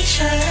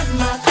 T-shirt and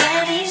my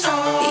panties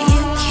on. You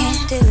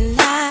can't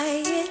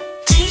deny it.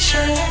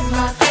 T-shirt and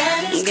my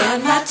panties.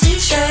 Got my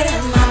T-shirt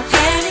and my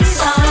panties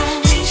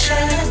on.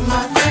 T-shirt and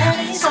my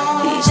panties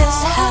on.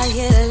 Just how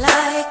you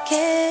like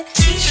it.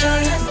 T-shirt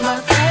and my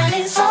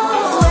panties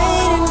on.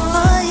 Waiting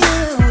for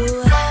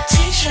you.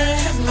 T-shirt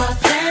and my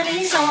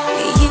panties on.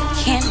 You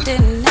can't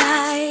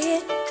deny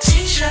it.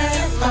 T-shirt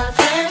and my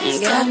panties.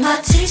 Got my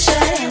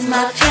T-shirt and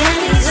my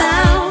panties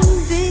on.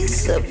 Don't be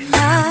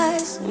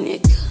surprised when you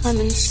come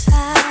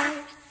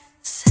inside.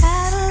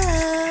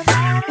 Saddle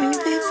up and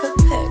be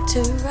prepared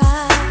to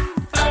ride.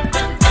 Up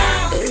and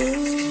down,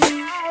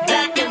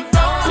 back and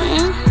forth.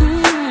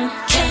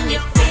 Can you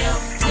feel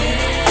me,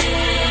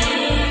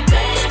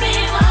 baby?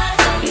 Why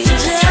don't you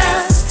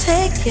just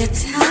take your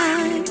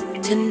time?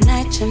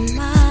 Tonight you're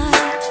mine.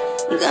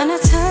 Gonna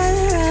turn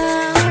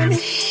around,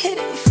 hit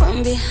it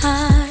from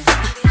behind.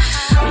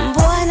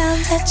 Boy, now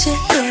that you're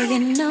here, you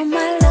know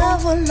my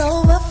love will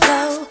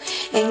overflow.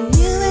 And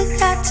you ain't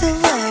got to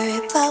worry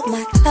about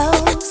my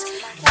clothes.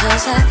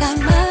 'Cause I got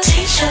my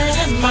T-shirt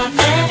and my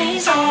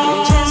panties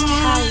on. Just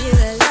how you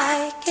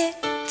like it.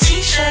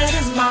 T-shirt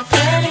and my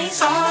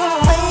panties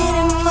on.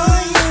 Waiting for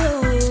you.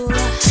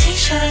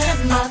 T-shirt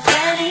and my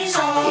panties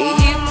on.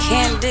 You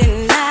can't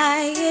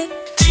deny it.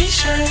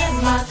 T-shirt and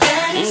my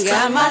panties.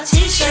 Got my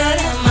T-shirt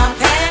and my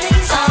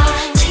panties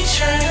on.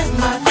 T-shirt and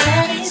my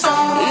panties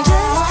on.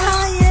 Just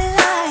how you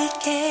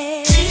like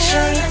it.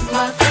 T-shirt and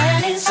my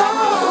panties on.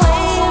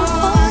 Waiting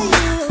for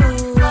you.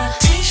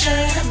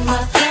 T-shirt and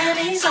my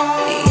panties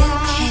on. You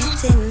can't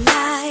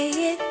deny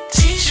it.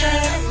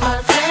 T-shirt and my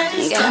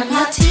panties. Got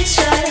my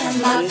T-shirt and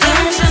my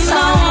panties on.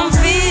 I'm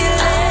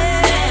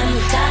feeling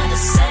kinda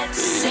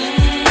sexy.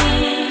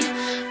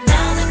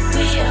 Now that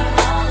we are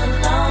all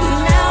alone.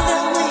 Now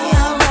that we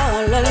are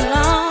all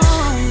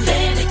alone.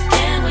 Baby,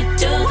 can we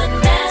do the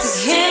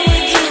nasty?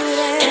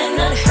 In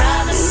the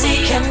privacy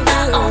of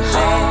my own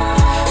home.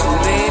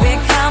 Baby,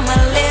 come a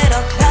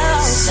little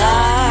closer.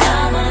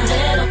 Come a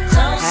little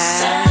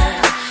closer.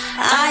 I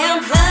am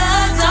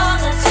plugged on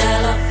the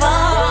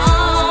telephone.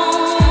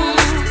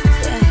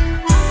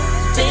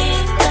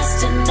 Because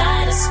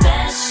tonight is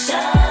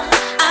special.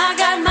 I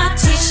got my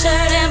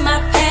T-shirt and my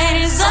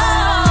panties on.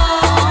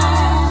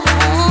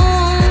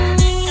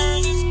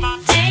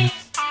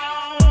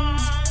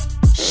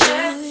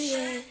 T-shirt,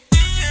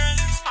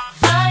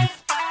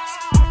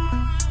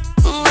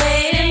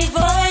 waiting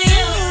for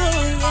you,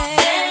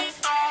 yeah.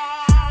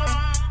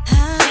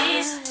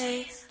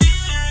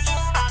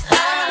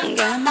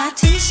 Got my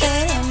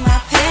T-shirt and my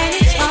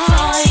panties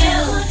on. Say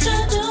what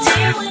you're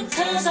doing,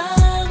 'cause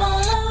I'm all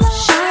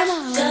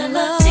alone. Got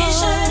my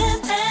T-shirt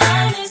and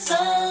panties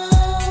on.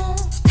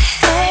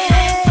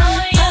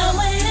 I'm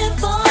waiting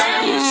for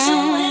you, so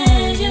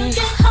when you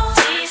get home,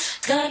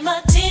 got my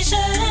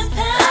T-shirt and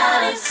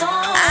panties on. I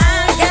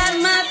got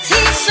my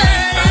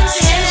T-shirt and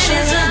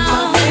panties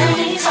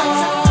on.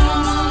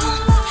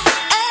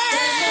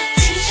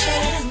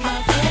 T-shirt and my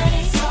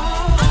panties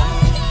on.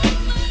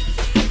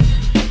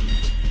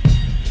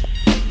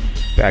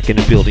 Back in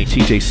the building,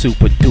 TJ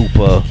Super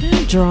Duper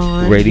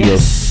Draughn. Radio.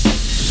 Yes.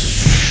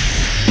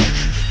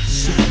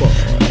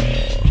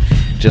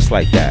 Just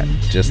like that.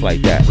 Just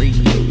like that.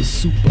 Radio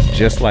Super.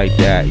 Just like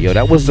that. Yo,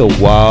 that was a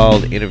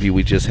wild interview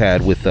we just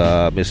had with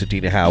Miss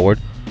Adina Howard.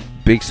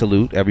 Big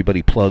salute.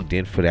 Everybody plugged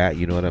in for that.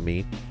 You know what I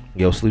mean?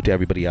 Yo, salute to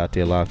everybody out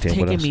there locked in with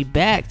Taking us. me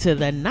back to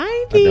the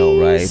 90s. I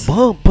know, right?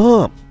 Bump,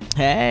 bump.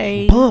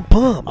 Hey. Bump,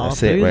 bump. All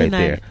That's it through the right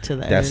night there. to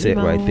the That's early it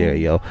right there,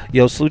 morning. yo.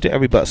 Yo, salute to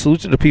everybody.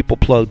 Salute to the people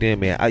plugged in,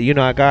 man. I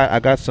want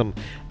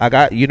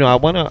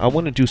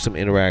to do some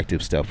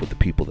interactive stuff with the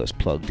people that's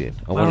plugged in.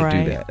 I want to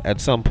Alright. do that at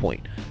some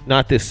point.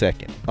 Not this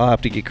second. I'll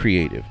have to get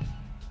creative.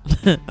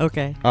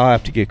 Okay. I'll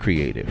have to get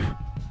creative.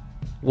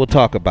 We'll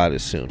talk about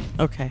it soon.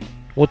 Okay.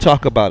 We'll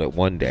talk about it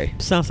one day.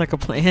 Sounds like a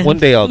plan. One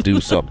day I'll do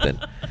something.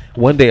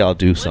 One day I'll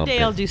do something. One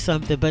day I'll do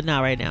something, but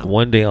not right now.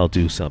 One day I'll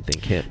do something.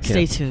 Kim.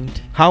 Stay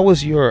tuned. How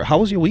was your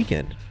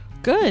weekend?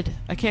 Good.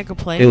 I can't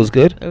complain. It was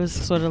good? It was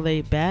sort of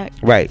laid back.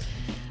 Right.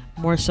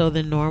 More so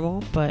than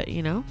normal, but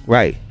you know.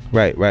 Right.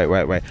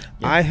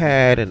 I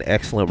had an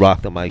excellent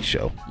Rock the Mic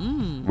show.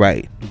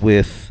 Right.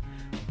 With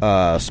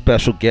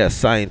special guest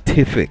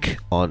Scientific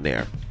on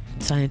there.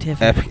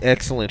 Scientific.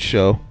 Excellent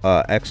show.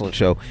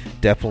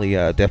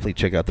 Definitely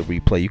check out the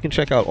replay. You can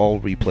check out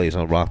all replays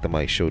on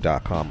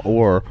rockthemicshow.com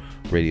or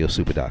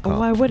radiosuper.com. Oh,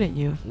 why wouldn't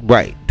you?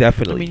 Right,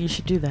 definitely. I mean, you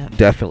should do that.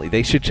 Definitely.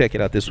 They should check it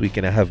out this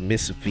weekend. I have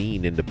Miss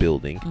Veen in the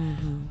building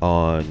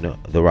on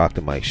the Rock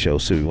the Mic show,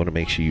 so we want to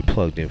make sure you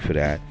plugged in for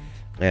that.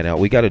 And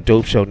we got a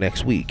dope show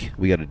next week.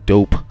 We got a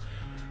dope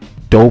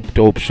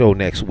show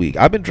next week.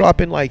 I've been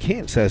dropping like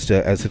hints as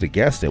to the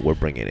guests that we're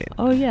bringing in.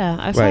 Oh yeah,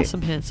 I saw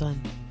some hints on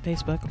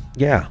Facebook.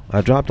 Yeah,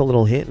 I dropped a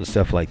little hint and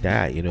stuff like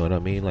that. You know what I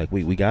mean? Like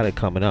we got it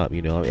coming up.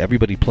 You know,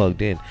 everybody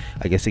plugged in.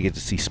 I guess they get to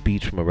see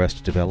speech from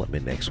Arrested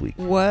Development next week.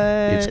 What?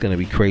 It's gonna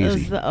be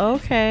crazy.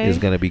 Okay. It's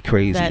gonna be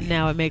crazy. That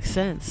now it makes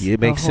sense. It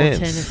makes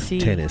sense.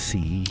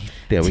 Tennessee.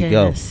 There we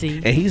go.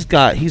 And he's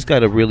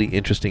got a really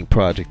interesting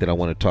project that I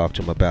want to talk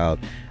to him about.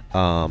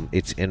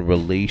 It's in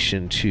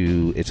relation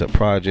to it's a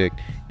project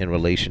in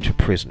relation to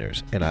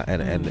prisoners, and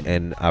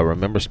I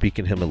remember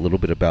speaking to him a little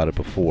bit about it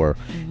before,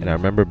 and I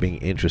remember being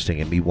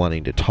interesting and me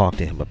wanting to talk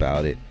to him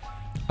about it.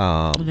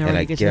 And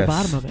I guess to the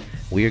bottom of it.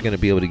 We are going to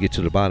be able to get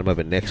to the bottom of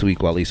it next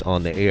week while he's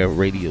on the air,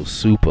 Radio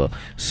Supa.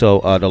 So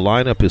the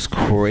lineup is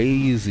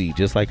crazy.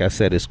 Just like I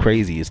said, it's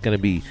crazy. It's going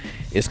to be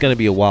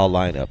a wild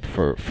lineup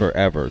for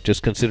forever.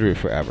 Just consider it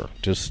forever.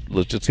 It's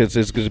going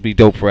to be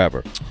dope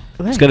forever.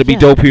 It's going to be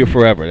dope here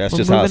forever. That's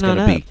just how it's going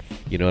to be.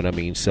 You know what I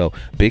mean? So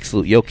big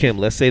salute. Yo, Kim,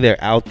 let's say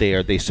they're out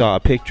there. They saw a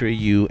picture of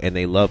you and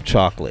they love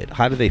chocolate.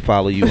 How do they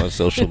follow you on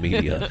social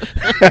media?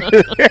 How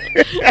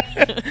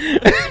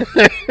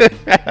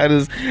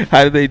do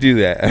they do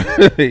that? How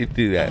do they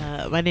do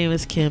that? My name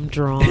is Kim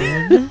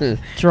Draughn.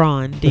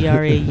 Draughn.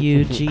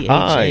 Draughan.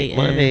 Hi,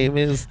 my name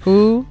is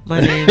who? My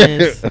name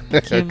is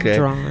Kim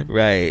Draughn.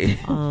 Right.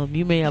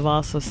 You may have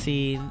also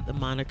seen the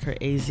moniker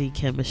AZ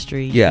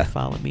Chemistry. You Yeah. can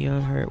follow me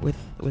on her with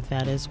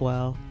that as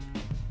well.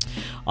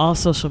 All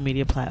social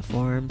media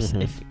platforms.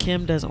 If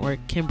Kim doesn't work,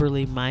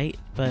 Kimberly might,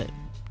 but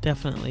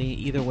definitely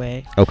either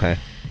way. Okay.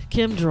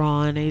 Kim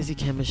Draughn, AZ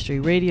Chemistry,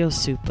 Radio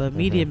Supa,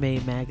 Media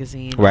Made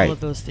Magazine. Right. All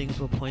of those things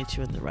will point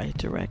you in the right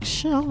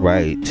direction.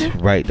 Right.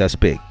 That's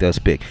big.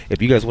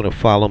 If you guys want to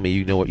follow me,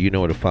 you know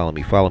where to follow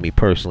me. Follow me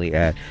personally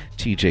at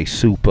TJ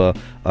Supa.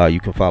 You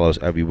can follow us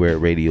everywhere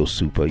at Radio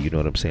Supa. You know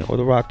what I'm saying? Or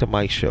the Rock the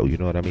Mic Show. You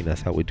know what I mean?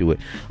 That's how we do it.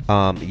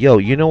 Yo,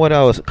 you know what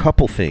else?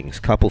 Couple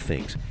things.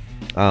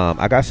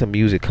 I got some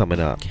music coming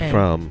up and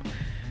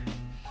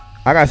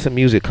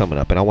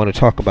I want to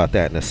talk about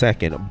that in a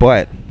second.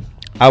 But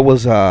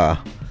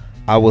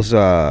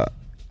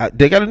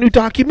they got a new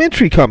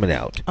documentary coming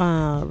out.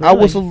 Really? I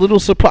was a little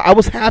surprised. I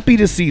was happy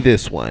to see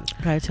this one.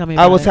 Okay, tell me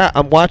about it.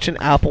 I'm watching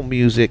Apple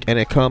Music and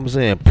it comes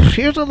in.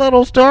 Here's a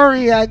little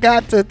story I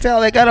got to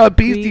tell. They got a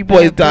Beastie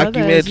Boys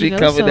documentary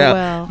coming out.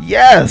 Well.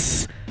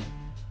 Yes.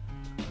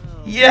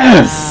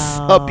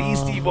 Wow. A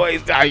Beastie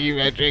Boys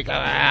documentary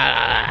coming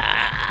out.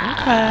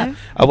 Okay.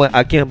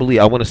 I can't believe.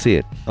 I want to see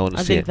it.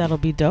 I think that'll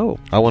be dope.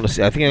 I want to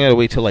see. I think I gotta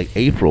wait till like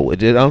April. I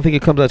don't think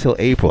it comes out till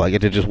April. I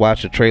get to just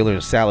watch the trailer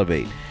and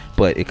salivate.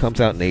 But it comes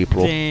out in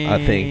April,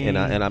 I think, and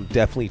I'm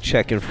definitely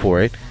checking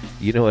for it.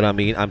 You know what I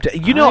mean? I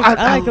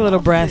like a little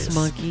brass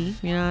monkey.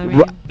 You know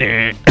what I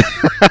mean?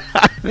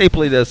 They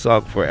play that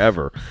song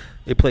forever.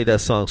 They played that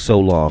song so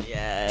long.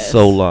 Yes.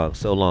 So long.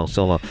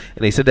 And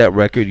they said that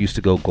record used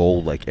to go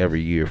gold like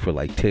every year for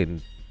like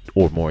 10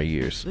 or more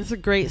years. It's a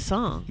great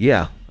song.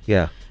 Yeah.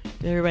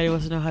 Everybody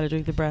wants to know how to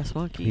drink the brass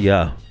monkey.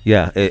 Yeah.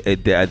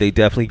 They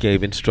definitely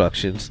gave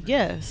instructions.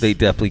 Yes. They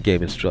definitely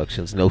gave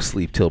instructions. No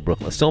sleep till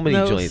Brooklyn. So many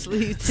joints.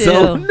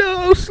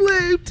 No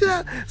sleep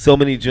till. So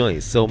many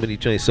joints. So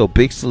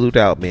big salute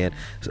out, man.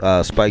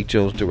 Spike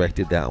Jones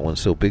directed that one.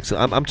 So big.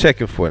 I'm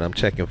checking for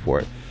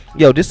it.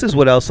 Yo, this is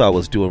what else I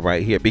was doing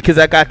right here because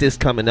I got this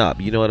coming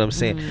up. You know what I'm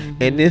saying?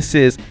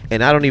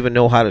 And I don't even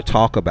know how to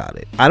talk about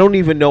it.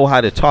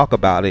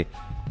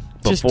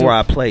 Before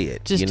I play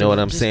it, you know what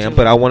I'm saying?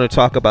 But I want to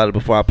talk about it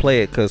before I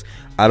play it because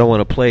I don't want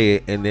to play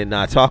it and then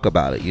not talk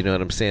about it. You know what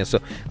I'm saying?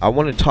 So I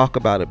want to talk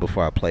about it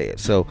before I play it.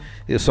 So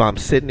I'm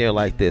sitting there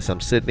like this.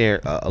 I'm sitting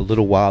there a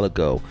little while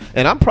ago,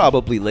 and I'm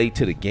probably late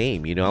to the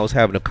game. You know, I was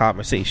having a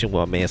conversation with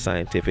my man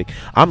Scientific.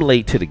 I'm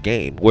late to the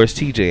game. Where's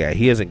TJ at?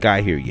 He hasn't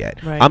got here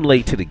yet. Right. I'm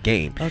late to the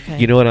game. Okay.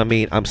 You know what I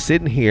mean? I'm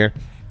sitting here.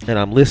 And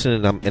I'm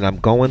listening, and I'm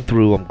going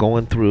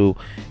through,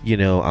 you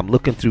know, I'm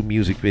looking through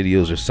music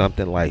videos or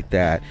something like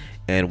that.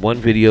 And one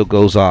video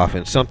goes off,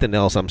 and something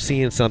else. I'm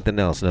seeing something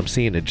else, and I'm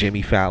seeing a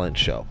Jimmy Fallon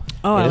show.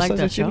 Oh, and I like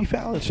that show. Jimmy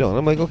Fallon show. And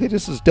I'm like, okay,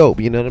 this is dope.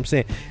 You know what I'm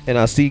saying? And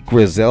I see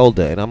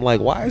Griselda, and I'm like,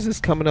 why is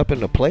this coming up in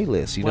the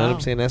playlist? You know what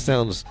I'm saying? That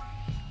sounds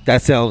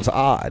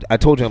odd. I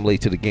told you I'm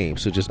late to the game,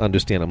 so just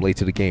understand I'm late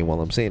to the game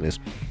while I'm saying this.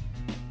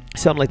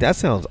 So I'm like, that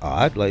sounds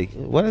odd. Like,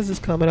 what is this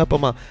coming up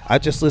on my? I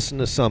just listened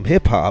to some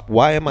hip hop.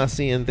 Why am I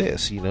seeing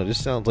this? You know,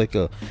 this sounds like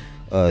a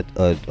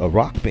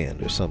rock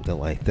band or something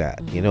like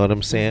that. You know what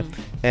I'm saying?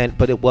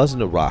 But it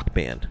wasn't a rock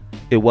band.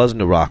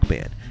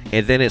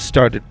 And then it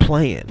started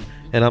playing,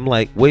 and I'm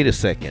like, wait a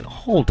second,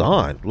 hold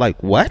on.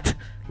 Like what?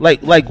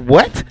 Like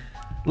what?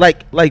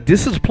 Like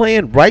this is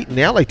playing right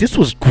now. Like this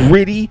was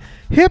gritty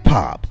hip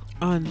hop.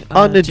 On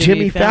the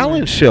Jimmy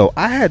Fallon show.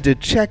 I had to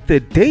check the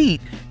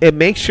date and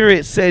make sure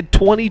it said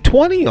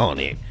 2020 on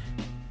it.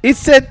 It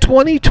said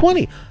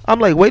 2020. I'm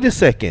like, wait a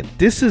second.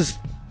 This is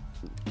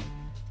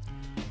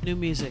new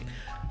music.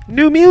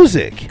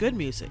 Good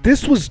music.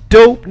 This was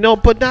dope. No,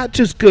 but not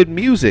just good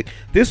music.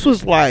 This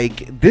was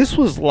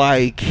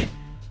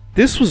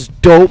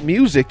dope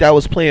music that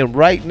was playing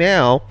right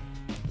now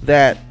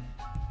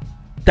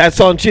that's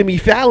on Jimmy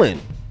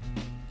Fallon.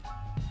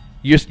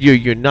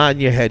 you're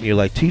nodding your head and you're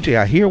like, TJ,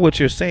 I hear what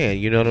you're saying.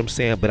 You know what I'm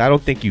saying? But I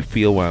don't think you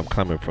feel where I'm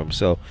coming from.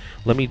 So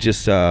let me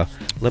just I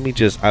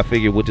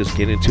figure we'll just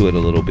get into it a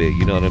little bit.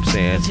 You know what I'm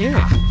saying? Let's hear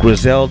it.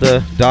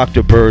 Griselda,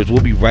 Dr. Birds.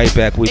 We'll be right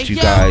back with you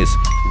guys.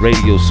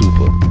 Radio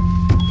Supa.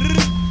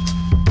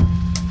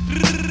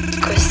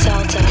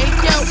 Griselda.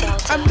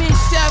 I'm in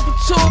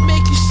Salvatore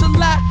making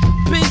salat.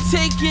 Been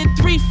taking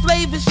 3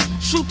 flavors.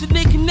 Shoot the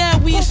nigga now,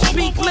 we'll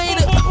speak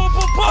later.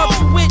 Up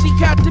in Whitney,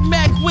 got the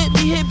Mac with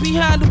me. Hid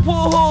behind the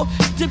Warhol.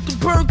 Dip the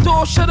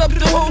Bergdorf, shut up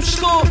the whole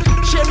store.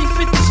 Cherry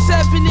 57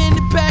 in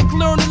the back,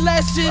 learning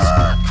lessons.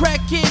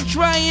 Cracking,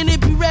 drying it,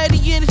 be ready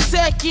in a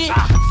second.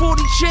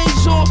 40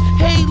 chains on,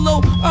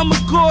 Halo. I'm a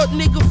god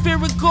nigga, fear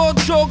a god,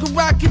 jog a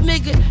rocket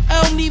nigga.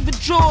 I don't even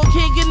jog,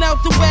 hanging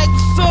out the wagon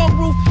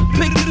sunroof.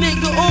 Pick the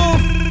nigga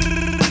off.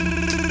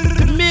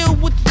 The meal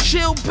with the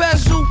chill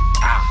bezel.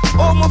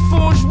 All my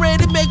phones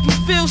red, it make me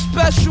feel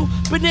special.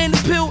 Banana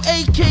pill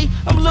AK,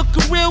 I'm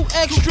looking real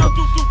extra.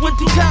 With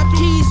the top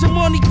keys, I'm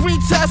on the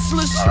green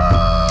Teslas.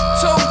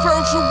 So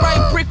Virgil,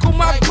 right brick on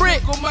my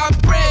brick.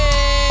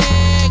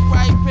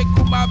 Right brick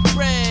on my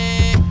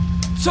brick.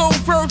 So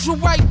Virgil,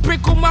 white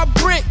brick on my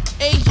brick.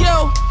 Hey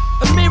yo,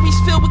 Amiri's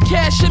filled with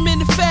cash, I'm in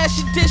the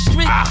fashion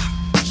district.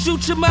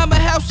 Shoot your mama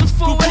house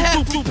before I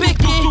have to pick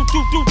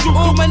it.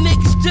 All my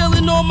niggas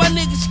dealing, all my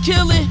niggas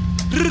killing.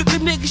 The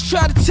niggas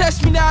try to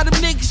test me, now them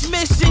niggas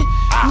missing.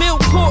 Milk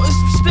quarters,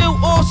 still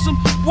awesome.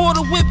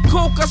 Water whip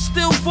coke, I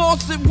still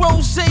force it.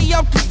 Rose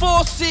out the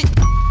faucet.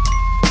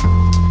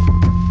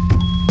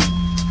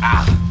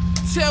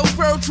 Tell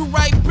Virgil,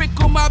 right brick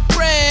on my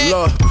bread.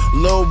 Look,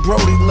 Lil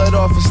Brody let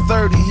off his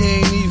 30, he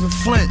ain't even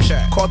flinch.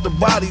 Caught the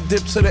body,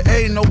 dipped to the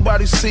A,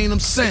 nobody seen him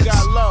since.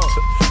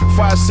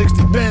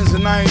 560 Benz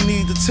and I ain't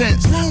need the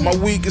tents. My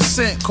weed is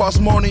sent, cost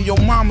more than your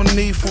mama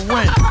need for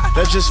rent.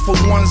 That's just for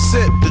one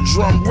sip, the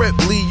drum rip,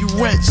 leave you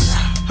rinse.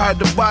 Hide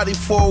the body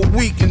for a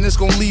week and it's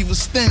gon' leave a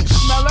stench.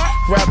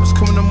 Rappers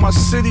coming to my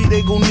city,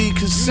 they gon' need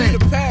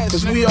consent.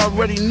 Cause we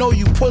already know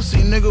you pussy,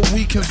 nigga,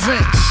 we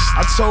convinced.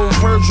 I told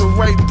Virgil,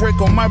 right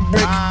brick on my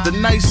brick. The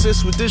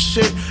nicest with this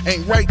shit,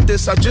 ain't right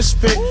this, I just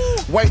spit.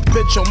 White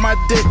bitch on my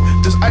dick,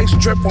 this ice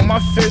drip on my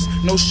fist.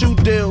 No shoe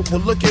deal,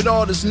 but look at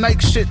all this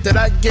Nike shit that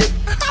I get.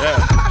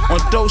 On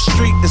Doe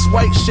Street, this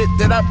white shit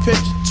that I pitch.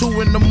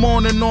 2 in the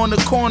morning on the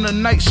corner,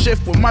 night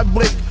shift with my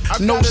blick.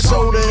 No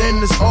soda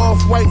in this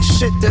off-white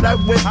shit that I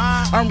whip.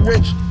 I'm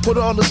rich, put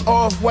all this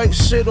off-white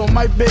shit on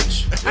my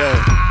bitch.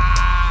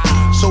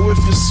 So if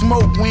it's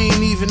smoke, we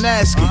ain't even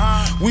asking.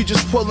 We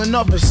just pulling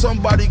up and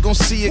somebody gon'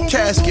 see a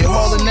casket.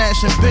 Hauling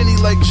Nash and Benny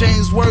like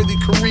James Worthy,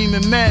 Kareem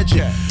and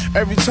Magic.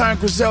 Every time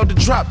Griselda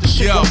drop, the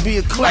shit gon' be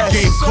a classic.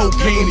 I gave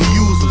cocaine to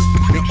users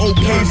and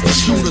OKs to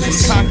shooters.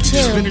 And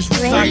Takis finished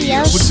with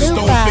Takis with the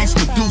stone-faced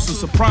Medusa,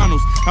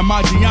 Sopranos, and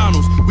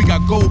Maggianos. We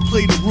got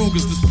gold-plated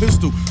Rugers, this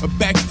pistol. A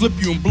backflip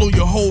you and blow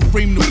your whole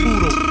frame to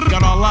Pluto.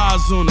 Got our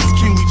lives on us,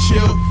 can we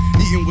chill?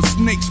 Eating with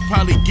snakes,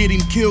 probably getting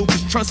killed.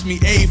 Cause trust me,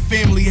 a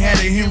family had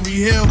a Henry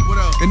Hill.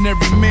 And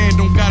every man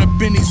don't got a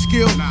Benny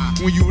skill.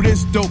 When you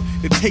this dope,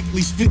 it take at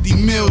least 50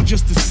 mil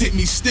just to sit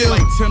me still.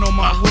 Like 10 on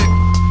my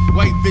whip,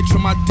 white bitch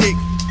on my dick,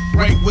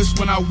 right wrist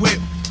when I whip.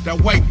 That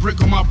white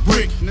brick on my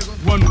brick,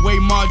 runway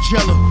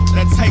Margiela,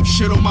 that type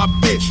shit on my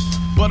bitch.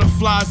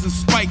 Butterflies and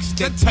spikes,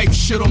 that type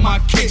shit on my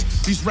kicks.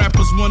 These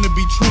rappers wanna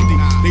be trendy,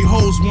 they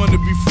hoes wanna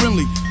be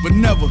friendly, but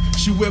never.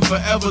 She wear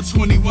forever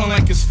 21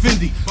 like it's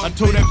Fendi. I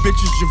told that bitch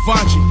it's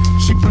Givenchy,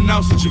 she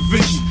pronounced it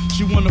Givenchy.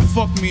 She wanna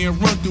fuck me and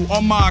run through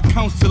all my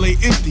accounts till they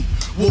empty.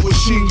 What was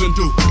she gonna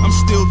do? I'm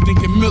still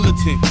thinking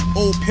militant.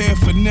 Old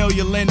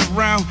paraphernalia laying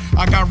around,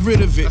 I got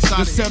rid of it.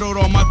 Just settled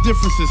all my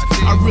differences.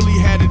 I really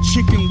had a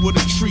chicken with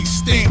a tree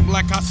stamp,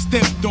 like I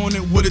stepped on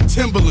it with a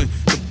Timberland.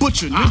 The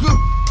butcher, nigga.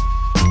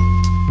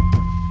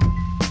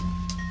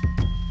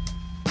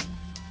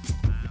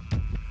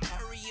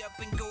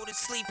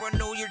 I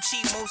know you're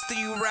cheap, most of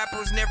you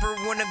rappers never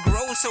wanna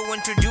grow. So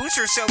introduce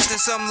yourself to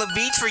some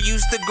LaVeach.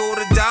 Used to go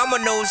to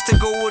Domino's to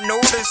go and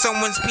order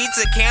someone's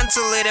pizza,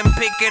 cancel it and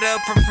pick it up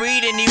for free.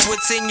 Then he would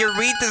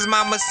senoritas,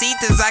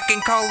 mamacitas. I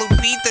can call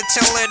Lupita,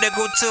 tell her to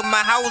go to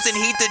my house and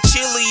heat the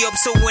chili up,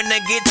 so when I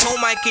get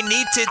home I can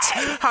eat it.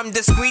 I'm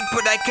discreet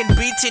but I can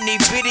beat any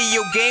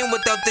video game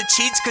without the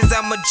cheats, cause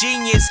I'm a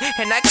genius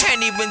and I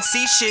can't even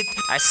see shit.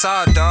 I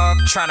saw a dog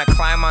trying to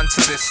climb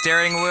onto the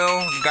steering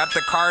wheel, got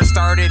the car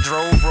started,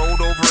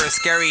 rolled over a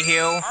scary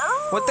hill.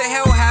 What the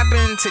hell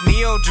happened to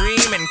Neo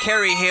Dream and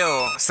Carrie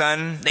Hill,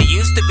 son? They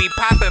used to be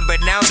poppin', but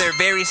now they're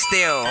very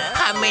still.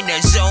 I'm in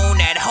a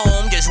zone at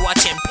home, just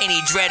watching Penny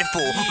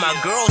Dreadful. My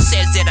girl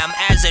says that I'm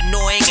as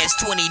annoying as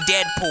 20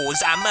 Deadpools.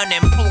 I'm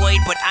unemployed,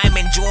 but I'm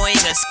enjoying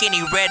a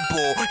skinny Red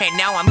Bull. And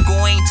now I'm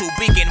going to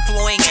begin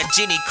flowing at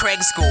Jenny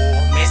Craig School.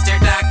 Mr.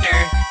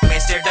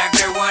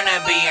 Doctor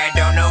wannabe, I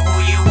don't know who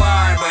you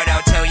are, but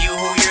I'll tell you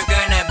who you're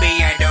gonna be.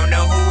 I don't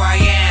know who I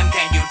am,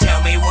 can you tell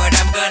me what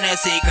I'm gonna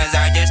see? Cause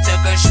I just took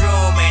a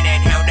shroom and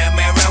inhaled a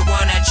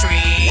marijuana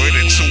tree. Went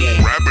into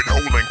a rabbit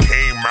hole and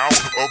came out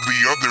of the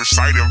other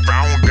side and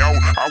found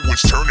out I was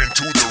turning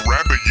to the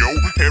rabbit, yo.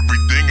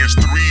 Everything is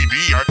 3D,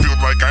 I feel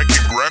like I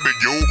can grab it,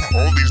 yo.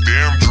 All these damn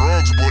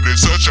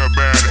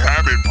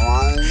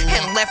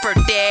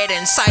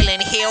in Silent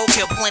Hill,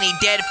 kill plenty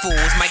dead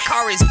fools. My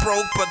car is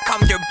broke but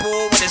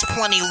comfortable, but there's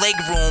plenty leg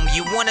room.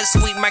 You wanna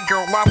sweep my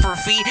girl off her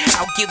feet?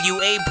 I'll give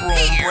you a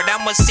broom. But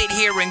I'ma sit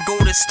here and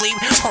go to sleep,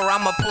 or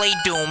I'ma play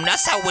Doom.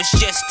 That's how it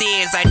just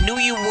is. I knew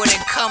you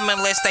wouldn't come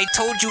unless I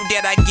told you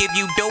that I'd give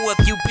you dough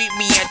if you beat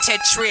me at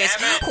Tetris.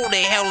 Who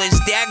the hell is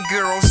that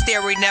girl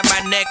staring at my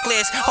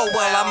necklace? Oh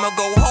well, I'ma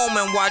go home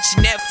and watch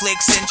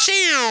Netflix and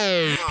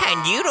chill.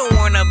 And you don't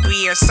wanna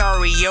be a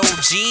sorry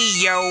OG,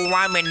 yo.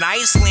 I'm in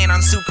Iceland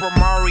on Super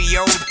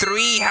Mario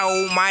 3,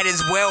 ho. Might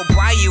as well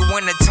buy you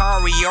an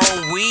Atari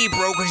or Wii,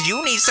 bro, cause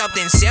you need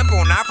something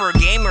simple, not for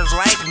gamers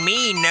like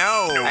me,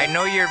 no. I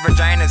know you're a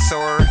vagina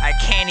sore, I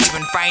can't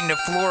even find the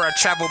floor. I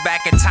travel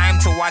back in time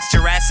to watch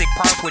Jurassic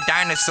Park with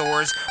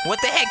dinosaurs. What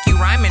the heck you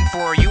rhyming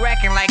for? You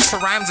acting like two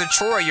rhymes a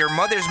chore. Your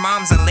mother's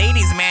mom's a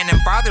ladies man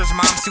and father's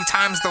mom's 2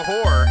 times the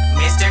whore.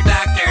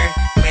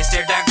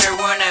 Mr. Doctor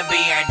wannabe,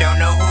 I don't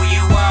know who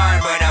you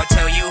are, but I'll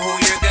tell you who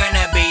you're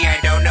gonna be. I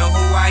don't know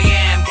who I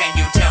am, can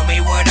you tell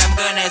me what I'm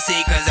gonna see?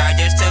 Cause I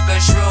just took a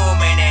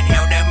shroom and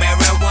inhaled a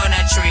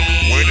marijuana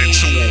tree. Went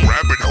into a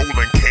rabbit hole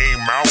and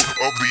came out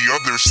of the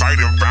other side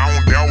and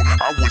found out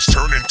I was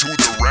turning to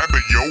the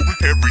rabbit, yo.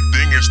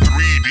 Everything is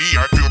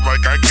 3D, I feel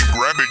like I can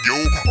grab it, yo.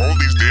 All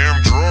these damn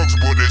drugs,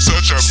 but it's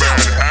such a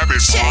bad habit,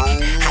 bro.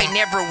 I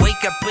never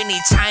wake up any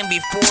time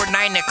before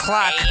 9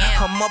 o'clock.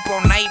 I'm up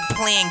all night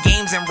playing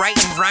games and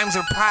writing rhymes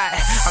or pot.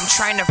 I'm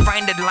trying to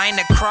find a line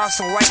to cross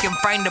so I can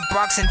find a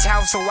box and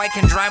towel so I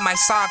can dry my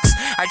socks.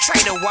 I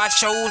try to watch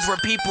shows where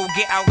people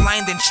get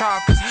outlined in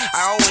chalk.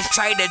 I always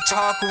try to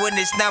talk when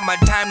it's not my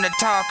time to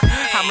talk.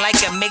 I'm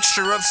like a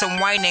mixture of some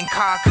wine and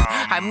cock.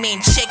 I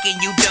mean chicken,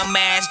 you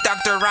dumbass,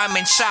 Dr. I'm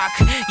in shock.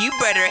 You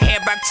better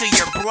head back to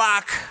your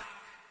block.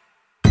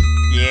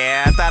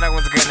 Yeah, I thought I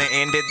was gonna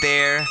end it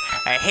there.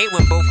 I hate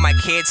when both my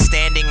kids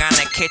standing on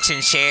a kitchen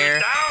chair.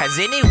 Has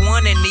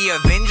anyone in the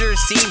Avengers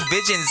seen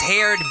Vision's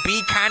hair to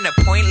be kinda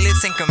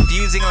pointless and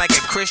confusing like a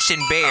Christian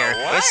bear?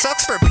 It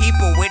sucks for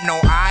people with no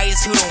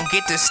eyes who don't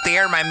get to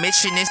stare. My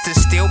mission is to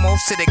steal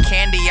most of the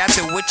candy out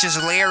the witch's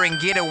lair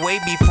and get away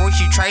before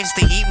she tries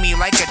to eat me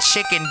like a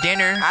chicken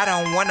dinner. I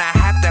don't wanna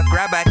have to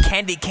grab a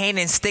candy cane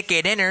and stick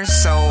it in her,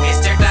 so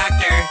Mr.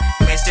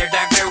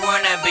 Doctor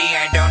wannabe,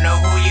 I don't know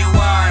who you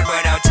are,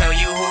 but I'll tell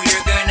you who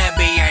you're gonna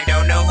be. I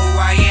don't know who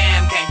I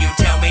am, can you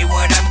tell me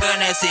what I'm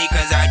gonna see?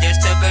 Cause I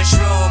just took a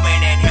shroom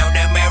and inhaled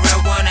a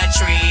marijuana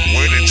tree.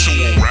 Went into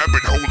a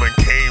rabbit hole and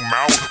came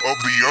out of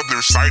the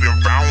other side and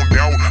found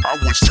out I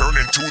was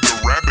turning to the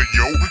rabbit,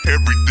 yo.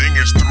 Everything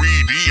is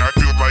 3D, I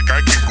feel like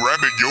I can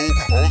grab it, yo.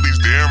 All these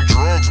damn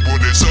drugs,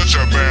 but it's such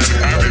a bad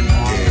habit.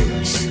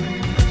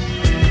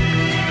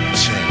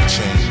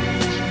 Change.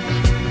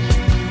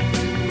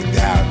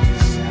 Without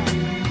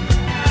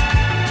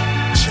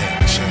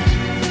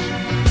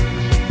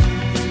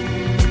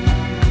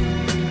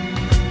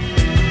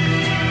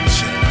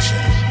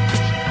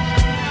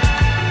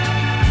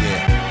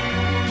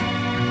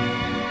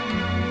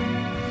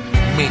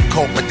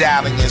coat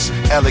medallions,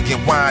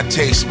 elegant wine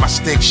taste, my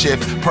stick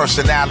shift,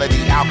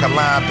 personality,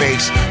 alkaline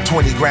base,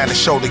 20 grand a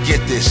show to get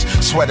this.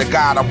 Swear to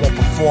God I won't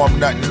perform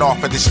nothing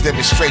off of this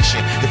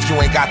demonstration. If you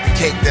ain't got the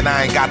cake, then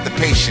I ain't got the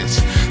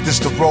patience. This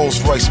the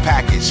Rolls Royce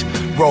package,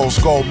 rose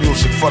gold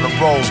music for the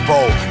Rose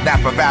Bowl,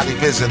 Napa Valley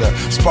visitor,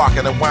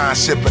 sparking the wine,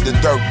 sipping the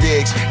dirt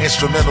digs,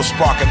 instrumental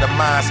sparking the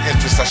mind's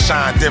interest. I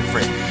shine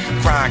different,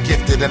 grind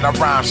gifted and I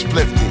rhyme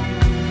splifted.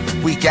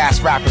 Weak ass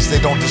rappers, they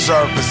don't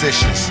deserve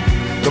positions.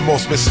 The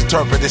most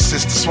misinterpreted is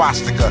the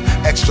swastika.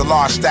 Extra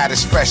large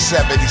status, fresh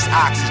 70s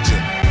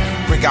oxygen.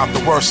 Bring out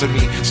the worst of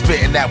me,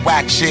 spitting that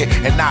whack shit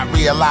and not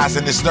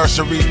realizing this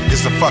nursery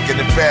is a fucking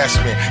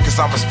embarrassment. Cause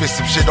I'ma spit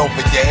some shit over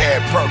your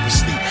head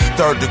purposely.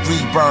 3rd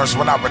degree burns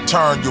when I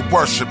return, you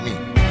worship me.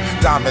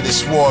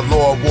 Dominus,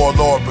 warlord,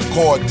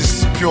 record, this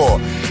is pure.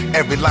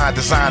 Every line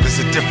designed is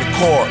a different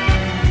chord.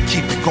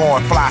 Keep it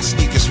going, fly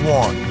sneakers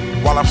worn.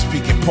 While I'm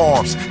speaking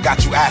poems,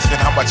 got you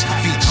asking how much the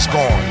feature's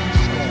gone.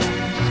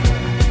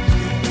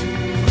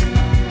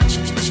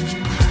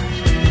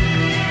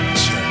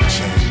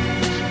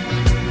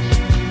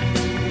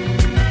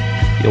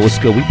 Yo, what's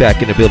good? We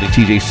back in the building.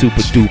 TJ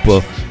Super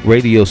Duper,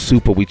 Radio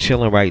Super. We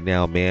chilling right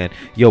now, man.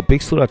 Yo,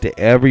 big salute out to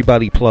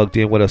everybody plugged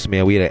in with us,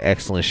 man. We had an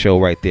excellent show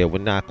right there. We're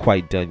not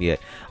quite done yet.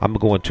 I'm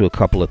going to a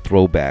couple of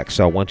throwbacks,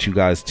 so I want you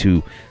guys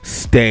to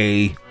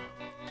stay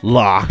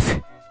locked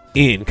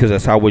in, because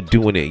that's how we're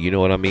doing it, you know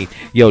what I mean?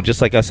 Yo, just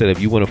like I said,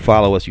 if you want to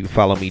follow us, you can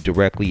follow me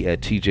directly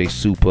at TJ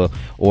Super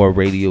or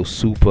Radio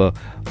Super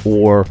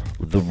or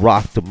the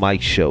Rock the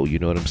Mic Show. You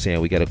know what I'm saying?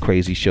 We got a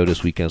crazy show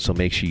this weekend, so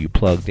make sure you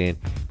plugged in.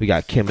 We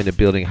got Kim in the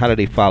building. How do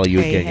they follow you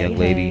again, young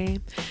lady?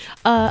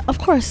 Of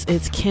course,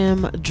 it's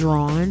Kim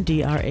Draughn,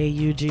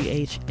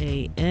 Draughan.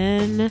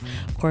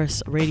 Of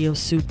course, Radio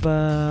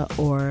Supa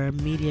or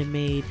Media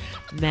Made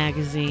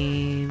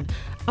Magazine.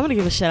 I want to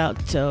give a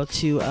shout out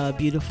to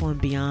Beautiful and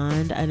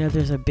Beyond. I know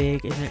there's a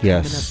big event coming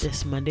up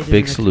this Monday.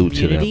 Big salute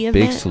to them.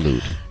 Big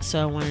salute.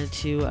 So I wanted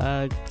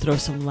to throw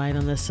some light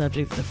on this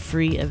subject. The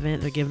free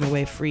event. They're giving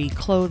away free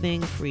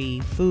clothing, free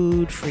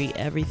food, free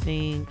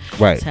everything.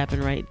 Right. It's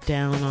happened right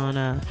down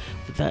on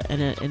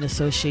in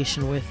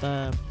association with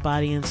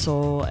Body and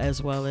Soul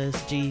as well as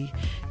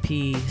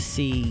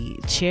GPC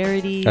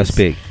Charities. That's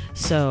big.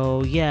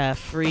 So yeah,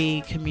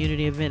 free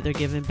community event they're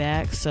giving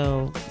back.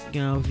 So if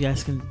you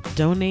guys can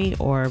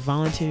donate or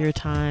volunteer your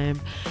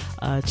time,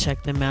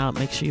 check them out.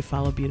 Make sure you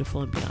follow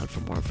Beautiful and Beyond for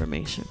more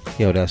information.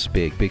 Yo, that's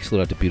big. Big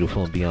salute out to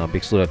Beautiful and Beyond.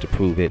 Big salute out to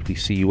Prove It. We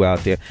see you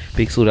out there.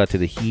 Big salute out to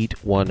the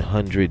Heat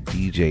 100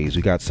 DJs.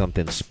 We got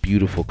something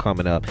beautiful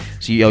coming up.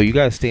 So you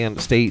guys stay on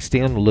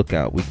the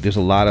lookout. There's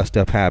a lot of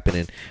stuff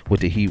happening with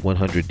the Heat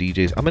 100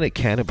 DJs. I'm in a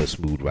cannabis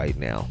mood right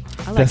now.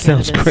 That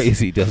sounds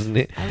crazy, doesn't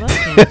it? I love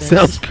cannabis. That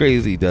sounds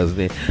crazy, doesn't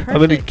it? Perfect.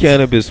 I'm in a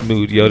cannabis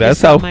mood, yo. That's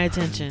how my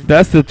attention.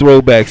 That's the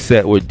throwback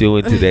set we're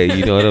doing today.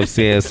 You know what I'm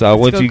saying? So I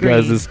want you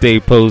guys to stay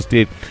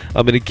posted.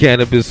 I'm in a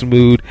cannabis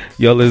mood.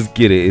 Yo, let's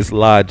get it. It's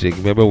Logic.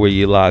 Remember where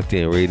you locked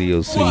in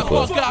Radio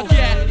Supa.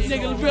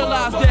 Nigga,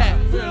 realize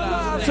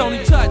that.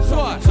 Tony Touch,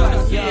 what?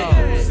 Yo,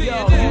 you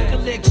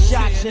can lick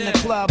shots in the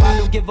club. I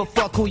don't give a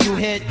fuck who you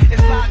hit.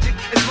 It's Logic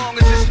as long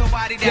as there's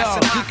nobody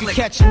that's you can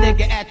catch a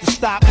nigga at the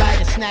stoplight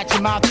and snatch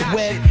him out the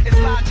whip. It's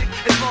Logic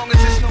as long as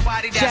there's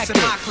nobody that's in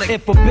my clique.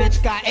 If a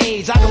bitch got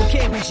AIDS, I don't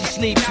care who she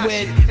sleeps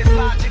with. It's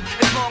Logic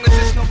as long as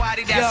there's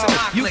nobody that's in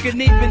my clique. You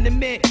can even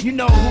admit you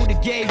know who the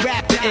gay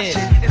rapper is.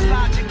 It's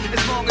Logic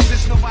as long as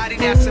there's nobody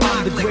that's in my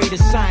clique. I'm the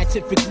greatest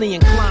scientifically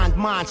inclined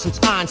mind since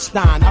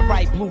Einstein. I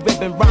write blue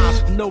ribbon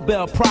rhymes for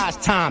Nobel Prize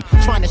time.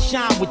 Trying to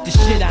shine with the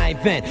shit I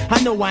invent.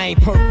 I know I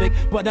ain't perfect,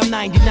 but I'm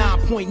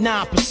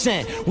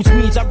 99.9%, which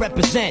means I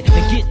represent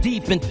and get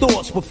deep in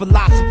thoughts with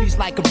philosophies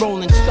like a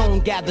rolling stone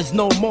gathers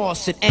no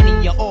moss at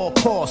any or all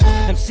costs.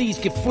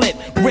 MCs get flipped,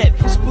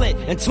 ripped, split,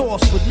 and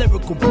tossed with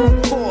lyrical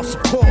brute force,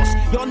 of course.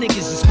 Y'all niggas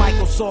is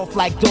Microsoft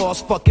like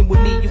DOS. Fucking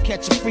with me, you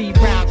catch a free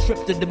round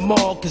trip to the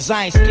mall, cause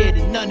I ain't scared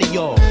of none of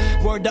y'all.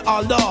 Word to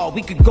Allah,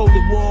 we could go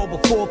to war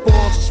with 4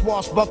 balls, a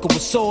swashbuckle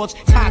with swords,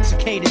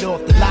 intoxicated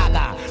off the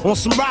la-la. On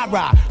some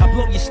rah-rah, I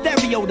blow your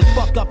stereo the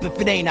fuck up if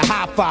it ain't a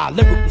hi-fi.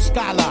 Lyrical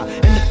scholar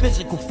in the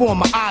physical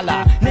form of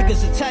Allah.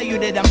 Niggas will tell you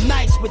that I'm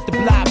nice with the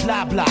blah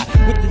blah blah.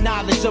 With the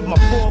knowledge of my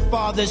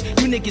forefathers,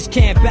 you niggas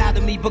can't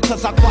battle me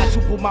because I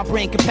quadruple my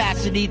brain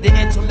capacity. The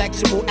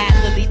intellectual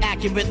athlete,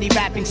 accurately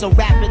rapping so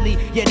rapidly,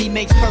 yet he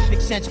makes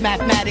perfect sense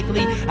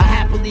mathematically. I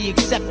happily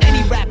accept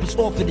any rappers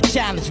offer to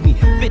challenge me.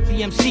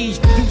 50 MCs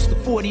reduce to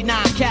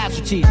 49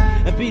 casualties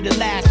and be the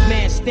last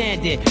man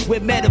standing.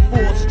 With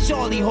metaphors,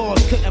 Charlie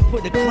Horse couldn't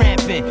put a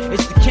cramp in.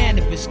 It's the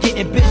cannabis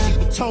getting busy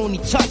with Tony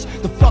Touch.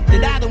 The fuck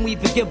that I don't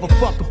even give a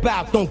fuck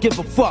about. Don't give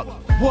a fuck.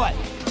 What?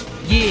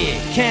 Yeah,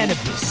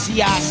 cannabis.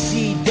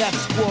 CIC, Death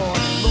Squad.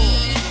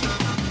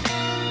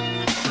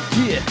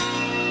 Yeah.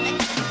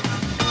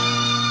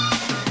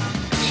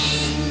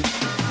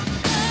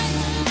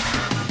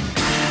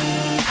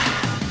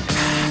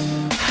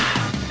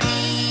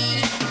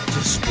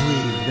 Just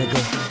breathe,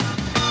 nigga.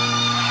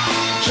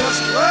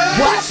 Just breathe.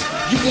 What?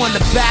 You want to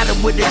battle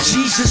with a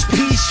Jesus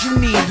piece? You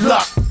need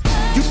luck.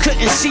 You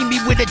couldn't see me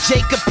with a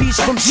Jacob piece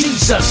from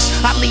Jesus.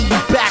 I lean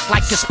you back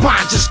like your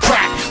spine just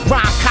cracked.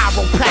 Rhyme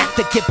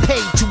chiropractor, get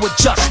paid to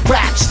adjust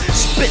raps.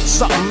 Spit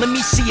something, let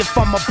me see if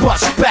I'm a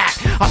bust back.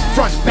 I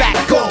front back,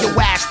 go your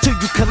ass till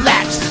you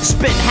collapse.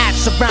 Spin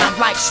hats around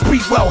like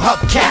Speedwell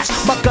hubcaps.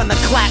 My gonna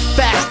clap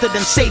faster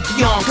than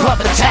Savion glove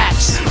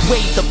attacks.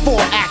 Wave the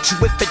 4 at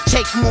you if it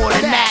take more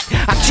than that.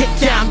 I kick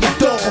down your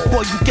door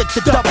before you get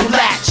the double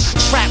latch.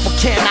 Travel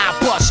can I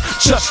bust?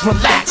 Just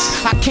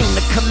relax. I came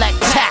to collect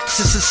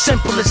taxes, as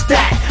simple as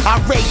that. I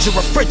raid your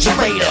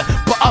refrigerator,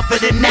 but other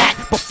than that,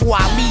 before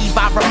I leave,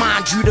 I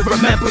remind you to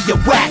remember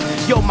your whack.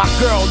 Yo, my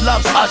girl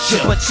loves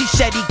Usher, but she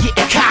said he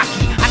getting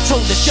cocky. I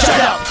told her shut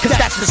up, cause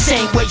that's the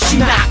same way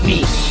she knocked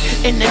me.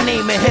 In the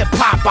name of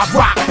hip-hop, I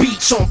rock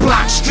beats on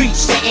block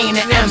streets. There ain't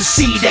an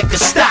MC that could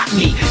stop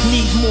me.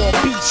 Need more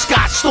beats,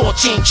 Scott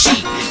Storch ain't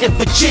cheap. In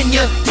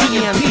Virginia,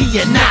 DMP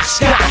and not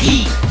Scott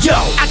Heat. Yo,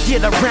 I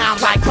get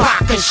around like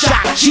Pac and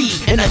Shock G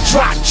in a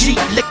drop Jeep,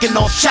 licking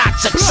all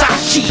shots of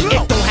Sashi.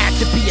 It don't have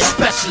to be a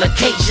special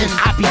occasion.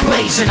 I be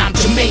blazing, I'm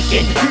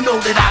Jamaican. You know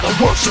that I don't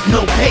worship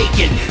no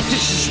pagan.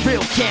 This is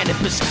real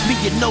cannabis.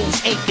 Leave your nose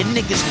aching.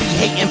 Niggas be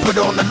hating,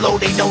 but on the low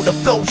they know the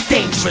flow's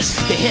dangerous.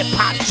 The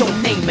hip-hop don't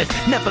name it.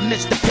 Never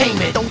miss the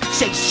payment. Don't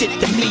say shit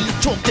to me.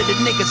 Talk to the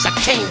niggas I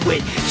came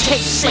with.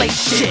 Take slay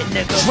shit,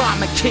 nigga.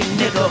 Drama king,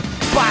 nigga.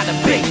 Bada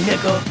bing,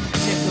 nigga.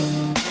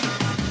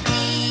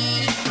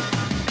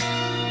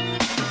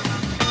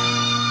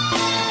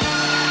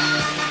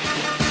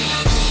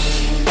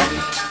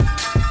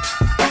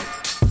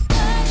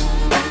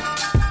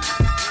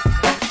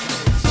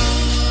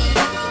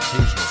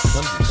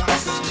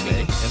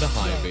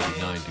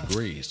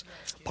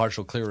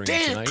 Partial clearing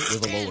tonight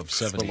with a low of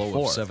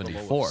 74.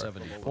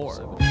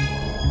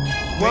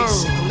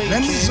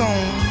 Let me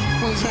zone.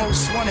 Queen's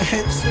most wanted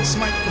hits. This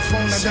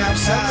microphone I got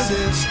outside of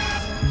this.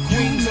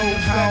 Queens know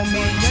how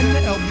me and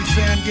the LB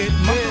fam get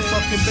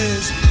motherfucking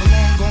biz.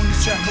 Along on the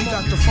track, we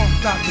got the funk,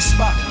 got the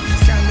spot.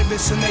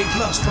 Cannabis and A+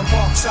 from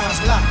Parkside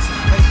blocks.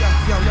 Hey,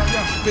 yo,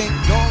 Big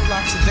Dog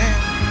locks it down.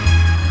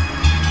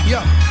 Yo,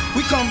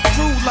 we come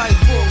through like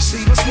bulls.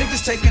 See, us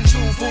niggas taking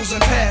two fools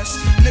and pass.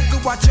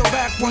 Nigga, watch your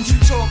back once you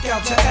talk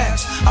out to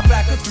ass. I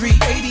back a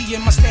 380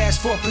 in my stash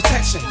for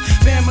protection.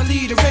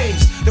 Family to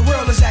raise, the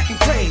world is acting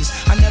crazy.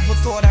 I never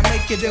thought I'd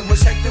make it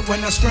was hectic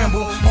when I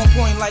scramble. On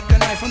point like a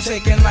knife, I'm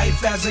taking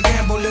life as a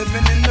gamble.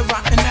 Living in the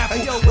rotten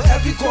apple, with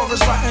every chorus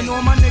rotten.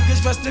 All my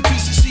niggas rest in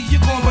peace, you see you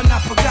gone but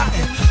not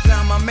forgotten.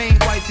 Found my main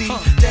wifey,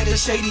 dead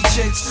as shady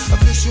chicks.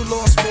 Official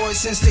lost boy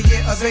since the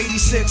year of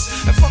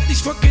 86. And fuck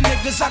these crooked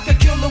niggas, I could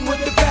kill them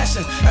with the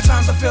passion. At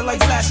times I feel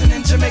like flashing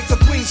in Jamaica,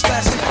 Queens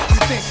flashing.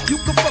 You think you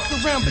can fuck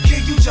around, but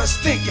kid, you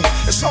just thinking.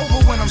 It's over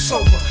when I'm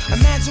sober.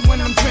 Imagine when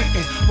I'm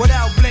drinking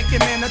without blinking,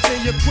 man. I tell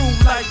your crew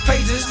like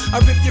pages. I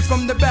rip you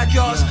from the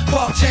backyards,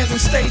 park chairs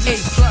and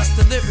stages. A+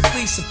 the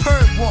lyrically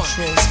superb one.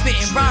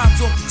 Spitting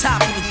rhymes off the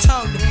top of the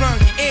tongue to burn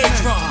your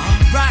eardrum.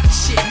 Rock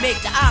shit, make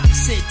the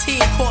opposite.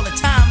 Team call a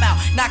timeout.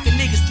 Knocking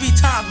niggas 3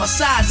 times my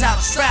size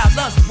out. Crowd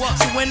loves me.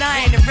 So when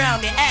I ain't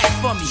around, they ask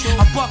for me.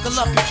 I buckle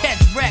up and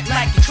catch wreck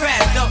like a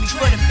crash dummy.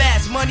 For the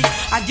fast money,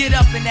 I get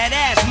up in that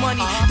ass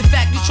money. The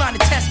fact you trying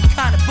to test me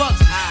kinda bugs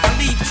me. I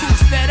leave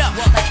crews fed up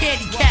like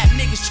handicapped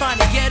niggas trying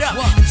to get up.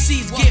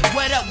 MCs get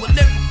wet up with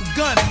lyrical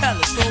gun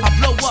pellets. I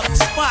blow up the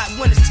spot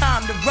when it's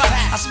time to rock.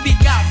 I speak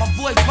out, my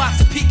voice box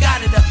to peek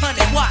out of the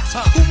 100 watts.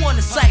 Who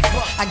wanna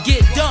cipher? I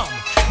get dumb.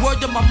 Word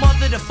to my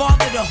mother, the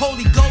father, the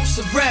Holy Ghost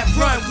of rap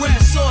run. When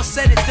the source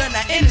said it done,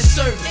 I in the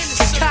service.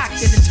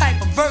 Concocted the type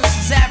of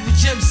verses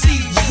average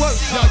MCs work.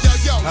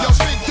 Yo,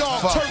 Big Dog,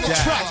 turn the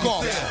track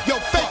off.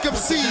 Yo, fake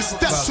MCs,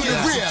 step to the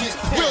rear.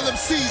 Real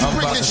MCs,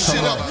 bring this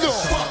shit up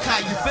north. Fuck how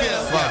you feel.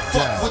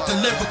 Fuck with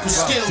the lyrical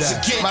skills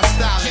again. My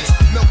style is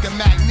milk and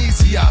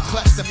magnesia.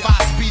 Clutch the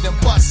 5-speed and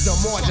bust, the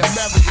more the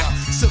merrier.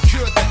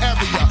 Secure the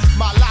area.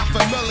 My life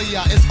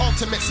familiar is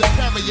ultimate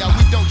superior.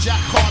 We don't jack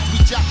cars, we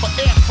jack for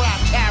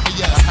aircraft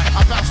carriers.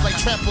 I bounce like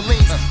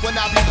trampolines when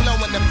I be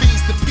blowing the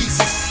beans to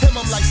pieces. Him,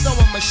 I'm like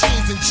sewing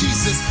machines and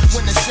Jesus.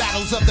 When the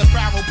shadows of the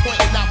barrel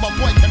pointing out my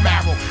boy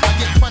Camaro, I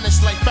get punished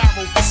like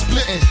Pharaoh for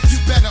splitting.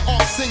 You better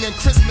off singing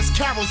Christmas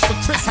carols for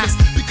Christmas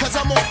because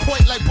I'm on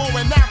point like bow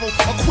and arrow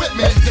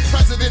equipment. The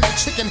president of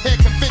chicken hair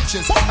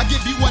conventions. I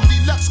give you a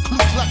deluxe Ku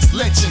Klux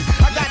lynching.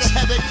 I got a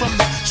headache from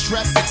the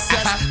stress,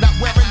 success, not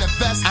wearing a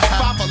vest.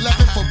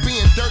 5'11" for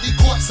being dirty,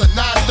 courts at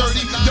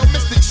 9:30. Yo,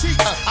 Mr. Cheeks,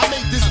 I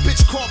made this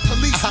bitch call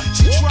police.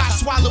 She tried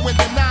swallowing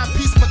the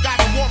 9-piece, but got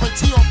a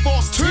warranty on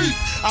false teeth.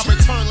 I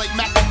return like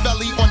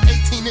Machiavelli on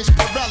 18-inch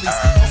Pirellis.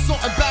 Assault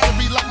and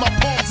battery like my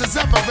palms is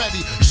ever ready.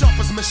 Sharp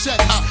as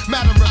machetes.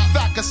 Matter of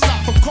fact, a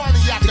slap from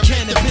Carniac. The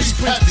cannabis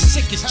brings the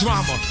sickest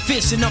drama.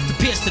 Fierce enough to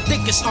pierce the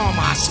thickest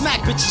armor. I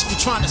smack bitches for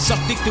trying to suck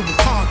dick through a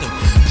condom.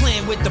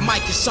 Playing with the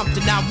mic is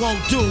something I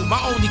won't do. My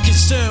only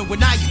concern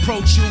when I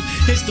approach you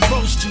is to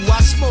roast you.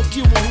 I smoke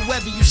you and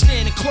whoever you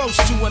standing close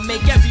to, and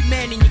make every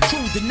man in your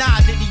crew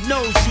deny that he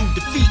knows you.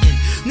 Defeating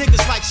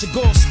niggas like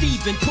Seagal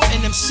Steven,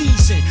 putting them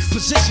seeds in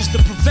positions to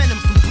prevent them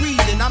from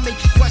breathing. I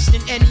make you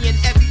question any and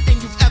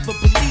everything you've ever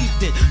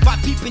believed in by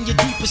peeping your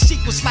deeper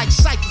secrets like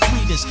psychic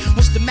readers.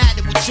 What's the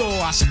matter with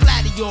y'all? I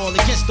splatter y'all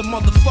against the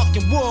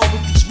motherfucking wall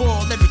with these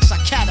raw lyrics I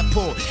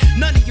catapult.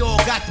 None of y'all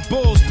got the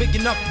balls big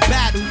enough to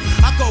battle.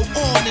 I go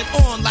on and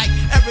on like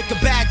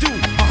Erykah Badu.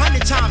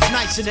 100 times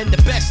nicer than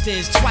the best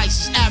is,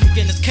 twice as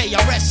arrogant as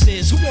KRS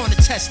is. Who wanna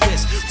test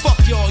this? Fuck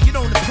y'all, you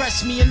don't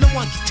impress me and no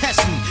one can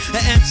test me.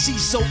 An MC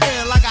so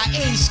ill, I got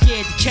AIDS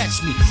scared to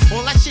catch me.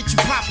 All that shit you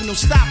poppin' don't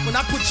stop when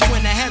I put you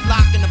in a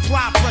headlock and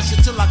apply pressure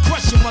till I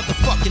crush your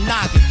motherfucking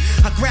noggin.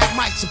 I grab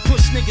mics and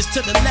push niggas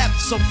to the left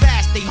so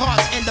fast they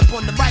hearts end up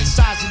on the right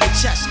sides of the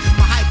chest.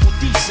 My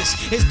hypothesis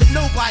is that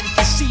nobody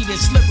can see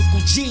this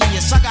lyrical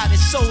genius. I got it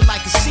sold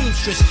like a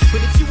seamstress,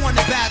 but if you want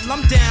to battle,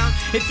 I'm down.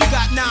 If you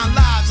got 9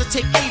 lives, I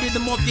take 8 of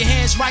them off your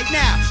hands right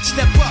now.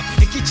 Step up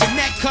and get your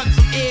neck cut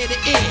from ear to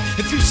ear.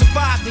 If you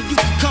survive, then you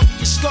can cover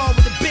your scar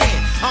with a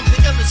beard. I'm the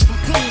illest from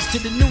Queens to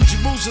the New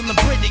Jerusalem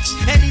British.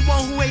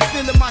 Anyone who ain't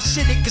feeling my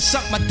shit, it can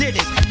suck my dick.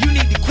 You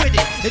need to quit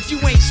it if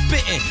you ain't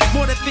spitting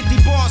more than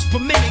 50 bars per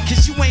minute,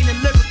 cause you ain't in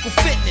lyrical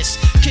fitness.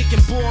 Kicking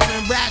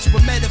boring raps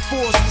with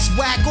metaphors that's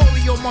whack. All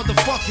of your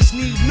motherfuckers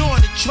need on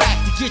the track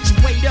to get your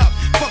weight up.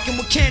 Fucking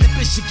with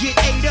cannabis, you get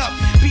ate up.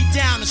 Beat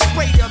down and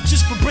sprayed up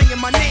just for bringing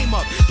my name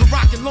up. Been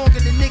rocking longer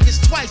than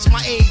niggas twice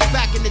my age.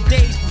 Back in the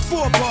days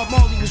before Bob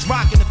Marley was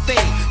rocking the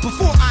fade.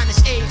 Before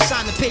Honest Abe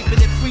signed the paper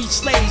that freed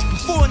slaves.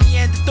 Before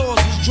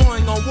Neanderthals was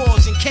drawing on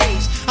walls and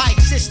caves. I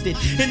existed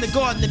in the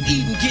Garden of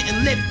Eden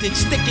getting lifted.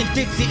 Sticking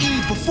dick to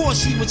Eve before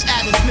she was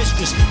Adam's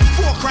mistress.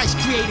 Before Christ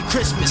created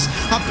Christmas.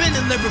 I've been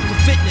in lyrical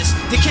fitness.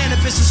 The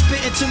cannabis is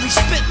spitting to me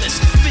spitless.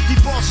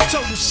 50 bars of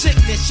total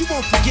sickness. You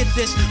won't forget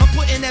this. I'm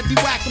putting every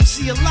whack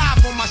MC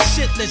alive on my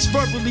shit list.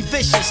 Verbally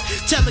vicious,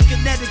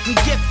 telekinetically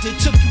gifted.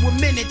 Took you a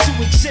minute to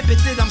exhibit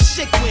that I'm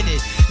sick with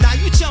it. Now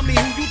you tell me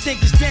who you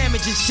think is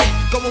damaging shit.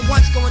 Going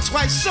once, going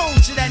twice,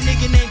 sold to that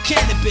nigga named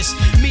Cannabis.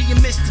 Me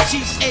and Mr.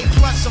 G's A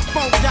plus, a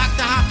phone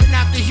doctor hopping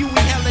out the Huey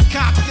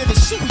helicopter to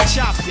Suey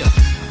chop ya.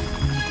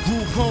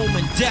 Group home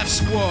and death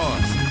squad.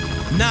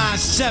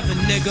 9-7,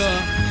 nigga.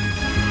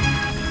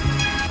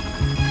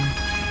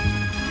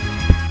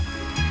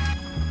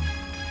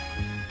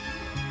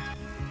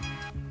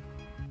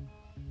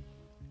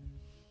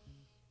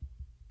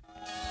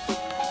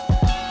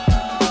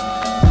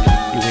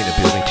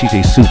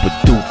 TJ Super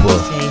Duper.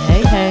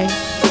 Hey.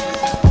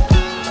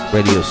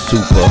 Radio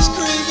Super.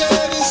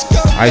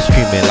 Ice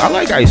Cream Man. I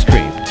like ice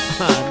cream.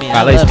 Man,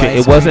 I like ice cream.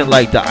 It cream. wasn't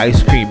like the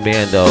Ice Cream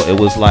Man though. It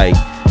was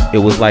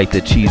like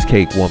the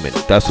Cheesecake Woman.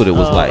 That's what it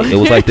was like. It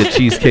was like the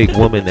Cheesecake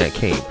Woman that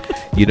came.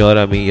 You know what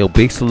I mean? Yo,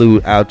 big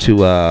salute out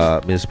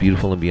to Miss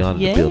Beautiful and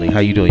Beyond in the building.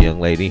 How you doing,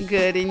 young lady?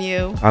 Good, and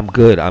you? I'm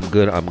good.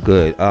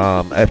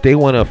 If they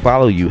want to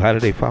follow you, how do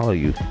they follow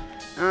you?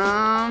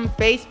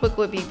 Facebook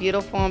would be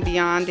Beautiful and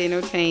Beyond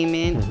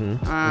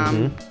Entertainment.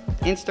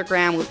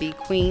 Instagram would be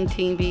Queen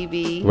Team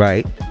BB.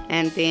 Right.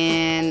 And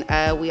then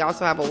we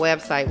also have a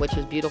website, which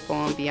is Beautiful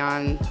and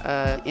Beyond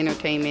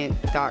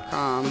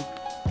Entertainment.com.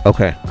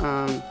 Okay.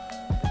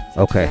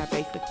 Okay. Yeah,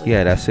 basically.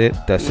 Yeah, that's it.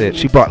 It.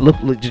 She brought. Look.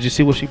 Did you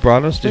see what she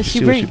brought us? Did you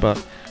see what she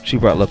brought? She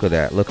brought. Look at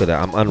that.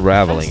 I'm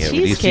unraveling it. Do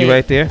you see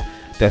right there?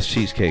 That's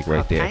cheesecake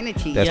right there. Kind of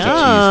cheesecake. That's the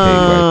cheesecake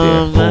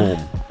right there.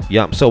 Boom.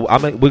 Yum. So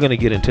we're gonna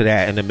get into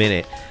that in a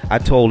minute. I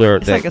told her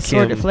It's that like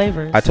assorted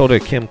flavors. I told her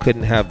Kim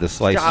couldn't have the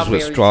slices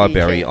with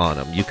strawberry on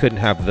them. You couldn't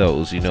have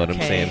those. You know what I'm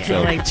saying?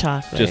 So I like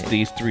chocolate. Just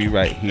these three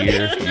right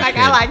here.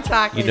 I like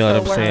chocolate. You know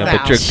what I'm saying?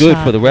 Out. But you're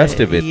good for the rest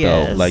of it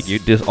Yes. though. Like you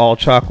this all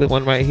chocolate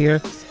one right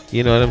here.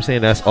 You know what I'm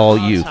saying? That's all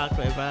you.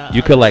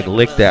 You could like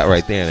lick that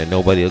right there and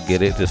nobody will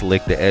get it. Just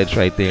lick the edge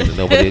right there and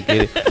nobody will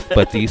get it.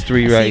 But these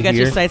three right here. You got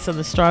your sights on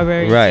the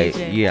strawberry. Right.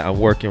 TJ? Yeah, I'm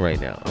working right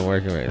now.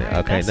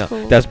 Okay, that's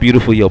cool. That's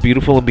beautiful, yo.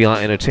 Beautiful and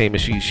Beyond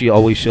Entertainment. She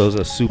always shows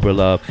us super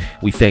love.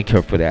 We thank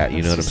her for that.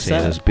 You know what I'm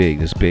saying? That's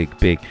big. It's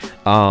big.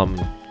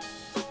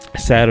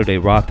 Saturday,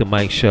 Rock the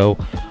Mic show.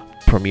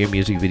 Premiere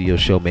music video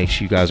show. Make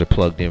sure you guys are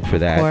plugged in for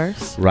that. Of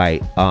course.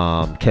 Right.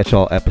 Catch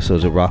all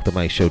episodes at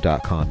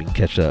rockthemicshow.com. You can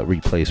catch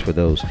replays for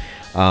those.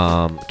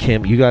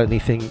 Kim, you got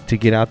anything to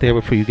get out there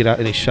before you get out?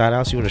 Any shout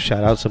outs? You want to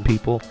shout out some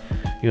people?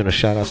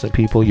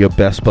 Your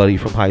best buddy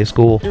from high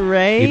school?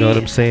 Right. You know what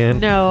I'm saying?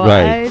 No,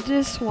 right. I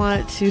just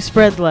want to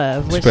spread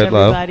love. Wish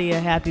everybody a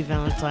happy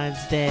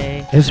Valentine's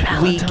Day. It's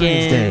Valentine's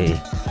Day.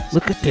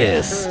 Look at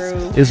this.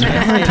 It's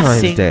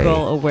Valentine's Day.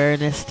 Single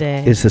Awareness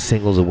Day. It's a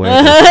singles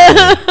awareness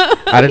day.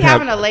 I didn't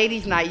having a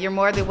ladies' night. You're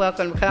more than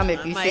welcome to come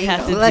if you might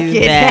have to do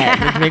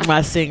that. Bring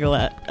my single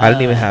up. I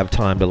didn't even have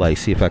time to like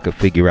see if I could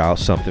figure out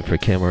something for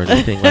Kim or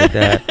anything like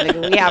that.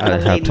 We have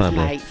a ladies'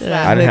 night.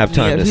 I didn't have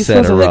time to He's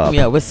set supposed her to up. Look me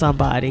up with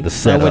somebody.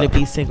 So I wouldn't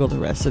be single the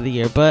rest of the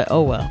year. But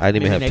oh well. I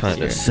didn't even have time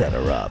to set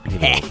her up. You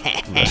know,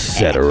 I'm gonna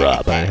set her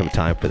up. I didn't have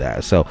time for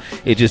that. So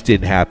it just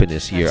didn't happen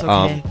this year.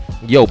 Okay.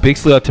 Yo, big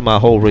salute out to my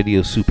whole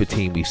Radio Super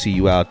team. We see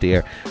you out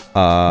there.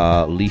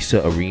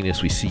 Lisa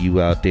Arenas, we see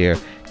you out there.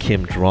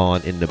 Kim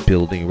Draughn in the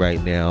building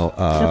right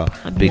now.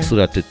 Big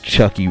salute out to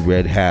Chucky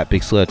Red Hat.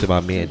 Big salute out to my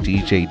man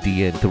DJ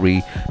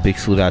DN3. Big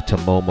salute out to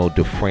Momo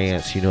de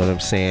France. You know what I'm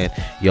saying?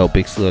 Yo,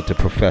 big salute out to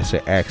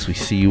Professor X. We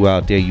see you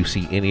out there. You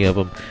see any of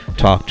them,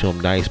 talk to them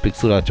nice. Big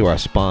salute out to our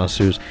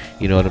sponsors.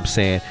 You know what I'm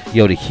saying?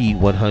 Yo, the Heat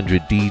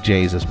 100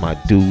 DJs is my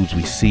dudes.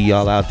 We see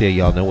y'all out there.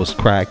 Y'all know what's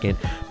cracking.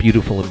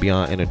 Beautiful and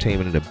Beyond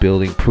Entertainment in the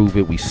building. Prove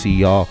it. We see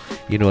y'all.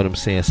 You know what I'm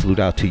saying? Salute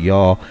out to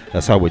y'all.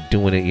 That's how we're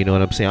doing it. You know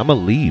what I'm saying? I'm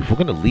gonna leave. We're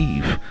gonna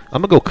leave.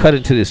 I'm gonna go cut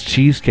into this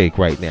cheesecake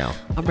right now.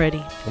 I'm ready.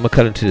 I'm gonna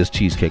cut into this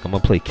cheesecake. I'm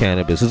gonna play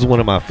Cannabis. This is one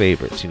of my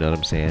favorites. You know what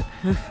I'm saying?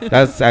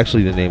 That's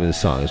actually the name of the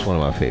song. It's one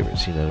of my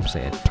favorites. You know what I'm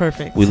saying?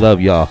 Perfect. We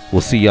love y'all.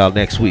 We'll see y'all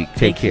next week.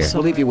 Take care.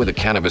 I'll leave you with a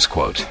Cannabis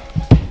quote.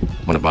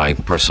 One of my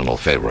personal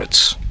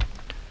favorites.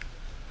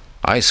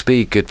 I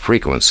speak at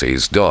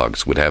frequencies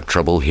dogs would have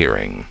trouble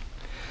hearing.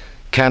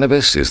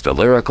 Cannabis is the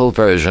lyrical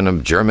version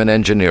of German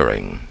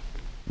engineering.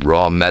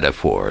 Raw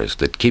metaphors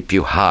that keep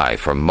you high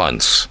for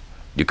months.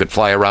 You could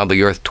fly around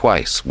the earth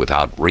twice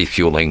without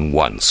refueling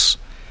once.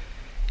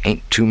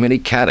 Ain't too many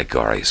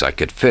categories I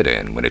could fit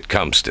in when it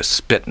comes to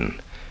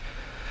spittin'.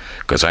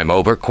 'Cause I'm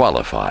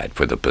overqualified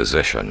for the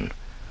position.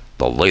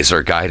 The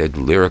laser-guided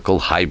lyrical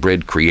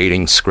hybrid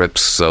creating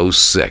scripts so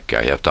sick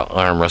I have to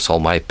arm wrestle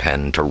my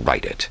pen to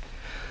write it.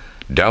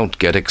 Don't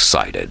get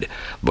excited,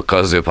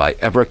 because if I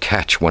ever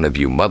catch one of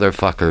you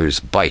motherfuckers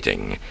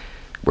biting,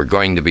 we're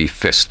going to be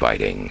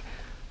fist-fighting.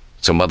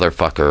 So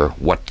motherfucker,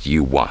 what do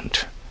you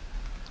want?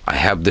 I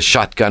have the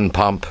shotgun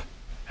pump,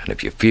 and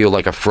if you feel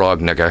like a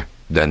frog nigger,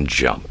 then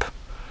jump.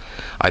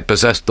 I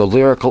possess the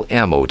lyrical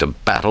ammo to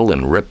battle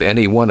and rip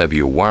any one of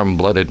you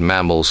warm-blooded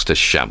mammals to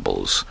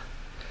shambles.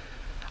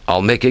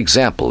 I'll make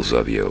examples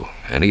of you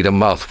and eat a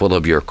mouthful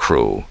of your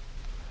crew.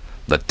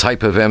 The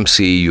type of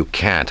MC you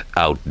can't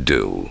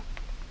outdo.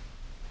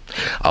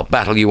 I'll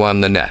battle you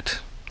on the net.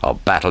 I'll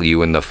battle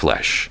you in the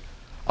flesh.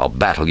 I'll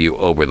battle you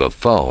over the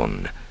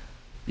phone.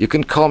 You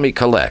can call me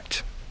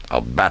Collect. I'll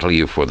battle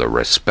you for the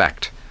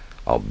respect.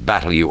 I'll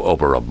battle you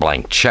over a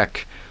blank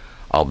check.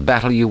 I'll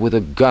battle you with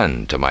a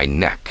gun to my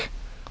neck.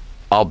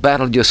 I'll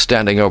battle you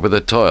standing over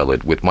the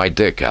toilet with my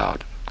dick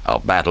out. I'll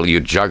battle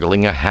you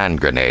juggling a hand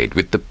grenade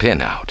with the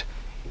pin out.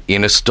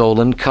 In a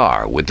stolen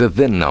car with the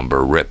VIN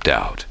number ripped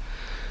out.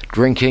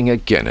 Drinking a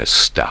Guinness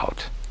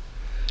stout.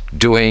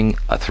 Doing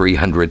a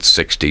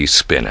 360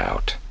 spin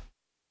out.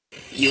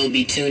 You'll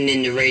be tuned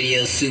into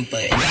Radio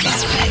Supa in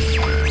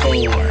 5,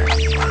 4,